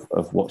 consciously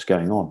of what's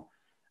going on.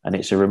 And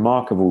it's a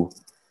remarkable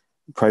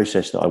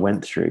process that I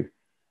went through.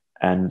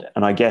 And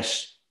I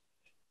guess,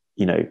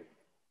 you know,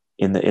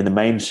 in the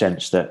main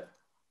sense that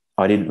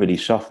I didn't really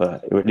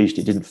suffer, or at least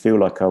it didn't feel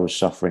like I was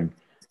suffering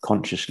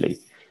consciously.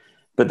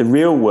 But the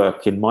real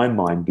work in my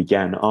mind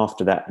began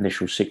after that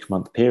initial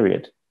 6-month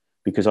period,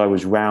 because I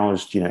was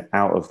roused, you know,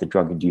 out of the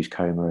drug-induced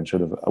coma and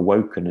sort of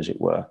awoken, as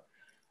it were.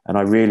 And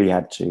I really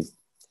had to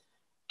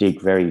dig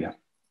very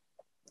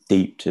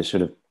deep to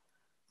sort of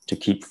to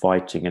keep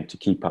fighting and to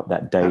keep up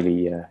that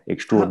daily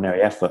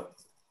extraordinary effort.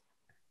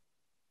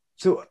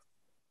 So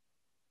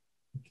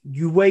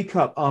you wake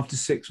up after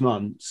 6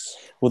 months.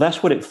 Well,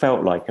 that's what it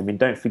felt like. I mean,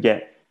 don't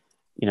forget,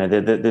 you know,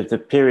 the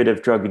period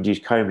of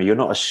drug-induced coma, you're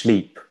not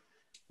asleep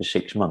for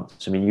 6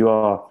 months. I mean, you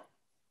are,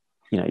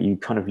 you know, you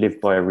kind of live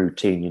by a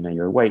routine. You know,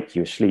 you're awake,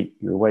 you're asleep,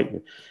 you're awake,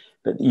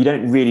 but you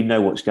don't really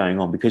know what's going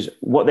on, because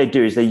what they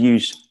do is they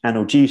use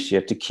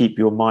analgesia to keep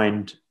your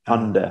mind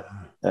under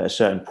at a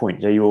certain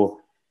point. So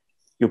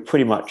you're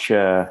pretty much,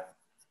 you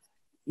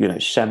know,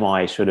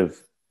 semi sort of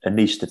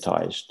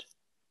anesthetized,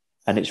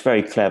 and it's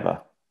very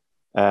clever.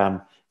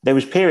 There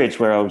was periods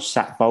where I was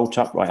sat bolt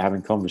upright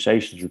having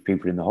conversations with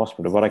people in the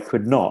hospital, but I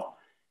could not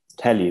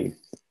tell you,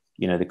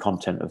 you know, the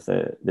content of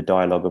the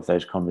dialogue of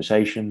those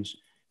conversations,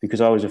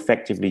 because I was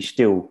effectively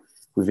still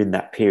within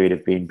that period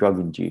of being drug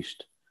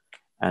induced.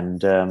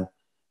 And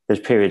there's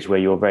periods where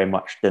you're very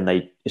much, then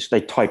they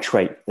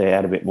titrate, they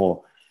add a bit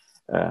more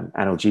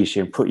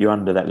analgesia and put you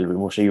under that a little bit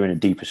more, so you're in a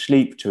deeper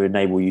sleep to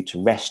enable you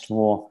to rest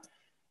more,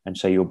 and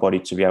so your body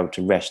to be able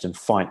to rest and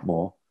fight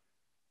more.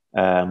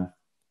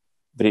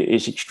 But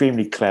it's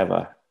extremely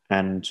clever.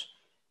 And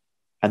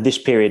this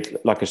period,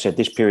 like I said,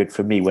 this period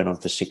for me went on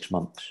for 6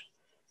 months.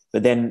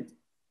 But then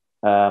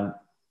the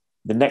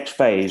next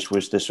phase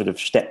was the sort of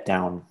step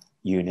down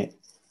unit.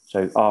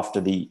 So after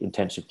the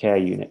intensive care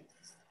unit,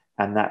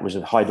 and that was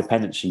a high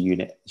dependency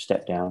unit,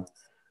 step down,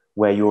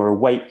 where you're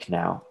awake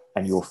now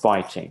and you're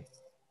fighting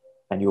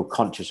and you're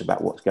conscious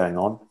about what's going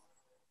on.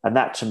 And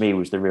that to me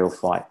was the real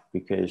fight,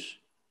 because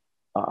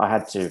I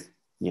had to,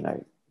 you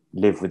know,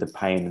 live with the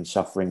pain and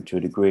suffering to a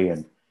degree.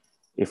 And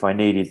if I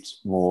needed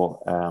more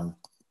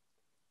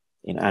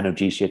you know,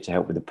 analgesia to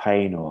help with the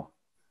pain or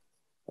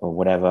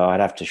whatever,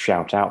 I'd have to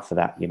shout out for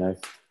that, you know.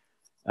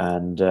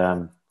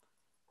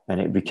 And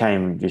it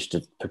became just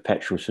a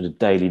perpetual sort of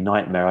daily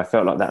nightmare. I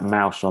felt like that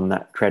mouse on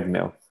that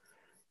treadmill,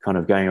 kind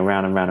of going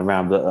around and round and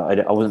round, but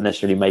I wasn't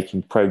necessarily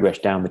making progress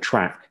down the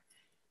track,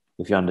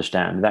 if you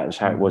understand. That was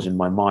how it was in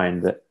my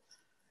mind, that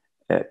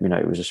you know,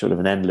 it was a sort of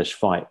an endless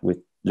fight with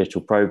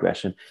little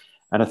progress.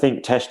 And I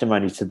think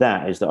testimony to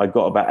that is that I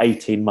got about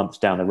 18 months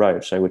down the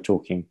road. So we're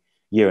talking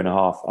year and a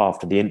half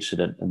after the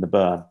incident and the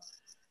burn.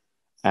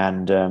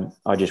 And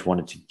I just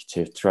wanted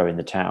to throw in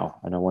the towel,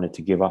 and I wanted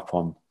to give up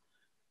on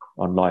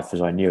life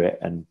as I knew it.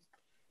 And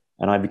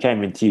I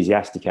became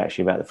enthusiastic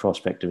actually about the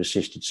prospect of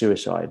assisted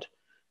suicide.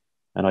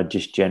 And I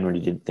just generally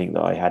didn't think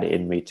that I had it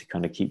in me to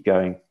kind of keep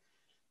going,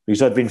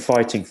 because I'd been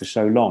fighting for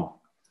so long.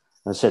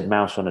 I said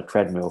mouse on a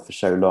treadmill for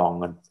so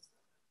long.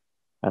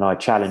 And I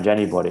challenge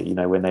anybody, you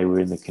know, when they were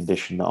in the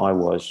condition that I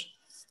was,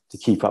 to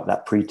keep up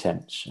that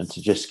pretense and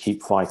to just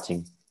keep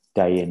fighting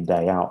day in,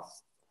 day out.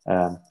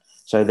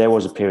 So there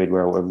was a period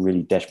where I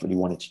really desperately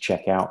wanted to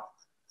check out.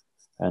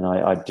 And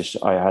I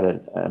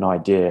had an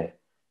idea,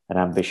 an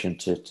ambition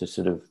to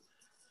sort of,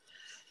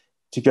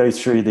 to go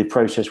through the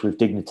process with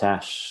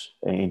Dignitas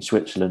in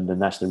Switzerland.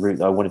 And that's the route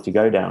that I wanted to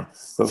go down.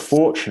 But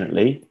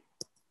fortunately,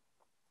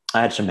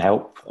 I had some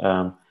help,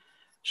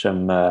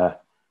 some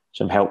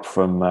help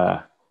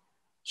from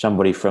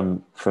somebody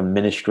from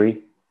ministry,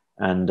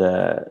 and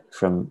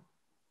from,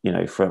 you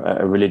know, from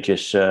a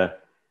religious sort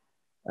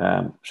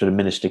of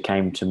minister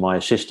came to my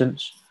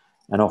assistance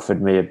and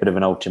offered me a bit of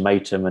an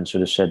ultimatum, and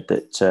sort of said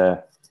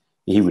that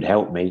he would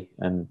help me,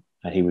 and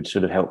he would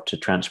sort of help to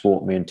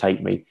transport me and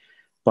take me.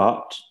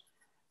 But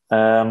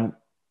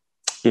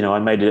you know, I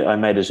made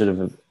a sort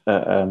of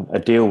a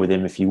deal with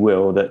him, if you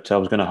will, that I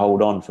was going to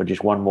hold on for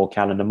just one more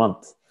calendar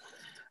month,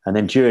 and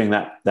then during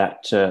that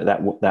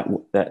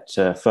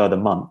further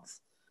month,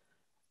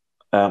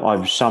 I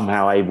was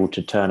somehow able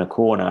to turn a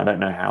corner. I don't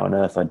know how on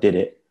earth I did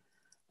it.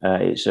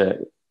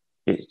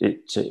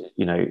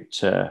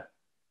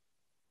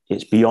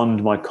 It's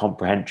beyond my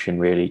comprehension,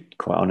 really,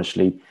 quite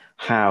honestly,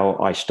 how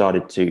I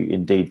started to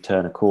indeed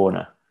turn a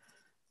corner.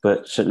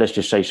 But so let's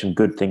just say some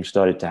good things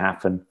started to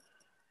happen,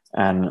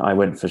 and I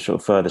went for sort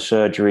of further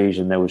surgeries,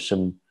 and there was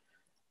some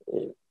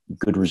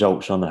good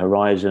results on the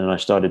horizon, and I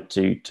started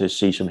to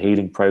see some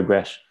healing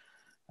progress,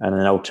 and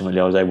then ultimately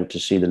I was able to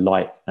see the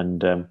light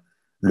and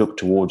look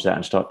towards that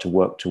and start to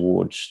work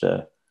towards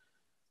the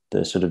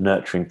sort of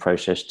nurturing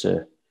process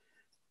to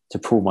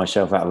pull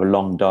myself out of a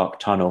long dark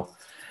tunnel.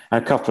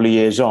 And a couple of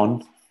years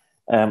on,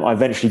 I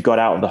eventually got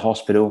out of the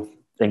hospital,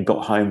 then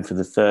got home for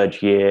the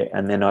 3rd year,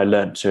 and then I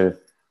learned to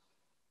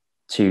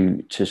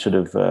sort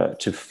of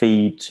to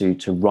feed,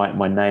 to write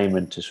my name,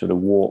 and to sort of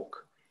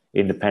walk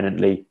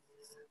independently,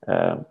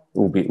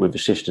 albeit with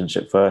assistance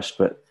at first.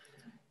 But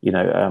you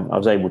know, I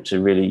was able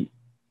to really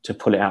to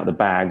pull it out of the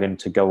bag and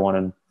to go on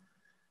and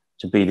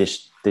to be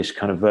this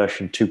kind of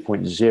version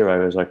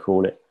 2.0, as I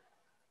call it.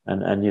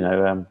 And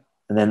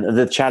and then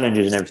the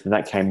challenges and everything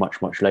that came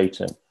much, much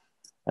later.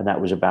 And that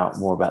was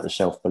more about the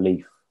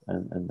self-belief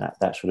and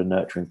that sort of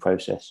nurturing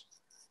process.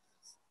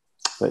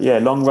 But yeah,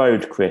 long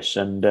road, Chris,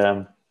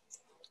 and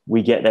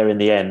we get there in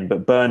the end.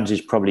 But Burns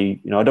is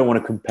probably, I don't want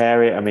to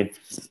compare it. I mean,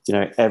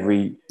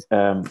 every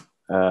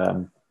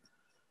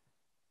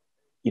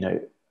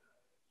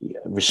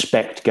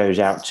respect goes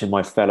out to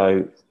my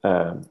fellow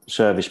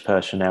service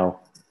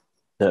personnel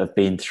that have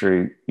been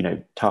through,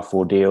 tough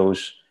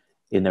ordeals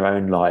in their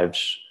own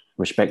lives,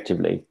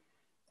 respectively,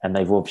 and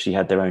they've obviously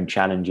had their own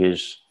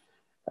challenges,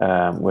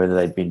 whether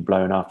they've been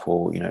blown up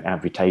or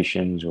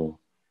amputations or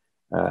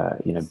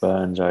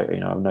burns. I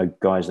know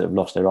guys that have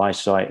lost their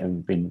eyesight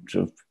and been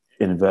sort of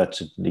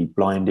inadvertently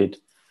blinded.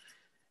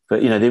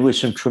 But there were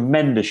some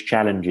tremendous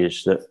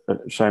challenges that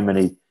so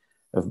many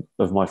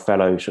of my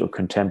fellow sort of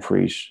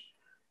contemporaries,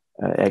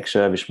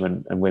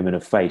 ex-servicemen and women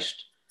have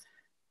faced.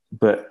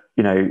 But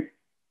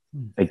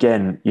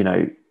again,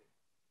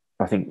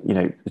 I think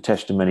the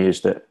testimony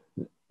is that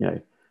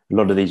a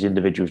lot of these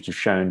individuals have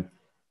shown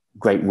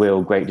great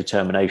will, great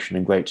determination,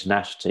 and great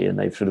tenacity, and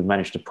they've sort of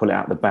managed to pull it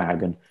out the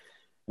bag and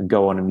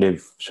go on and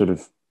live sort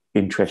of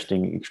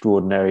interesting,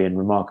 extraordinary, and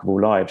remarkable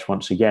lives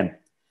once again.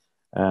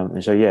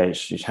 And so, yeah,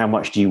 it's just how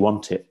much do you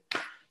want it,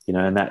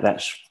 and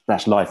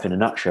that's life in a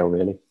nutshell,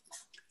 really.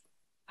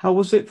 How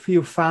was it for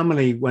your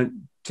family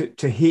when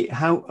to hear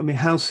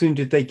how soon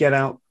did they get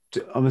out?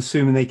 I'm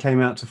assuming they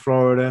came out to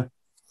Florida.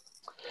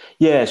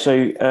 Yeah,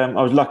 so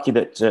I was lucky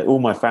that all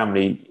my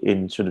family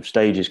in sort of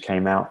stages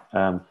came out.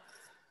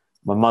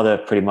 My mother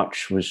pretty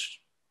much was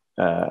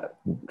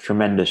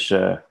tremendous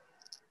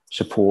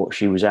support.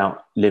 She was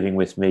out living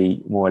with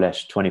me more or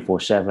less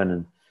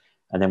 24/7.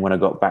 And then when I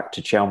got back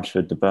to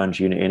Chelmsford, the Burns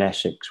unit in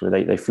Essex, where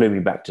they flew me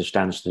back to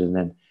Stansted and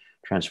then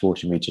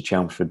transported me to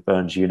Chelmsford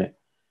Burns unit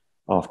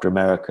after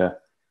America.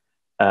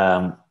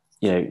 My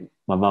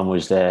mum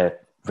was there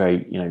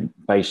very,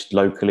 based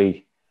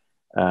locally,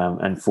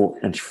 and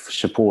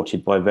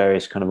supported by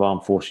various kind of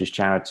armed forces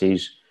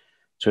charities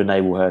to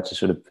enable her to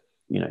sort of,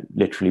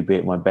 literally be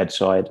at my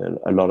bedside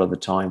a lot of the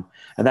time.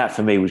 And that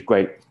for me was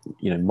great,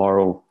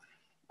 moral,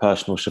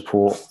 personal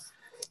support.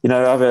 I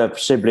have a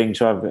sibling,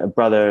 so I have a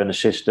brother and a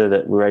sister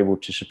that were able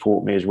to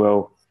support me as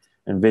well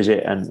and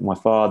visit, and my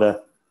father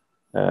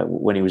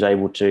when he was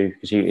able to,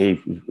 because he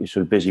was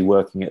sort of busy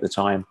working at the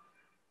time.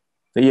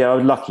 But yeah, I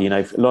was lucky,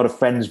 a lot of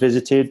friends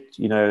visited,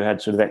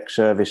 had sort of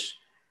ex-service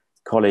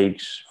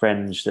colleagues,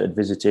 friends that had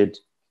visited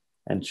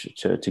and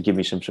to give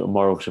me some sort of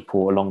moral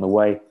support along the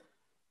way.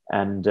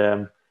 And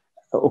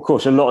of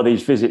course, a lot of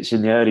these visits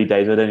in the early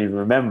days, I don't even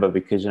remember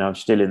because, I'm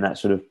still in that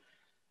sort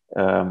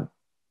of,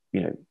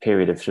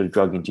 period of sort of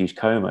drug-induced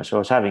coma. So I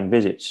was having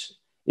visits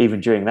even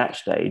during that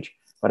stage.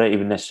 I don't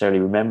even necessarily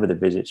remember the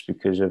visits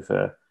because of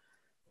the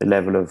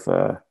level of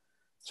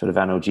sort of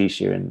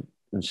analgesia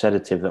and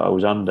sedative that I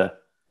was under.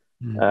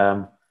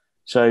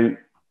 So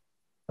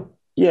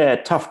yeah,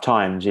 tough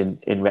times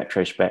in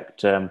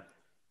retrospect.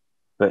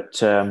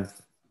 But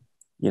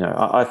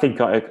I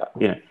think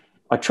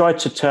I tried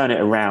to turn it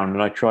around,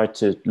 and I tried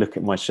to look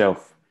at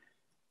myself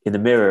in the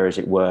mirror, as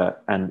it were,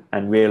 and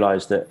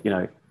realize that,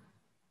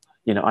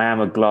 I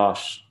am a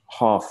glass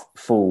half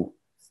full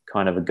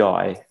kind of a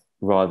guy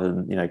rather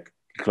than,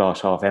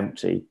 glass half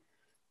empty.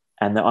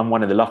 And that I'm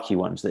one of the lucky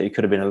ones, that it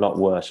could have been a lot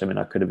worse. I mean,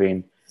 I could have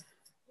been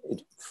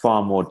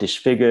far more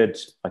disfigured.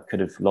 I could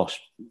have lost,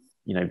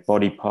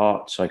 body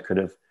parts. I could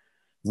have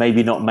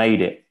maybe not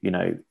made it,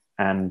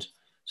 and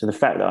so the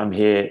fact that I'm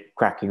here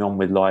cracking on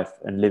with life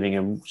and living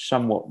a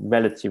somewhat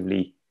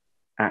relatively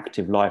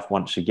active life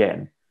once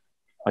again,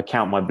 I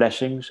count my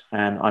blessings,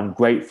 and I'm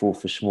grateful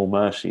for small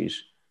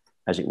mercies,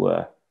 as it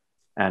were.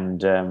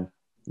 And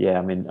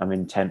I'm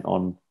intent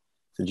on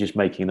just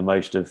making the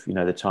most of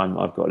the time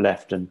I've got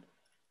left, and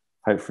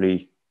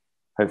hopefully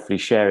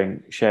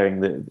sharing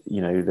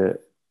the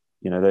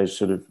those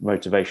sort of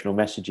motivational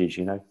messages.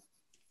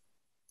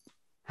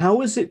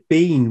 How has it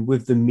been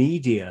with the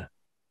media?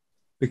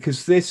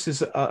 Because this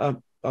is,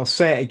 I'll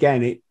say it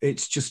again,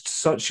 it's just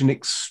such an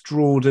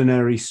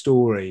extraordinary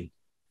story.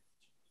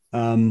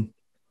 I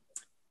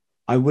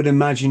would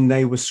imagine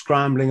they were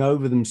scrambling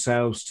over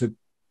themselves to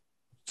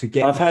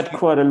get. I've had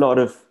a lot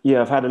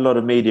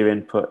of media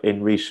input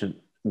in recent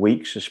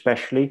weeks,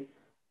 especially.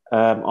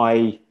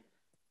 I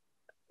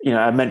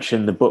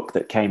mentioned the book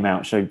that came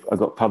out, so I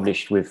got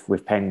published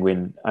with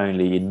Penguin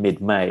only in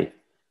mid-May,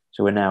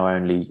 so we're now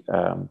only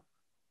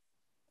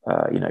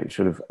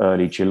sort of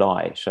early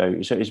July. So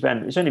it's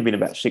only been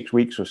about 6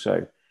 weeks or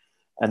so.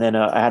 And then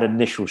I had an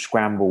initial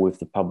scramble with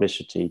the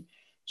publicity.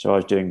 So I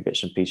was doing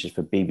bits and pieces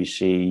for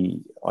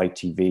BBC,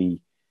 ITV,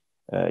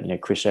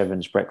 Chris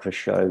Evans' breakfast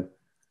show,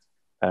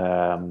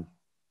 and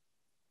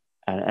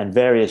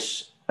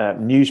various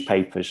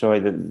newspapers. So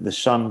the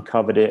Sun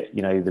covered it,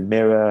 the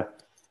Mirror,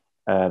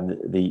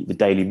 the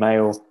Daily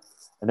Mail,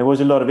 and there was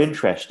a lot of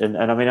interest. And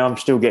I mean, I'm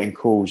still getting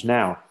calls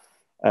now.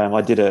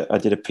 I did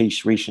a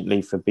piece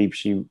recently for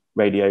BBC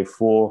Radio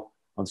 4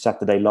 on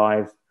Saturday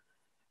Live.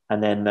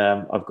 And then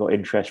I've got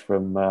interest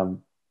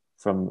from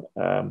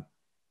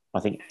I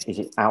think, is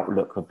it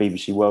Outlook or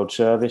BBC World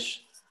Service?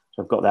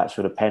 So I've got that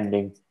sort of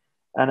pending.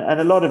 And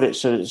a lot of it,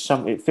 so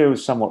it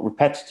feels somewhat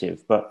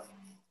repetitive, but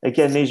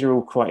again, these are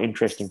all quite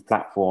interesting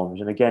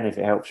platforms. And again, if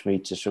it helps me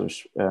to sort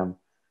of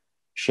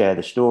share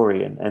the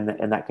story, and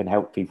that can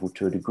help people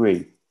to a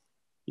degree,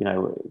 you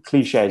know,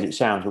 cliche as it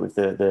sounds, but with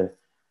the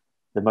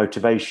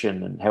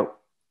motivation and help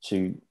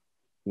to,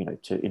 you know,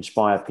 to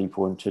inspire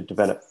people and to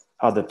develop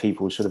other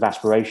people's sort of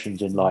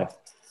aspirations in life,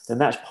 then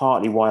that's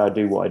partly why I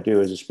do what I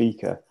do as a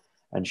speaker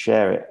and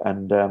share it.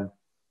 And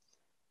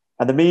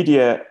the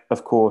media,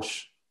 of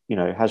course, you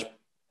know, has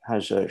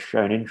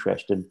shown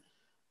interest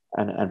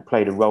and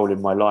played a role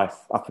in my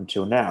life up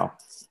until now.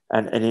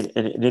 And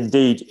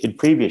indeed, in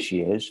previous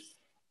years,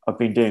 I've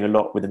been doing a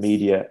lot with the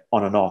media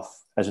on and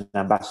off as an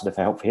ambassador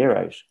for Help for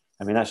Heroes.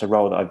 I mean, that's a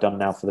role that I've done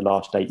now for the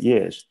last 8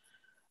 years,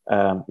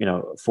 you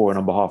know, for and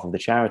on behalf of the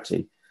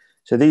charity.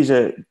 So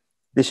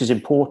this is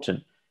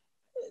important.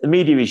 The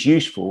media is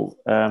useful.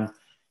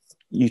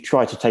 You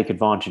try to take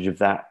advantage of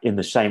that in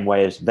the same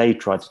way as they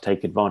try to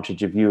take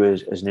advantage of you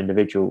as an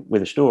individual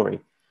with a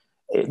story.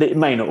 It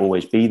may not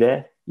always be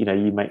there. You know,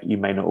 you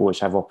may not always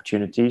have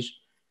opportunities.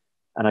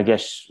 And I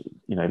guess,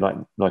 you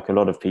know, like a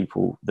lot of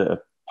people that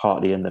are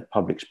partly in the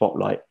public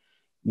spotlight,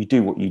 you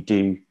do what you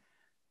do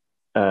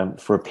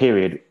for a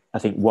period, I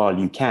think, while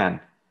you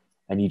can,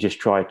 and you just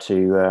try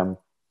to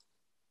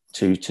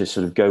sort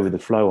of go with the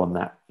flow on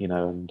that, you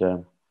know,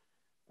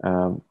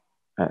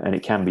 and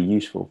it can be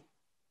useful.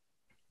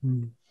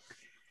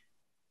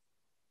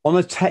 On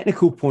a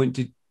technical point,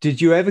 did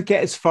you ever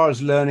get as far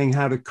as learning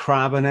how to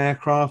crab an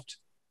aircraft?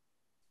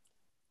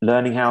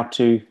 Learning how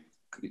to?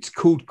 It's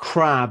called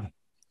crab.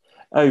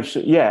 Oh, so,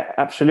 yeah,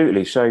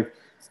 absolutely. So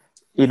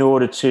in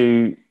order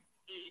to,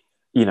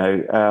 you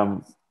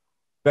know...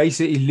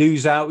 basically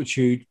lose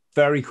altitude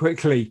very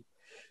quickly.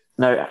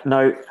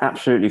 No,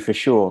 absolutely, for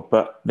sure.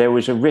 But there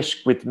was a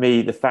risk with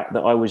me, the fact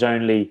that I was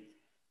only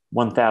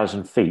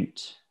 1,000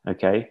 feet,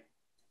 okay,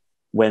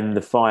 when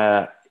the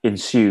fire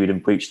ensued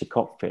and breached the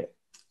cockpit.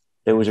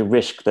 There was a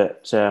risk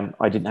that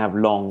I didn't have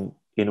long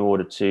in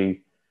order to,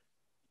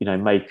 you know,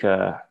 make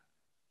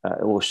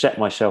or set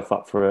myself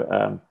up for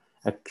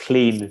a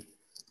clean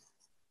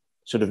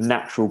sort of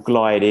natural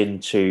glide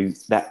into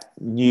that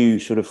new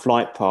sort of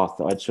flight path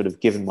that I'd sort of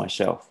given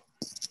myself.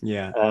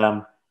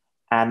 Yeah.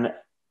 And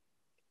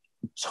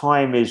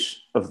time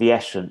is of the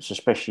essence,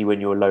 especially when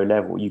you're low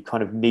level. You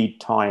kind of need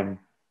time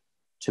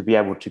to be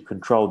able to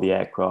control the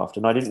aircraft.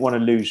 And I didn't want to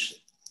lose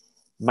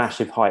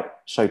massive height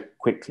so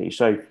quickly.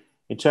 So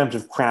in terms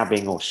of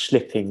crabbing or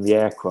slipping the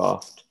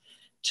aircraft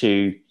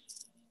to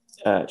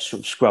sort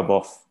of scrub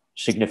off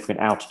significant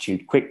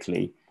altitude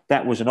quickly,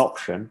 that was an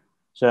option,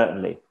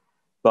 certainly.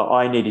 But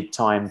I needed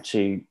time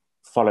to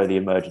follow the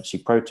emergency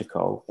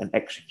protocol and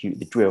execute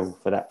the drill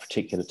for that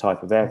particular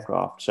type of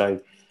aircraft.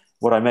 So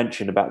what I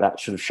mentioned about that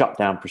sort of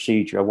shutdown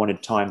procedure, I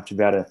wanted time to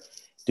be able to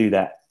do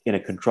that in a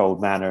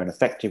controlled manner and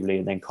effectively,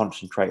 and then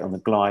concentrate on the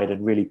glide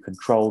and really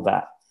control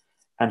that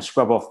and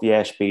scrub off the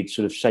airspeed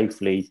sort of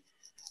safely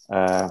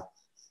to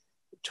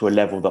a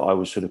level that I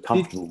was sort of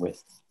comfortable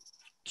with.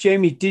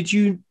 Jamie,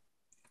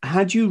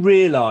 had you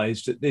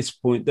realized at this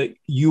point that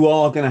you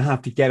are going to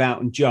have to get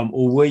out and jump,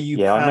 or were you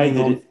planning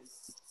on?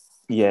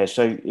 Yeah,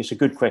 so it's a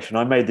good question.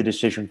 I made the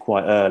decision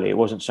quite early. It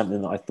wasn't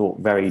something that I thought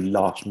very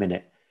last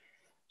minute.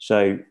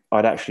 So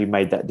I'd actually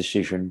made that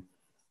decision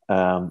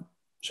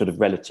sort of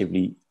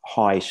relatively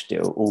high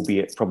still,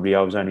 albeit probably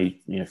I was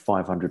only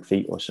 500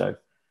 feet or so.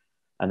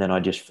 And then I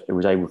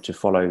was able to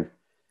follow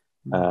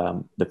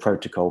the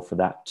protocol for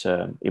that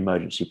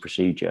emergency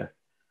procedure.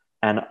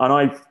 And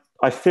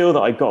I feel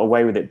that I got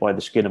away with it by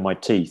the skin of my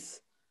teeth,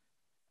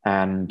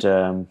 and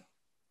a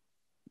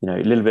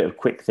little bit of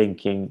quick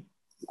thinking,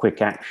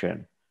 quick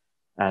action,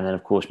 and then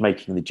of course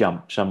making the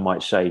jump. Some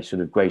might say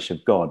sort of grace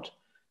of God,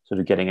 sort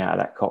of getting out of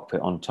that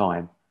cockpit on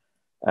time.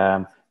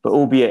 But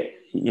albeit,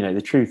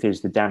 the truth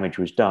is the damage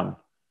was done.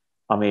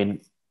 I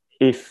mean,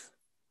 if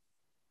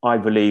I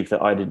believe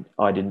that I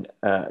didn't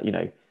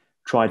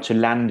try to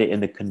land it in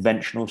the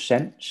conventional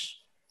sense,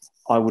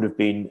 I would have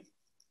been,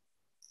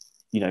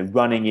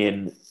 running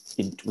in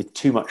with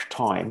too much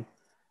time,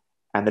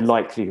 and the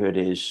likelihood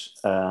is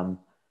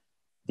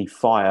the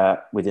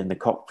fire within the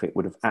cockpit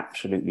would have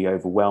absolutely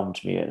overwhelmed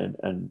me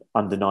and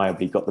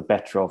undeniably got the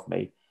better of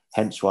me.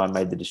 Hence why I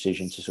made the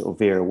decision to sort of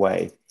veer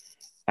away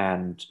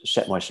and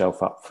set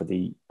myself up for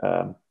the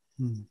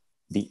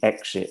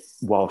exit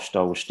whilst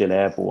I was still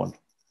airborne,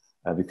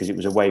 because it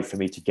was a way for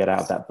me to get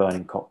out of that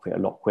burning cockpit a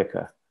lot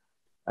quicker.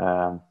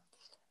 So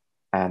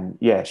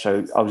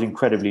I was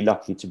incredibly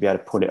lucky to be able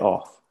to pull it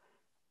off.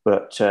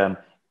 But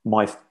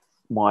my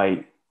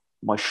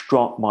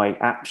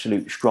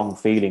absolute strong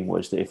feeling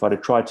was that if I'd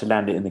have tried to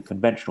land it in the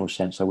conventional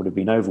sense, I would have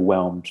been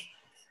overwhelmed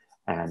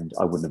and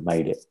I wouldn't have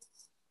made it.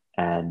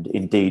 And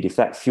indeed, if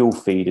that fuel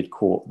feed had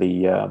caught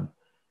the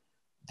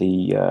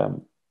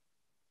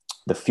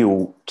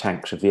fuel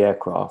tanks of the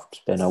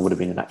aircraft, then I would have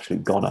been an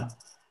absolute goner.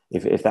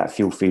 If that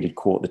fuel feed had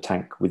caught the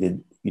tank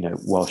within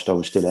whilst I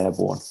was still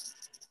airborne.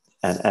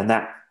 And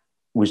that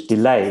was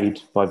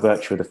delayed by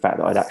virtue of the fact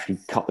that I'd actually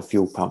cut the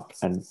fuel pump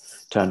and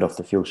turned off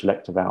the fuel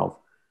selector valve.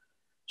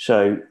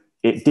 So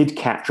it did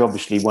catch,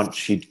 obviously, once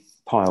she'd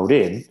piled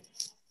in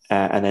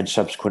and then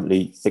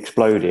subsequently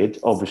exploded.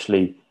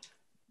 Obviously,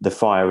 the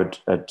fire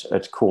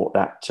had caught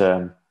that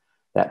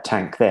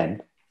tank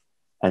then,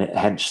 and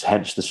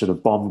hence the sort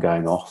of bomb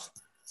going off.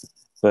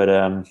 But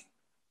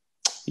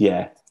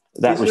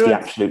that was the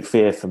absolute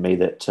fear for me,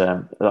 that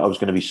I was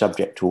going to be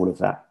subject to all of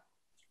that.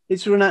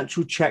 Is there an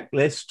actual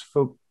checklist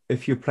for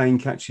if your plane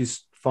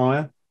catches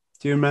fire?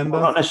 Do you remember?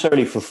 Well, not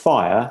necessarily for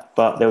fire,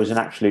 but there was a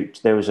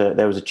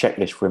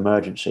checklist for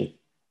emergency,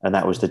 and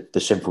that was the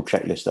simple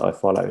checklist that I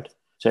followed.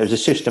 So it was a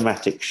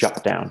systematic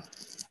shutdown,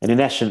 and in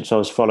essence, I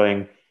was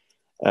following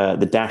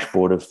the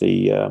dashboard of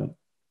the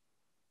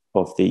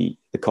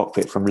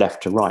cockpit from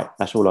left to right.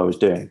 That's all I was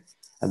doing,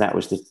 and that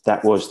was the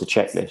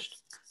checklist.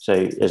 So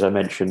as I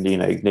mentioned,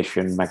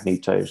 ignition,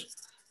 magnetos,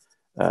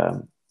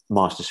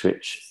 master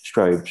switch,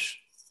 strobes,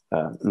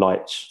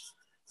 lights,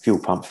 fuel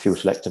pump, fuel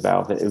selector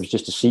valve. It was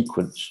just a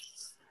sequence,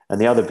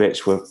 and the other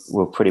bits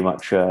were pretty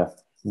much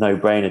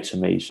no-brainer to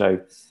me.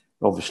 So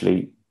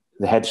obviously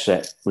the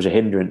headset was a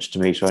hindrance to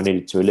me, so I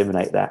needed to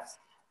eliminate that,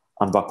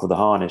 unbuckle the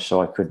harness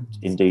so I could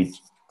indeed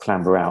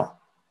clamber out,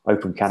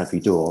 open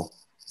canopy door,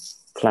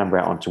 clamber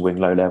out onto wing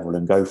low level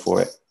and go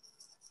for it.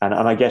 And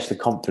I guess the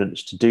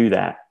confidence to do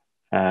that,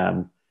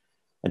 and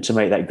to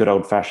make that good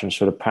old-fashioned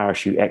sort of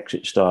parachute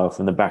exit style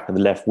from the back of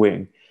the left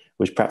wing,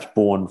 was perhaps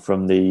born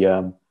from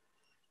the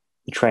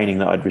training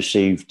that I'd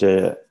received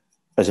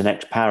as an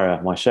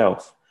ex-para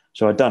myself.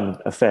 So I'd done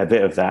a fair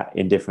bit of that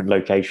in different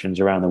locations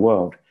around the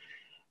world.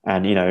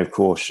 And, of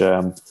course,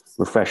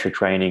 refresher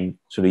training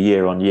sort of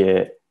year on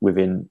year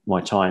within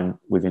my time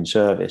within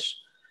service.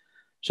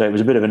 So it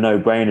was a bit of a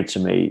no-brainer to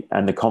me,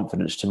 and the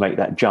confidence to make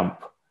that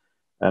jump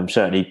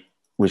certainly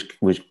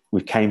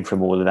came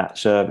from all of that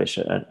service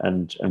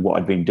and what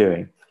I'd been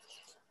doing.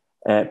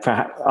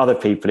 Perhaps other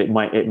people, it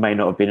may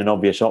not have been an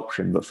obvious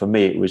option, but for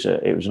me, it was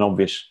an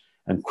obvious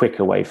and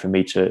quicker way for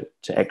me to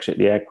exit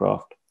the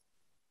aircraft.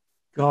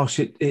 Gosh,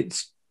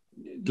 it's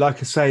like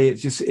I say,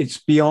 it's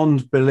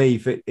beyond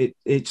belief.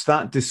 It's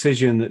that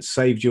decision that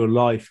saved your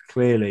life,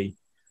 clearly.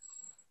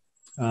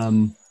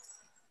 Do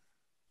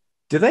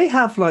they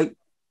have, like,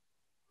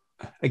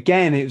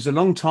 again, it was a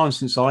long time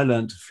since I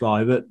learned to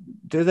fly, but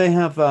do they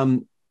have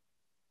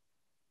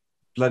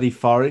bloody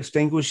fire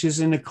extinguishers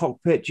in the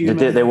cockpit?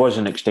 There was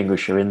an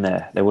extinguisher in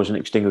there. There was an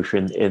extinguisher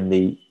in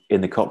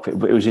the cockpit,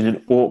 but it was in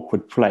an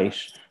awkward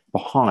place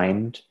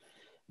behind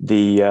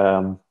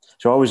the.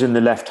 So I was in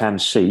the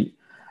left-hand seat,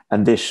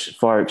 and this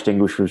fire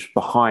extinguisher was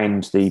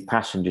behind the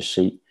passenger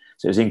seat.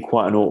 So it was in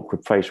quite an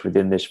awkward place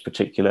within this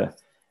particular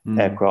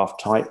aircraft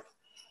type.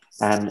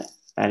 And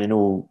in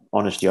all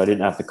honesty, I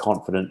didn't have the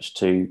confidence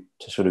to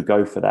sort of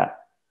go for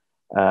that.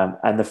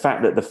 And the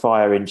fact that the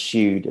fire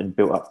ensued and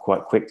built up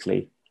quite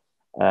quickly,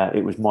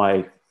 it was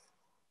my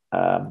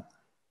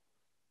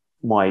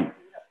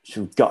sort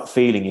of gut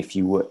feeling, if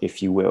you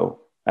will,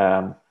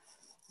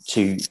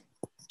 to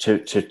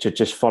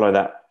just follow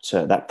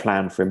that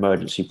plan for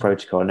emergency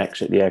protocol and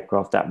exit the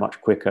aircraft that much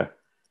quicker.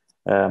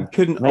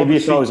 Maybe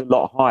if I was a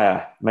lot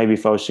higher, maybe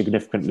if I was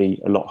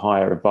significantly a lot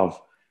higher above,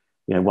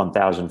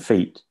 1,000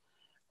 feet,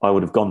 I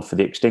would have gone for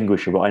the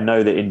extinguisher. But I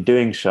know that in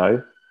doing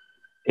so,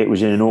 it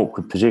was in an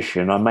awkward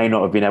position. I may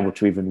not have been able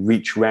to even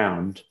reach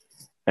round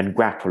and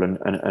grapple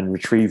and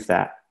retrieve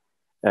that,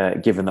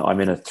 given that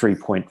I'm in a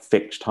 3-point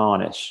fixed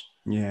harness.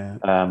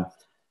 Yeah.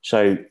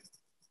 So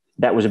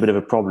that was a bit of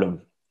a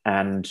problem.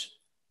 And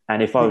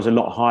if I was a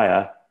lot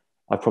higher,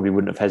 I probably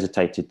wouldn't have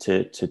hesitated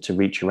to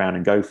reach around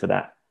and go for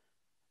that.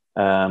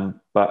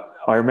 But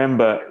I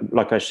remember,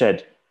 like I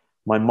said,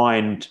 my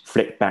mind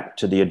flicked back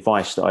to the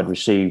advice that I'd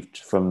received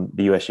from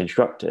the US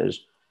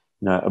instructors,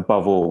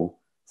 above all,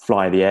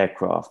 fly the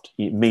aircraft,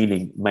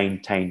 meaning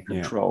maintain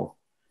control.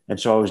 Yeah. And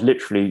so I was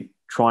literally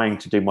trying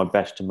to do my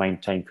best to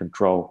maintain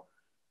control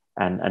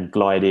and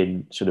glide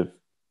in sort of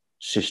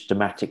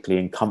systematically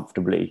and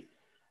comfortably,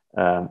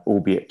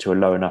 albeit to a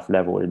low enough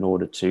level in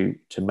order to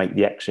make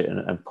the exit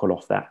and pull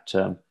off that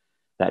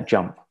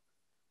jump.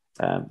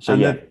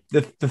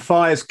 The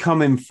fire's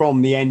coming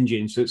from the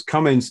engine, so it's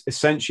coming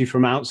essentially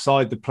from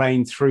outside the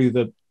plane through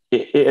the.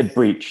 It had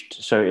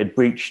breached, so it had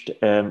breached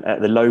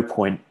at the low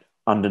point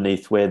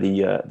underneath where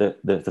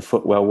the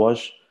footwell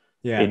was,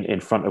 in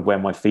front of where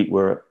my feet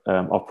were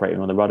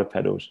operating on the rudder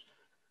pedals.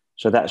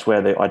 So that's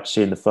where I'd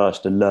seen the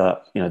first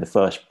alert, the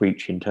first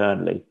breach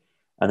internally,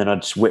 and then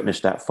I'd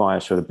witnessed that fire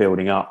sort of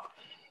building up.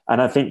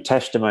 And I think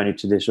testimony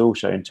to this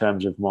also in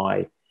terms of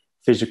my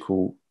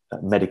physical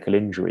medical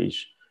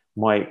injuries.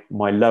 My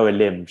lower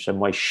limb, so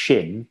my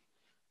shin,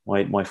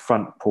 my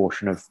front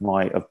portion of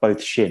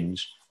both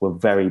shins were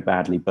very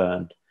badly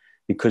burned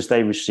because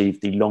they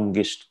received the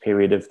longest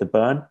period of the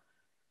burn,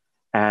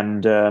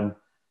 and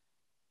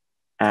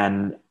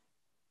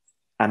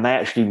they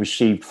actually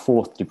received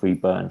 4th degree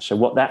burn. So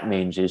what that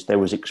means is there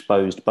was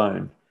exposed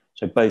bone.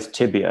 So both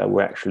tibia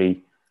were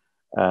actually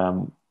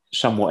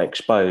somewhat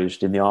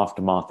exposed in the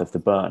aftermath of the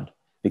burn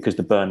because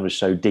the burn was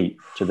so deep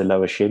to the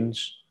lower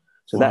shins.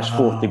 So that's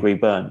fourth Wow. degree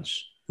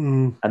burns.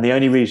 Mm. And the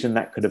only reason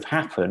that could have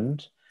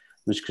happened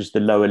was because the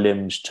lower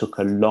limbs took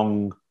a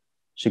long,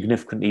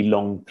 significantly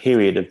long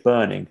period of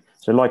burning.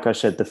 So like I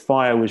said, the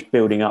fire was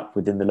building up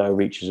within the lower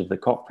reaches of the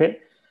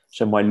cockpit.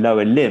 So my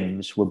lower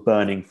limbs were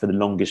burning for the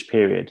longest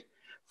period.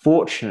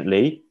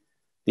 Fortunately,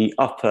 the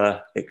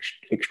upper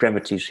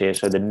extremities here,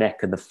 so the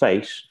neck and the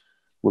face,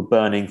 were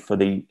burning for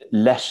the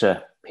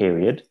lesser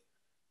period.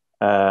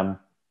 In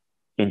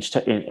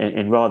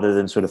rather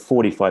than sort of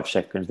 45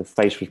 seconds, the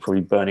face was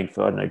probably burning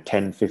for, I don't know,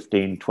 10,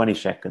 15, 20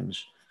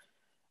 seconds.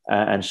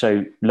 And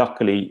so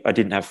luckily I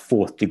didn't have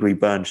fourth degree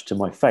burns to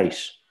my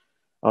face.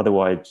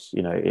 Otherwise,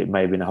 it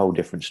may have been a whole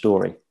different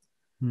story.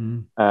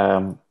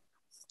 Mm.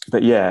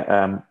 But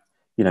yeah,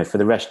 for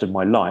the rest of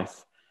my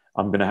life,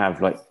 I'm going to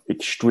have like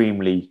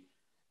extremely,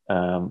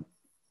 very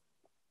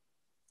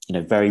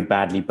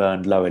badly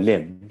burned lower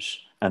limbs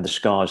and the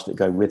scars that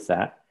go with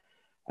that.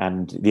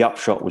 And the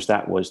upshot was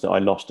that I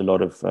lost a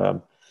lot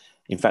of,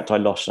 in fact, I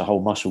lost a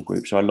whole muscle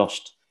group. So I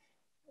lost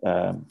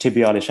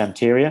tibialis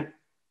anterior,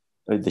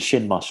 the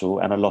shin muscle,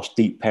 and I lost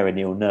deep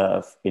perineal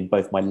nerve in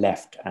both my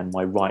left and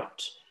my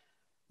right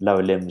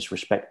lower limbs,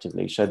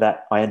 respectively. So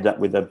that I ended up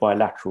with a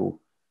bilateral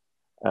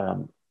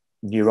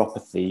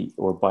neuropathy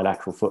or a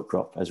bilateral foot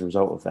drop as a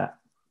result of that.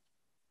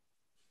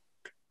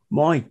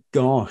 My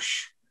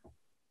gosh.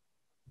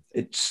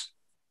 It's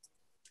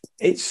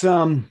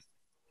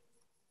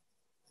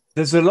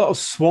there's a lot of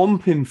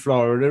swamp in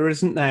Florida,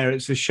 isn't there?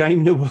 It's a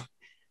shame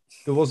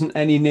there wasn't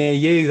any near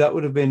you. That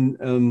would have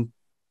been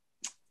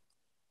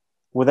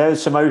Well,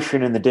 there's some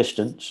ocean in the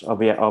distance. I'll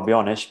be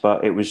honest,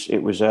 but it was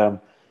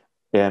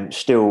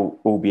still,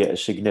 albeit a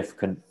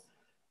significant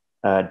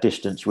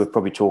distance. We're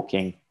probably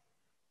talking,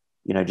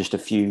 just a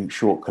few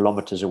short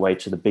kilometers away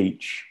to the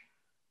beach.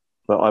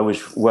 But I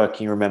was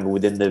working, remember,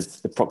 within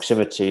the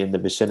proximity and the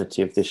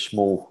vicinity of this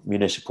small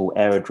municipal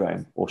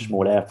aerodrome or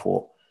small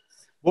airport.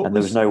 And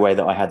there was no way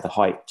that I had the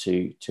height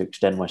to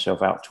extend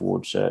myself out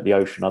towards the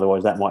ocean.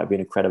 Otherwise, that might have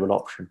been a credible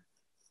option.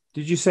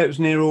 Did you say it was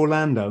near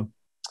Orlando?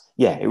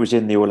 Yeah, it was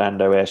in the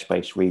Orlando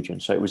airspace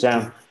region. So it was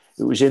down.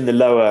 It was in the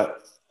lower.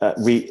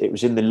 It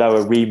was in the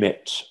lower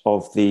remit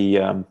of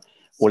the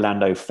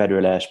Orlando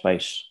Federal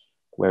Airspace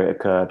where it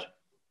occurred.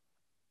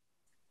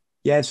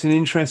 Yeah, it's an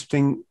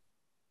interesting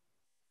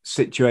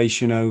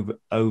situation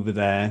over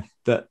there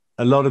that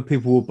a lot of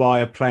people will buy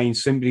a plane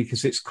simply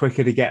because it's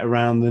quicker to get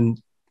around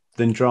than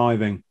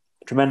driving.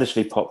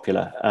 Tremendously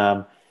popular.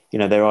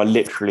 There are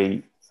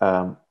literally,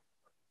 from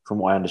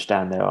what I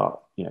understand, there are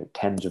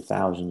tens of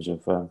thousands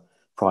of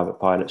private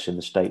pilots in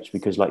the States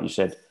because, like you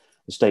said,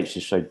 the States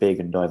is so big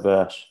and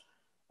diverse,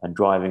 and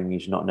driving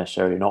is not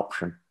necessarily an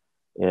option.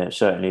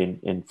 Certainly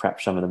in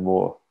perhaps some of the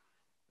more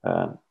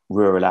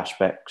rural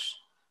aspects.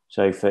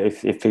 So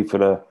if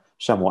people are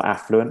somewhat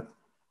affluent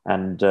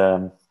and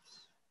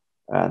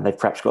they've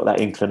perhaps got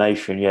that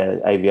inclination, yeah,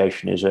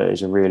 aviation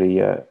is a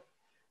really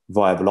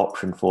viable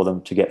option for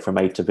them to get from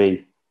A to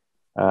B.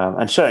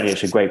 And certainly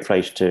it's a great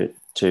place to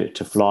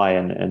fly.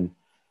 And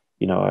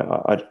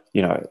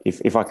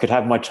if I could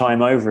have my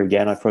time over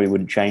again, I probably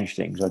wouldn't change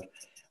things. I'd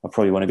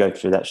probably want to go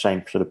through that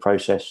same sort of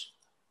process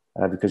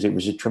because it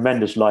was a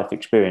tremendous life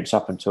experience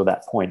up until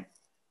that point.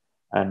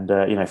 And,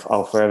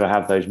 I'll forever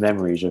have those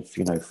memories of,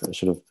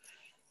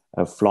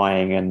 of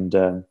flying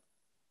and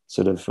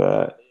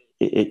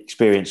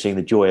experiencing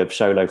the joy of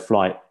solo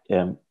flight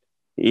in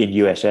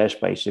US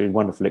airspace. It was a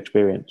wonderful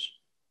experience.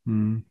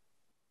 Mm.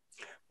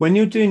 When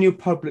you're doing your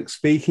public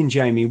speaking,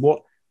 Jamie,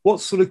 what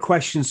sort of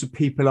questions are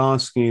people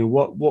asking you?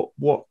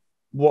 What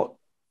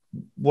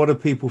are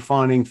people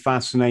finding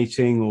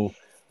fascinating, or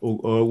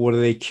what are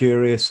they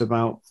curious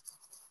about?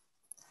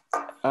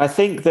 I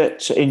think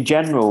that in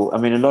general, I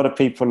mean, a lot of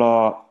people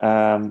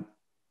are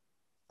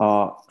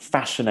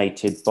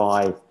fascinated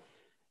by,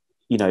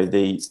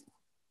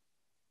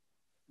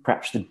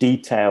 perhaps the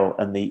detail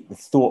and the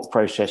thought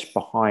process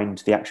behind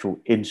the actual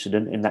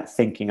incident in that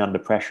thinking under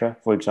pressure,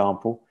 for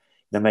example.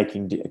 They're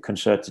making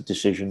concerted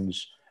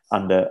decisions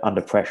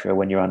under pressure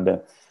when you're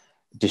under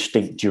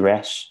distinct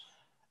duress.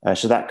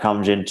 So that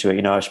comes into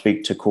it. I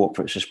speak to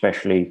corporates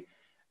especially,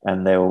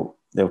 and they'll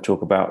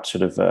talk about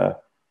sort of,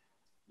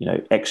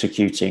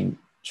 executing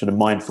sort of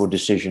mindful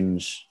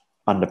decisions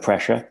under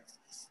pressure.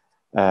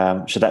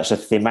 So that's a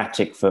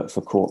thematic for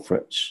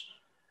corporates.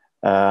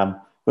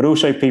 But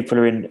also people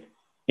are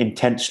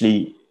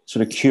intensely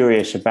sort of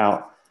curious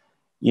about,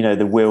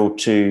 the will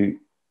to,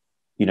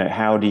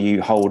 how do you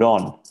hold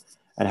on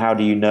and how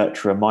do you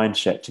nurture a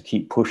mindset to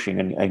keep pushing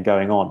and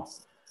going on?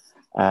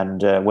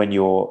 And when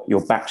your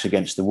back's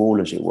against the wall,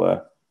 as it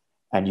were,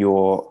 and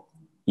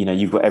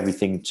you've got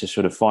everything to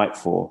sort of fight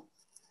for.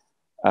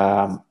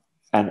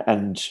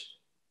 It's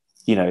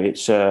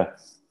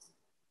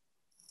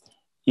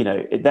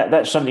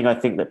that's something I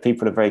think that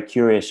people are very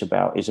curious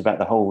about, is about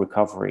the whole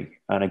recovery.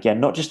 And again,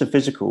 not just the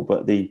physical,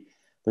 but the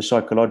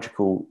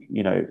psychological,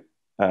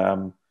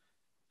 and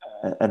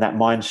that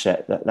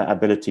mindset, that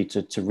ability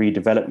to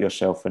redevelop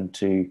yourself and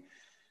to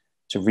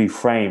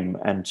reframe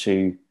and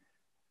to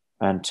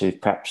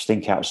perhaps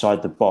think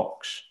outside the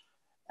box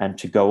and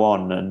to go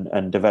on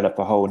and develop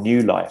a whole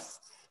new life.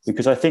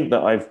 Because I think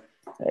that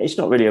it's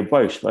not really a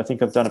boast, but I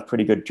think I've done a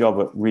pretty good job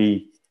at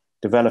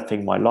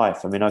redeveloping my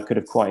life. I mean, I could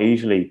have quite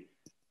easily,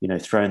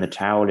 thrown the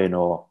towel in,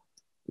 or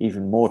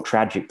even more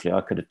tragically,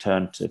 I could have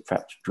turned to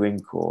perhaps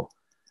drink or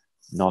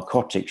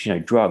narcotics,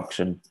 drugs,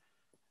 and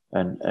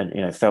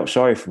felt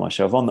sorry for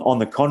myself. On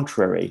the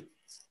contrary,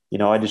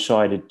 I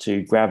decided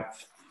to grab,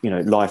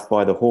 life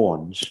by the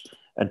horns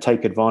and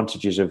take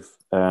advantages of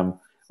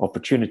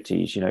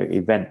opportunities,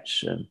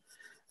 events, and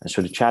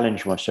sort of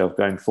challenge myself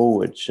going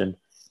forwards, and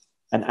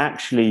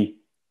actually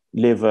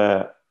live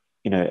a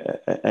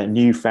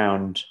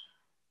newfound,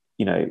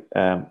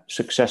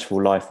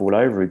 successful life all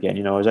over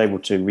again. I was able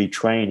to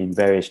retrain in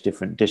various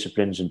different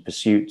disciplines and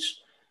pursuits,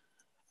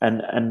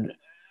 and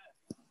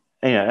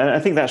I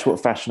think that's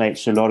what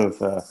fascinates a lot of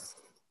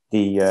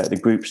the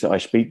groups that I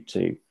speak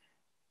to,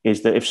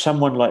 is that if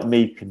someone like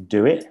me can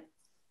do it,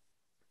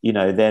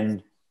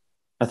 then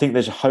I think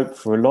there's a hope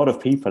for a lot of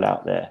people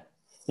out there.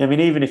 I mean,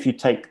 even if you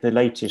take the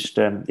latest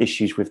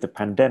issues with the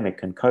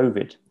pandemic and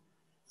COVID,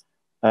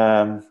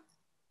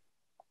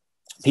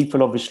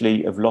 people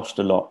obviously have lost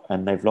a lot,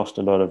 and they've lost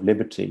a lot of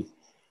liberty,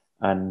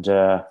 and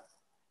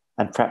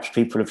perhaps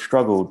people have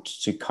struggled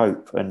to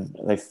cope, and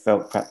they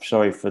felt perhaps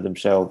sorry for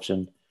themselves,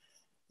 and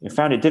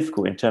found it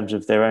difficult in terms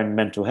of their own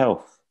mental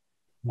health,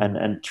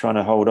 and trying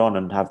to hold on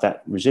and have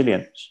that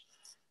resilience.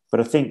 But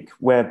I think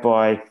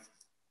whereby,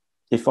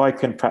 if I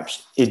can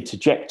perhaps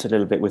interject a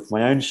little bit with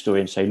my own story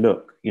and say,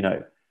 look,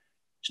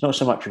 it's not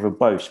so much of a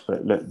boast,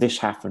 but look, this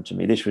happened to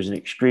me. This was an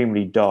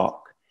extremely dark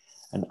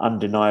and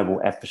undeniable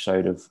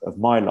episode of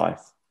my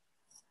life.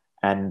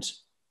 And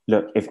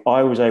look, if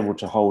I was able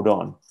to hold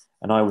on,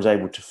 and I was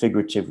able to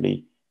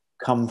figuratively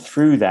come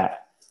through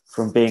that,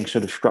 from being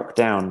sort of struck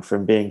down,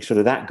 from being sort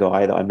of that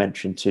guy that I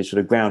mentioned, to sort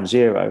of ground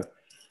zero,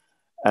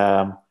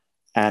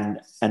 and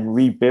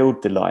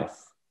rebuild the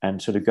life,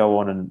 and sort of go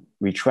on and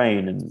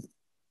retrain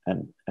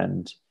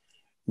and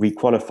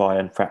requalify,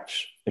 and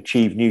perhaps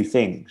achieve new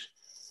things,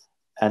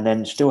 and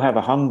then still have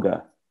a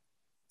hunger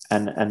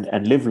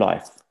and live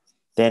life,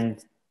 then,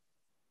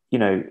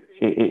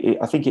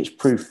 I think it's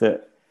proof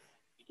that,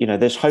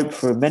 there's hope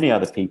for many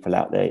other people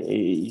out there.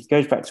 It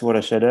goes back to what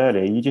I said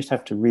earlier. You just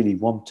have to really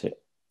want it,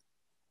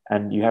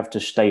 and you have to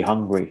stay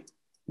hungry.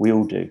 We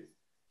all do.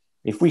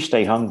 If we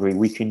stay hungry,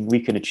 we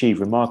can achieve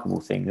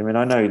remarkable things. I mean,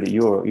 I know that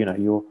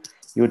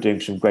you're doing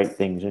some great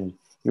things, and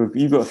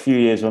you've got a few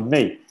years on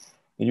me,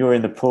 and you're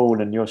in the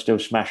pool, and you're still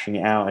smashing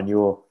it out, and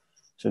you're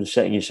sort of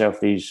setting yourself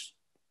these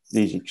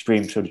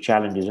extreme sort of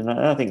challenges, and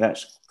I think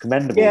that's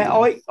commendable.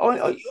 Yeah,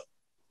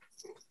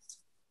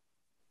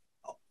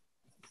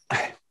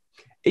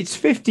 it's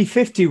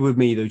 50-50 with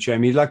me though,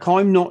 Jamie. Like,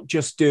 I'm not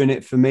just doing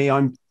it for me.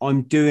 I'm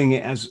doing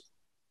it as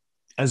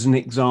an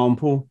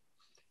example,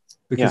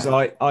 because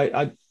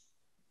I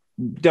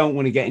don't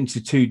want to get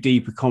into too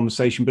deep a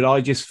conversation, but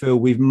I just feel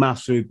we've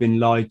massively been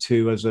lied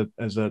to as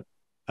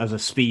a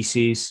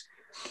species.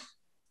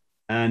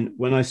 And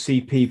when I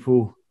see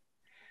people,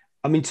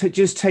 I mean, to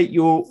just take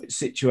your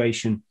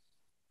situation,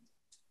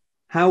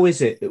 how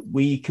is it that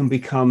we can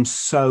become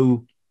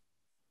so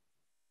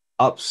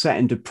upset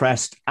and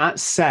depressed at,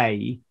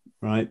 say,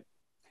 right,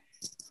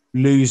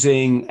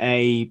 losing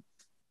a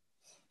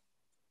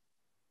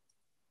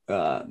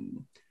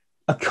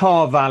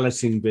car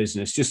valeting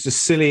business, just a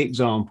silly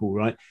example,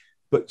 right?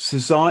 But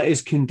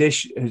society's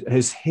condition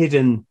has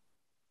hidden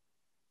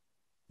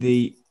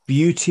the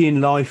beauty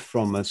in life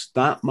from us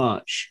that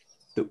much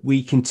that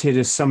we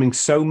consider something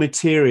so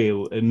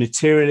material, a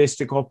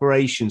materialistic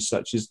operation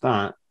such as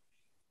that,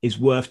 is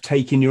worth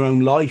taking your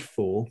own life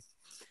for.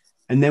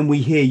 And then we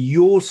hear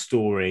your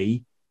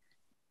story,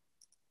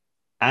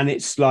 and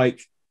it's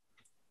like,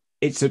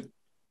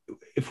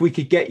 if we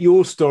could get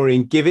your story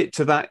and give it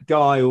to that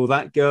guy or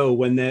that girl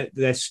when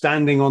they're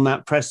standing on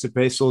that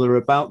precipice, or they're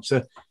about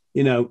to,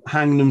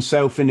 hang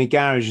themselves in a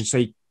garage, and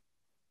say,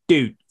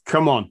 dude,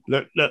 come on,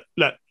 look,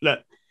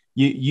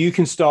 you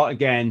can start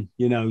again.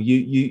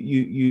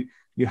 You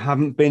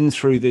haven't been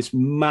through this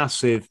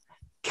massive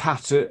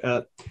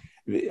I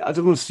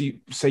don't want to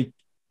say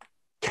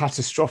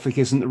catastrophic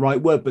isn't the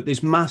right word, but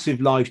this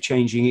massive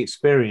life-changing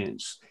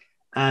experience.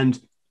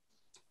 And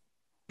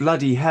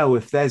bloody hell,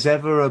 if there's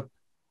ever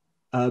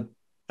a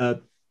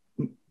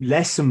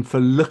lesson for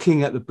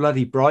looking at the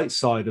bloody bright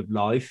side of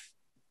life,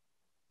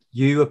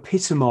 you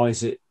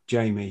epitomize it,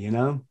 Jamie,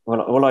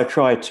 Well, I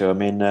try to. I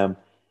mean,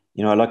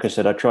 like I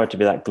said, I try to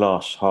be that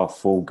glass half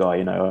full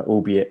guy,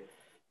 albeit,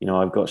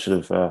 I've got sort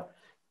of a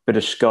bit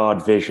of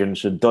scarred vision,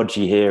 sort of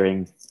dodgy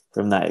hearing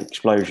from that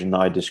explosion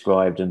that I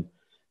described, and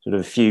sort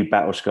of a few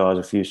battle scars,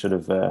 a few sort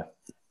of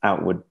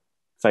outward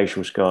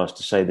facial scars,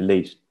 to say the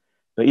least.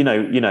 But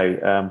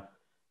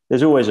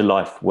there's always a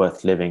life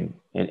worth living,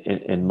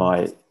 in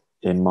my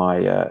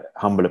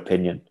humble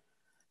opinion.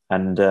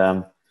 And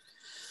I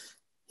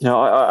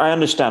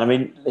understand. I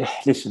mean,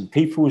 listen,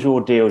 people's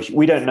ordeals,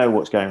 we don't know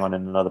what's going on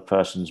in another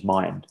person's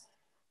mind,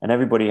 and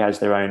everybody has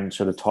their own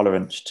sort of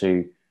tolerance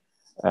to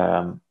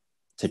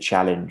to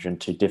challenge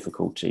and to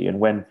difficulty. And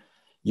when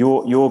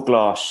your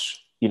glass,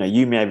 you know,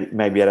 you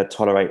may be able to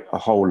tolerate a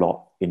whole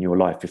lot in your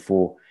life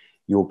before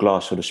your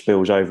glass sort of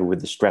spills over with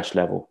the stress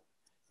level.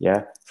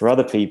 Yeah. For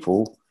other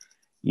people,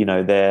 you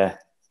know, their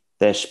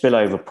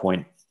spillover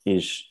point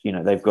is, you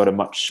know, they've got a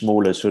much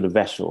smaller sort of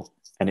vessel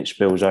and it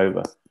spills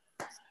over.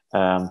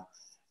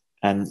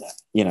 And,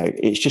 you know,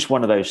 it's just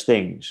one of those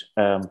things.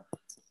 And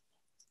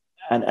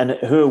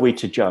who are we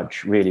to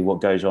judge really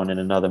what goes on in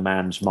another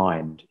man's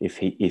mind if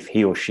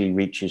he or she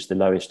reaches the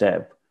lowest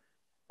ebb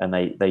and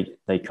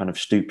they kind of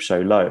stoop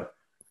so low?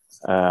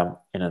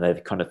 You know,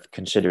 they're kind of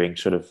considering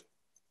sort of,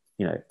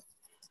 you know,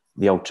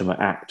 the ultimate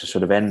act to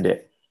sort of end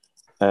it.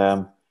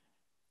 I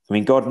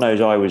mean, God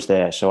knows I was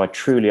there, so I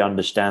truly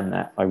understand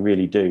that. I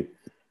really do.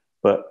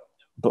 But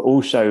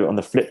also on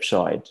the flip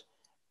side,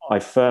 I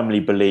firmly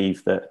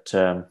believe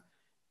that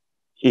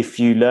if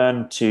you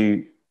learn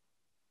to,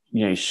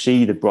 you know,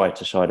 see the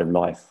brighter side of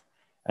life,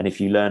 and if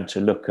you learn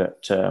to look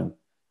at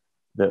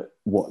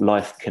what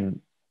life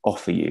can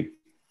offer you,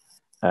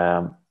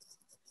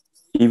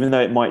 even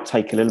though it might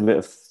take a little bit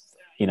of,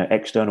 you know,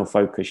 external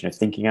focus, you know,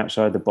 thinking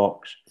outside the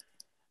box,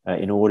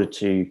 in order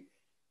to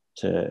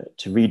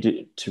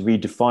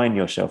redefine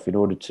yourself, in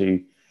order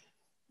to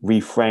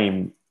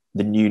reframe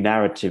the new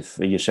narrative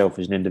for yourself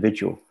as an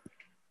individual.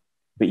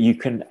 But you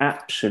can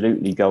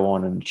absolutely go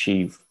on and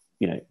achieve,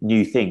 you know,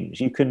 new things.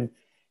 You can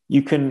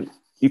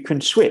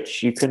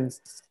switch. You can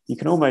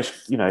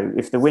almost, you know,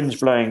 if the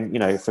wind's blowing, you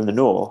know, from the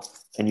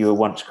north, and you were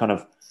once kind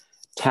of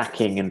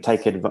tacking and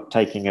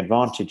taking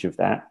advantage of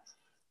that,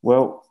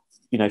 well,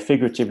 you know,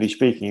 figuratively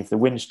speaking, if the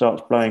wind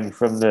starts blowing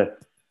from the,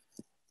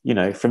 you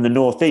know, from the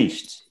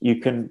northeast, you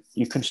can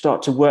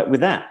start to work with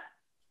that,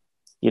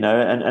 you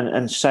know,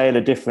 and sail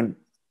a different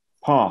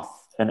path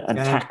and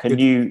tack a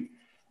new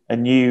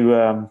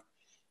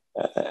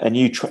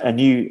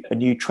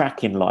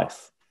track in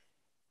life.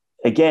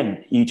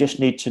 Again, you just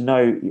need to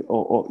know,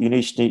 or you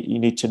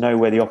need to know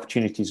where the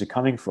opportunities are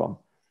coming from,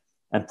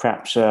 and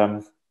perhaps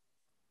you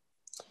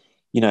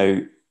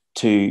know,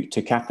 to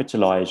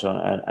capitalize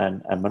on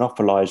and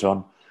monopolize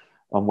on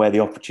where the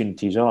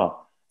opportunities are.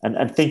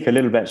 And think a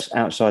little bit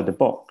outside the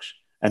box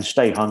and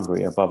stay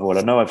hungry above all.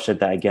 I know I've said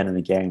that again and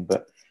again,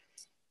 but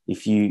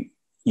if you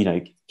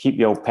know, keep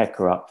the old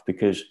pecker up,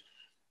 because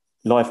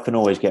life can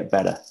always get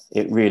better.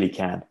 It really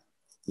can.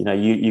 You know,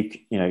 you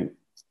know,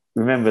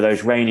 remember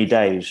those rainy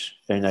days,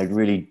 you know,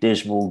 really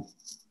dismal,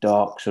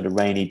 dark sort of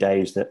rainy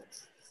days that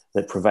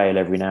prevail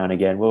every now and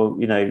again. Well,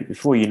 you know,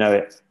 before you know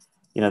it,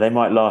 you know, they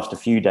might last a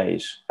few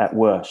days at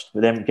worst,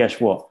 but then guess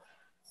what?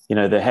 You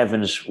know, the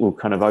heavens will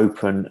kind of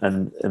open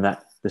and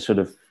that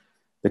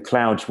the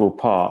clouds will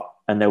part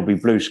and there'll be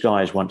blue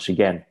skies once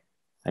again.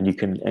 And you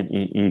can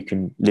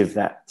live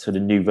that sort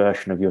of new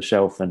version of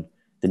yourself and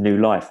the new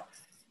life.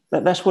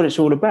 That's what it's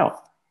all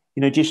about.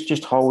 You know,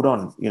 just hold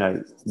on, you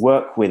know,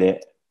 work with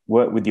it,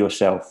 work with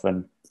yourself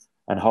and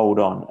hold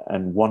on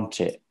and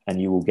want it,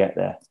 and you will get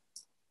there.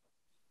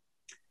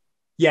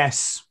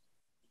 Yes.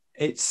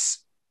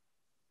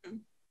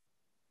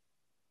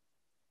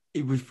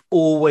 We've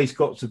always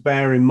got to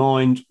bear in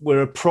mind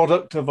we're a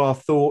product of our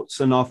thoughts,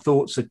 and our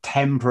thoughts are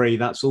temporary.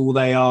 That's all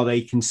they are.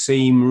 They can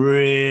seem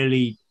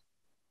really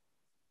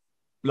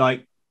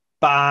like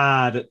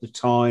bad at the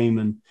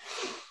time,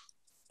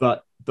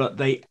 but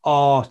they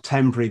are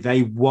temporary.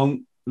 They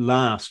won't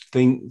last.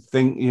 Think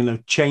you know,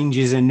 change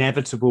is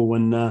inevitable.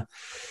 And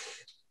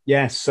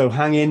yes, so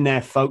hang in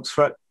there, folks.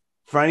 For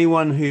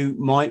anyone who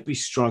might be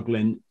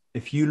struggling,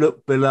 if you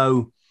look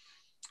below,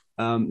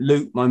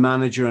 Luke, my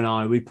manager, and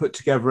I, we put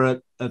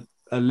together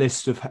a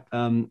list of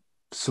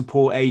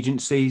support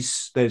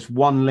agencies. There's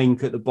one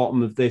link at the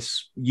bottom of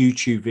this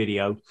YouTube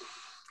video.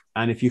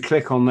 And if you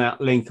click on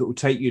that link, it will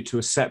take you to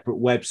a separate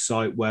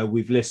website where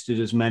we've listed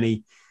as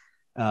many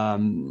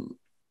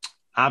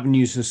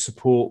avenues of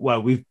support.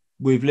 Well,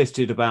 we've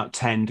listed about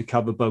 10 to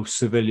cover both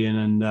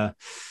civilian and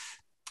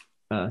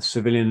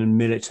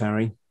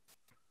military.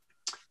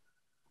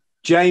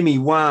 Jamie,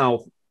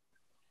 wow.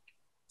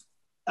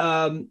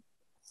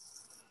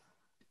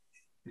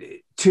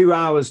 2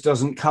 hours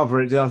doesn't cover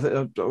it.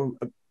 You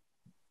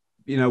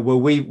know,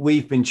 well,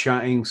 we've been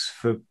chatting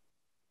for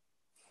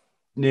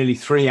nearly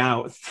 3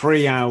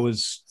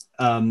 hours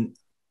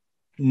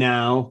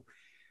now.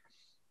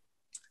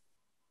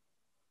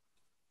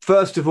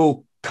 First of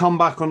all, come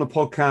back on the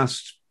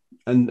podcast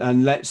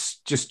and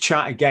let's just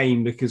chat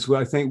again, because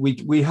I think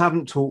we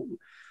haven't talked.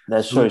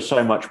 There's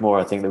so much more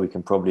I think that we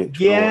can probably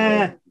explore.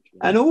 Yeah.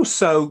 And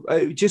also,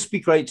 it'd just be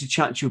great to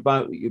chat to you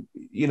about,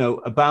 you know,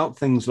 about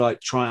things like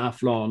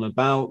triathlon,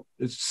 about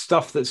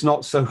stuff that's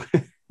not so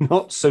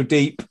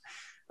deep.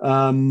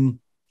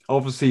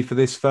 Obviously, for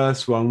this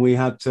first one, we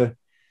had to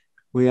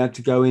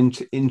go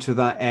into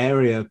that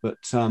area. But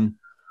I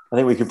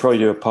think we could probably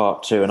do a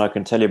part 2, and I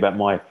can tell you about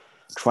my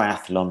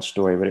triathlon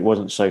story, but it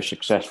wasn't so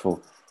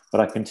successful. But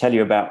I can tell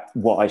you about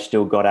what I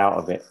still got out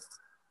of it,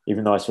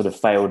 even though I sort of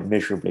failed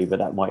miserably, but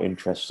that might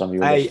interest some of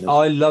your listeners.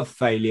 I love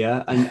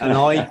failure, and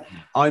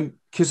I'm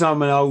because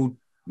I'm an old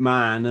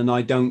man and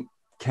I don't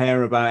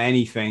care about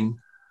anything.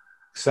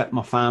 except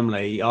my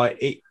family. I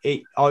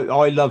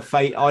love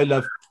fate. I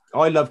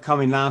love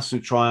coming last in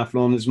a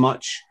triathlon as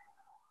much.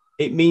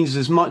 It means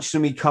as much to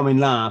me coming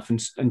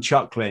last and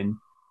chuckling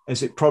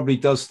as it probably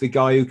does to the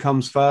guy who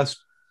comes first.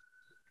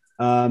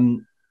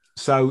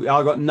 So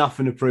I got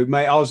nothing to prove,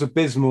 mate. I was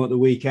abysmal at the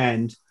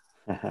weekend.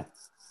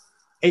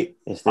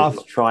 It's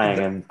the trying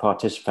and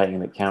participating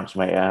that counts,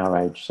 mate, at our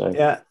age. So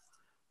yeah,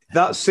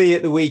 that C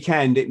at the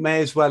weekend, it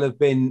may as well have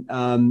been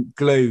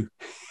glue.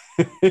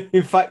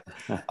 In fact,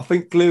 I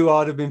think glue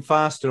I'd have been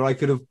faster. I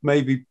could have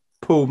maybe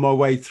pulled my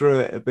way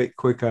through it a bit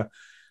quicker.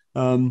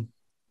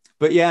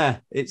 But yeah,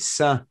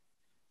 it's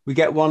we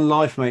get one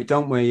life, mate,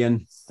 don't we?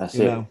 And that's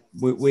you know,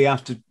 we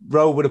have to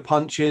roll with the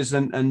punches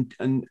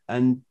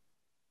and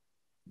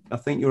I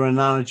think your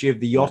analogy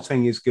of the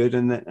yachting is good,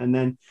 and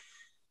then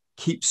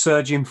keep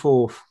surging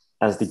forth.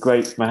 As the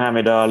great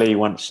Muhammad Ali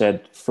once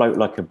said, float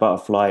like a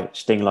butterfly,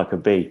 sting like a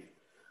bee.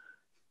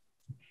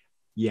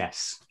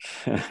 Yes.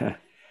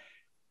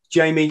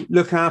 Jamie,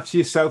 look after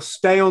yourself.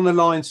 Stay on the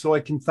line so I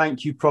can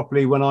thank you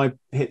properly when I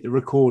hit the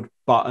record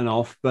button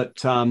off.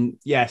 But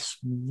yes,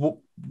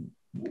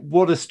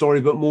 what a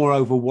story, but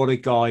moreover, what a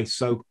guy.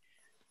 So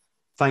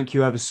thank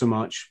you ever so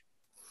much.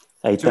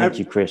 Hey, thank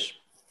you, Chris.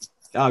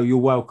 Oh, you're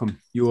welcome.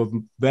 You are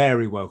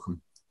very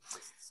welcome.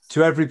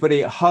 To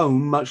everybody at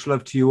home, much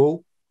love to you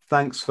all.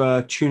 Thanks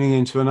for tuning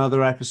in to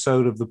another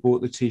episode of the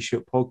Bought the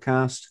T-Shirt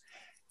podcast.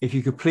 If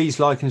you could please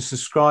like and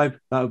subscribe,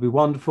 that would be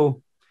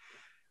wonderful.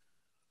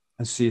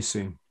 And see you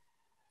soon.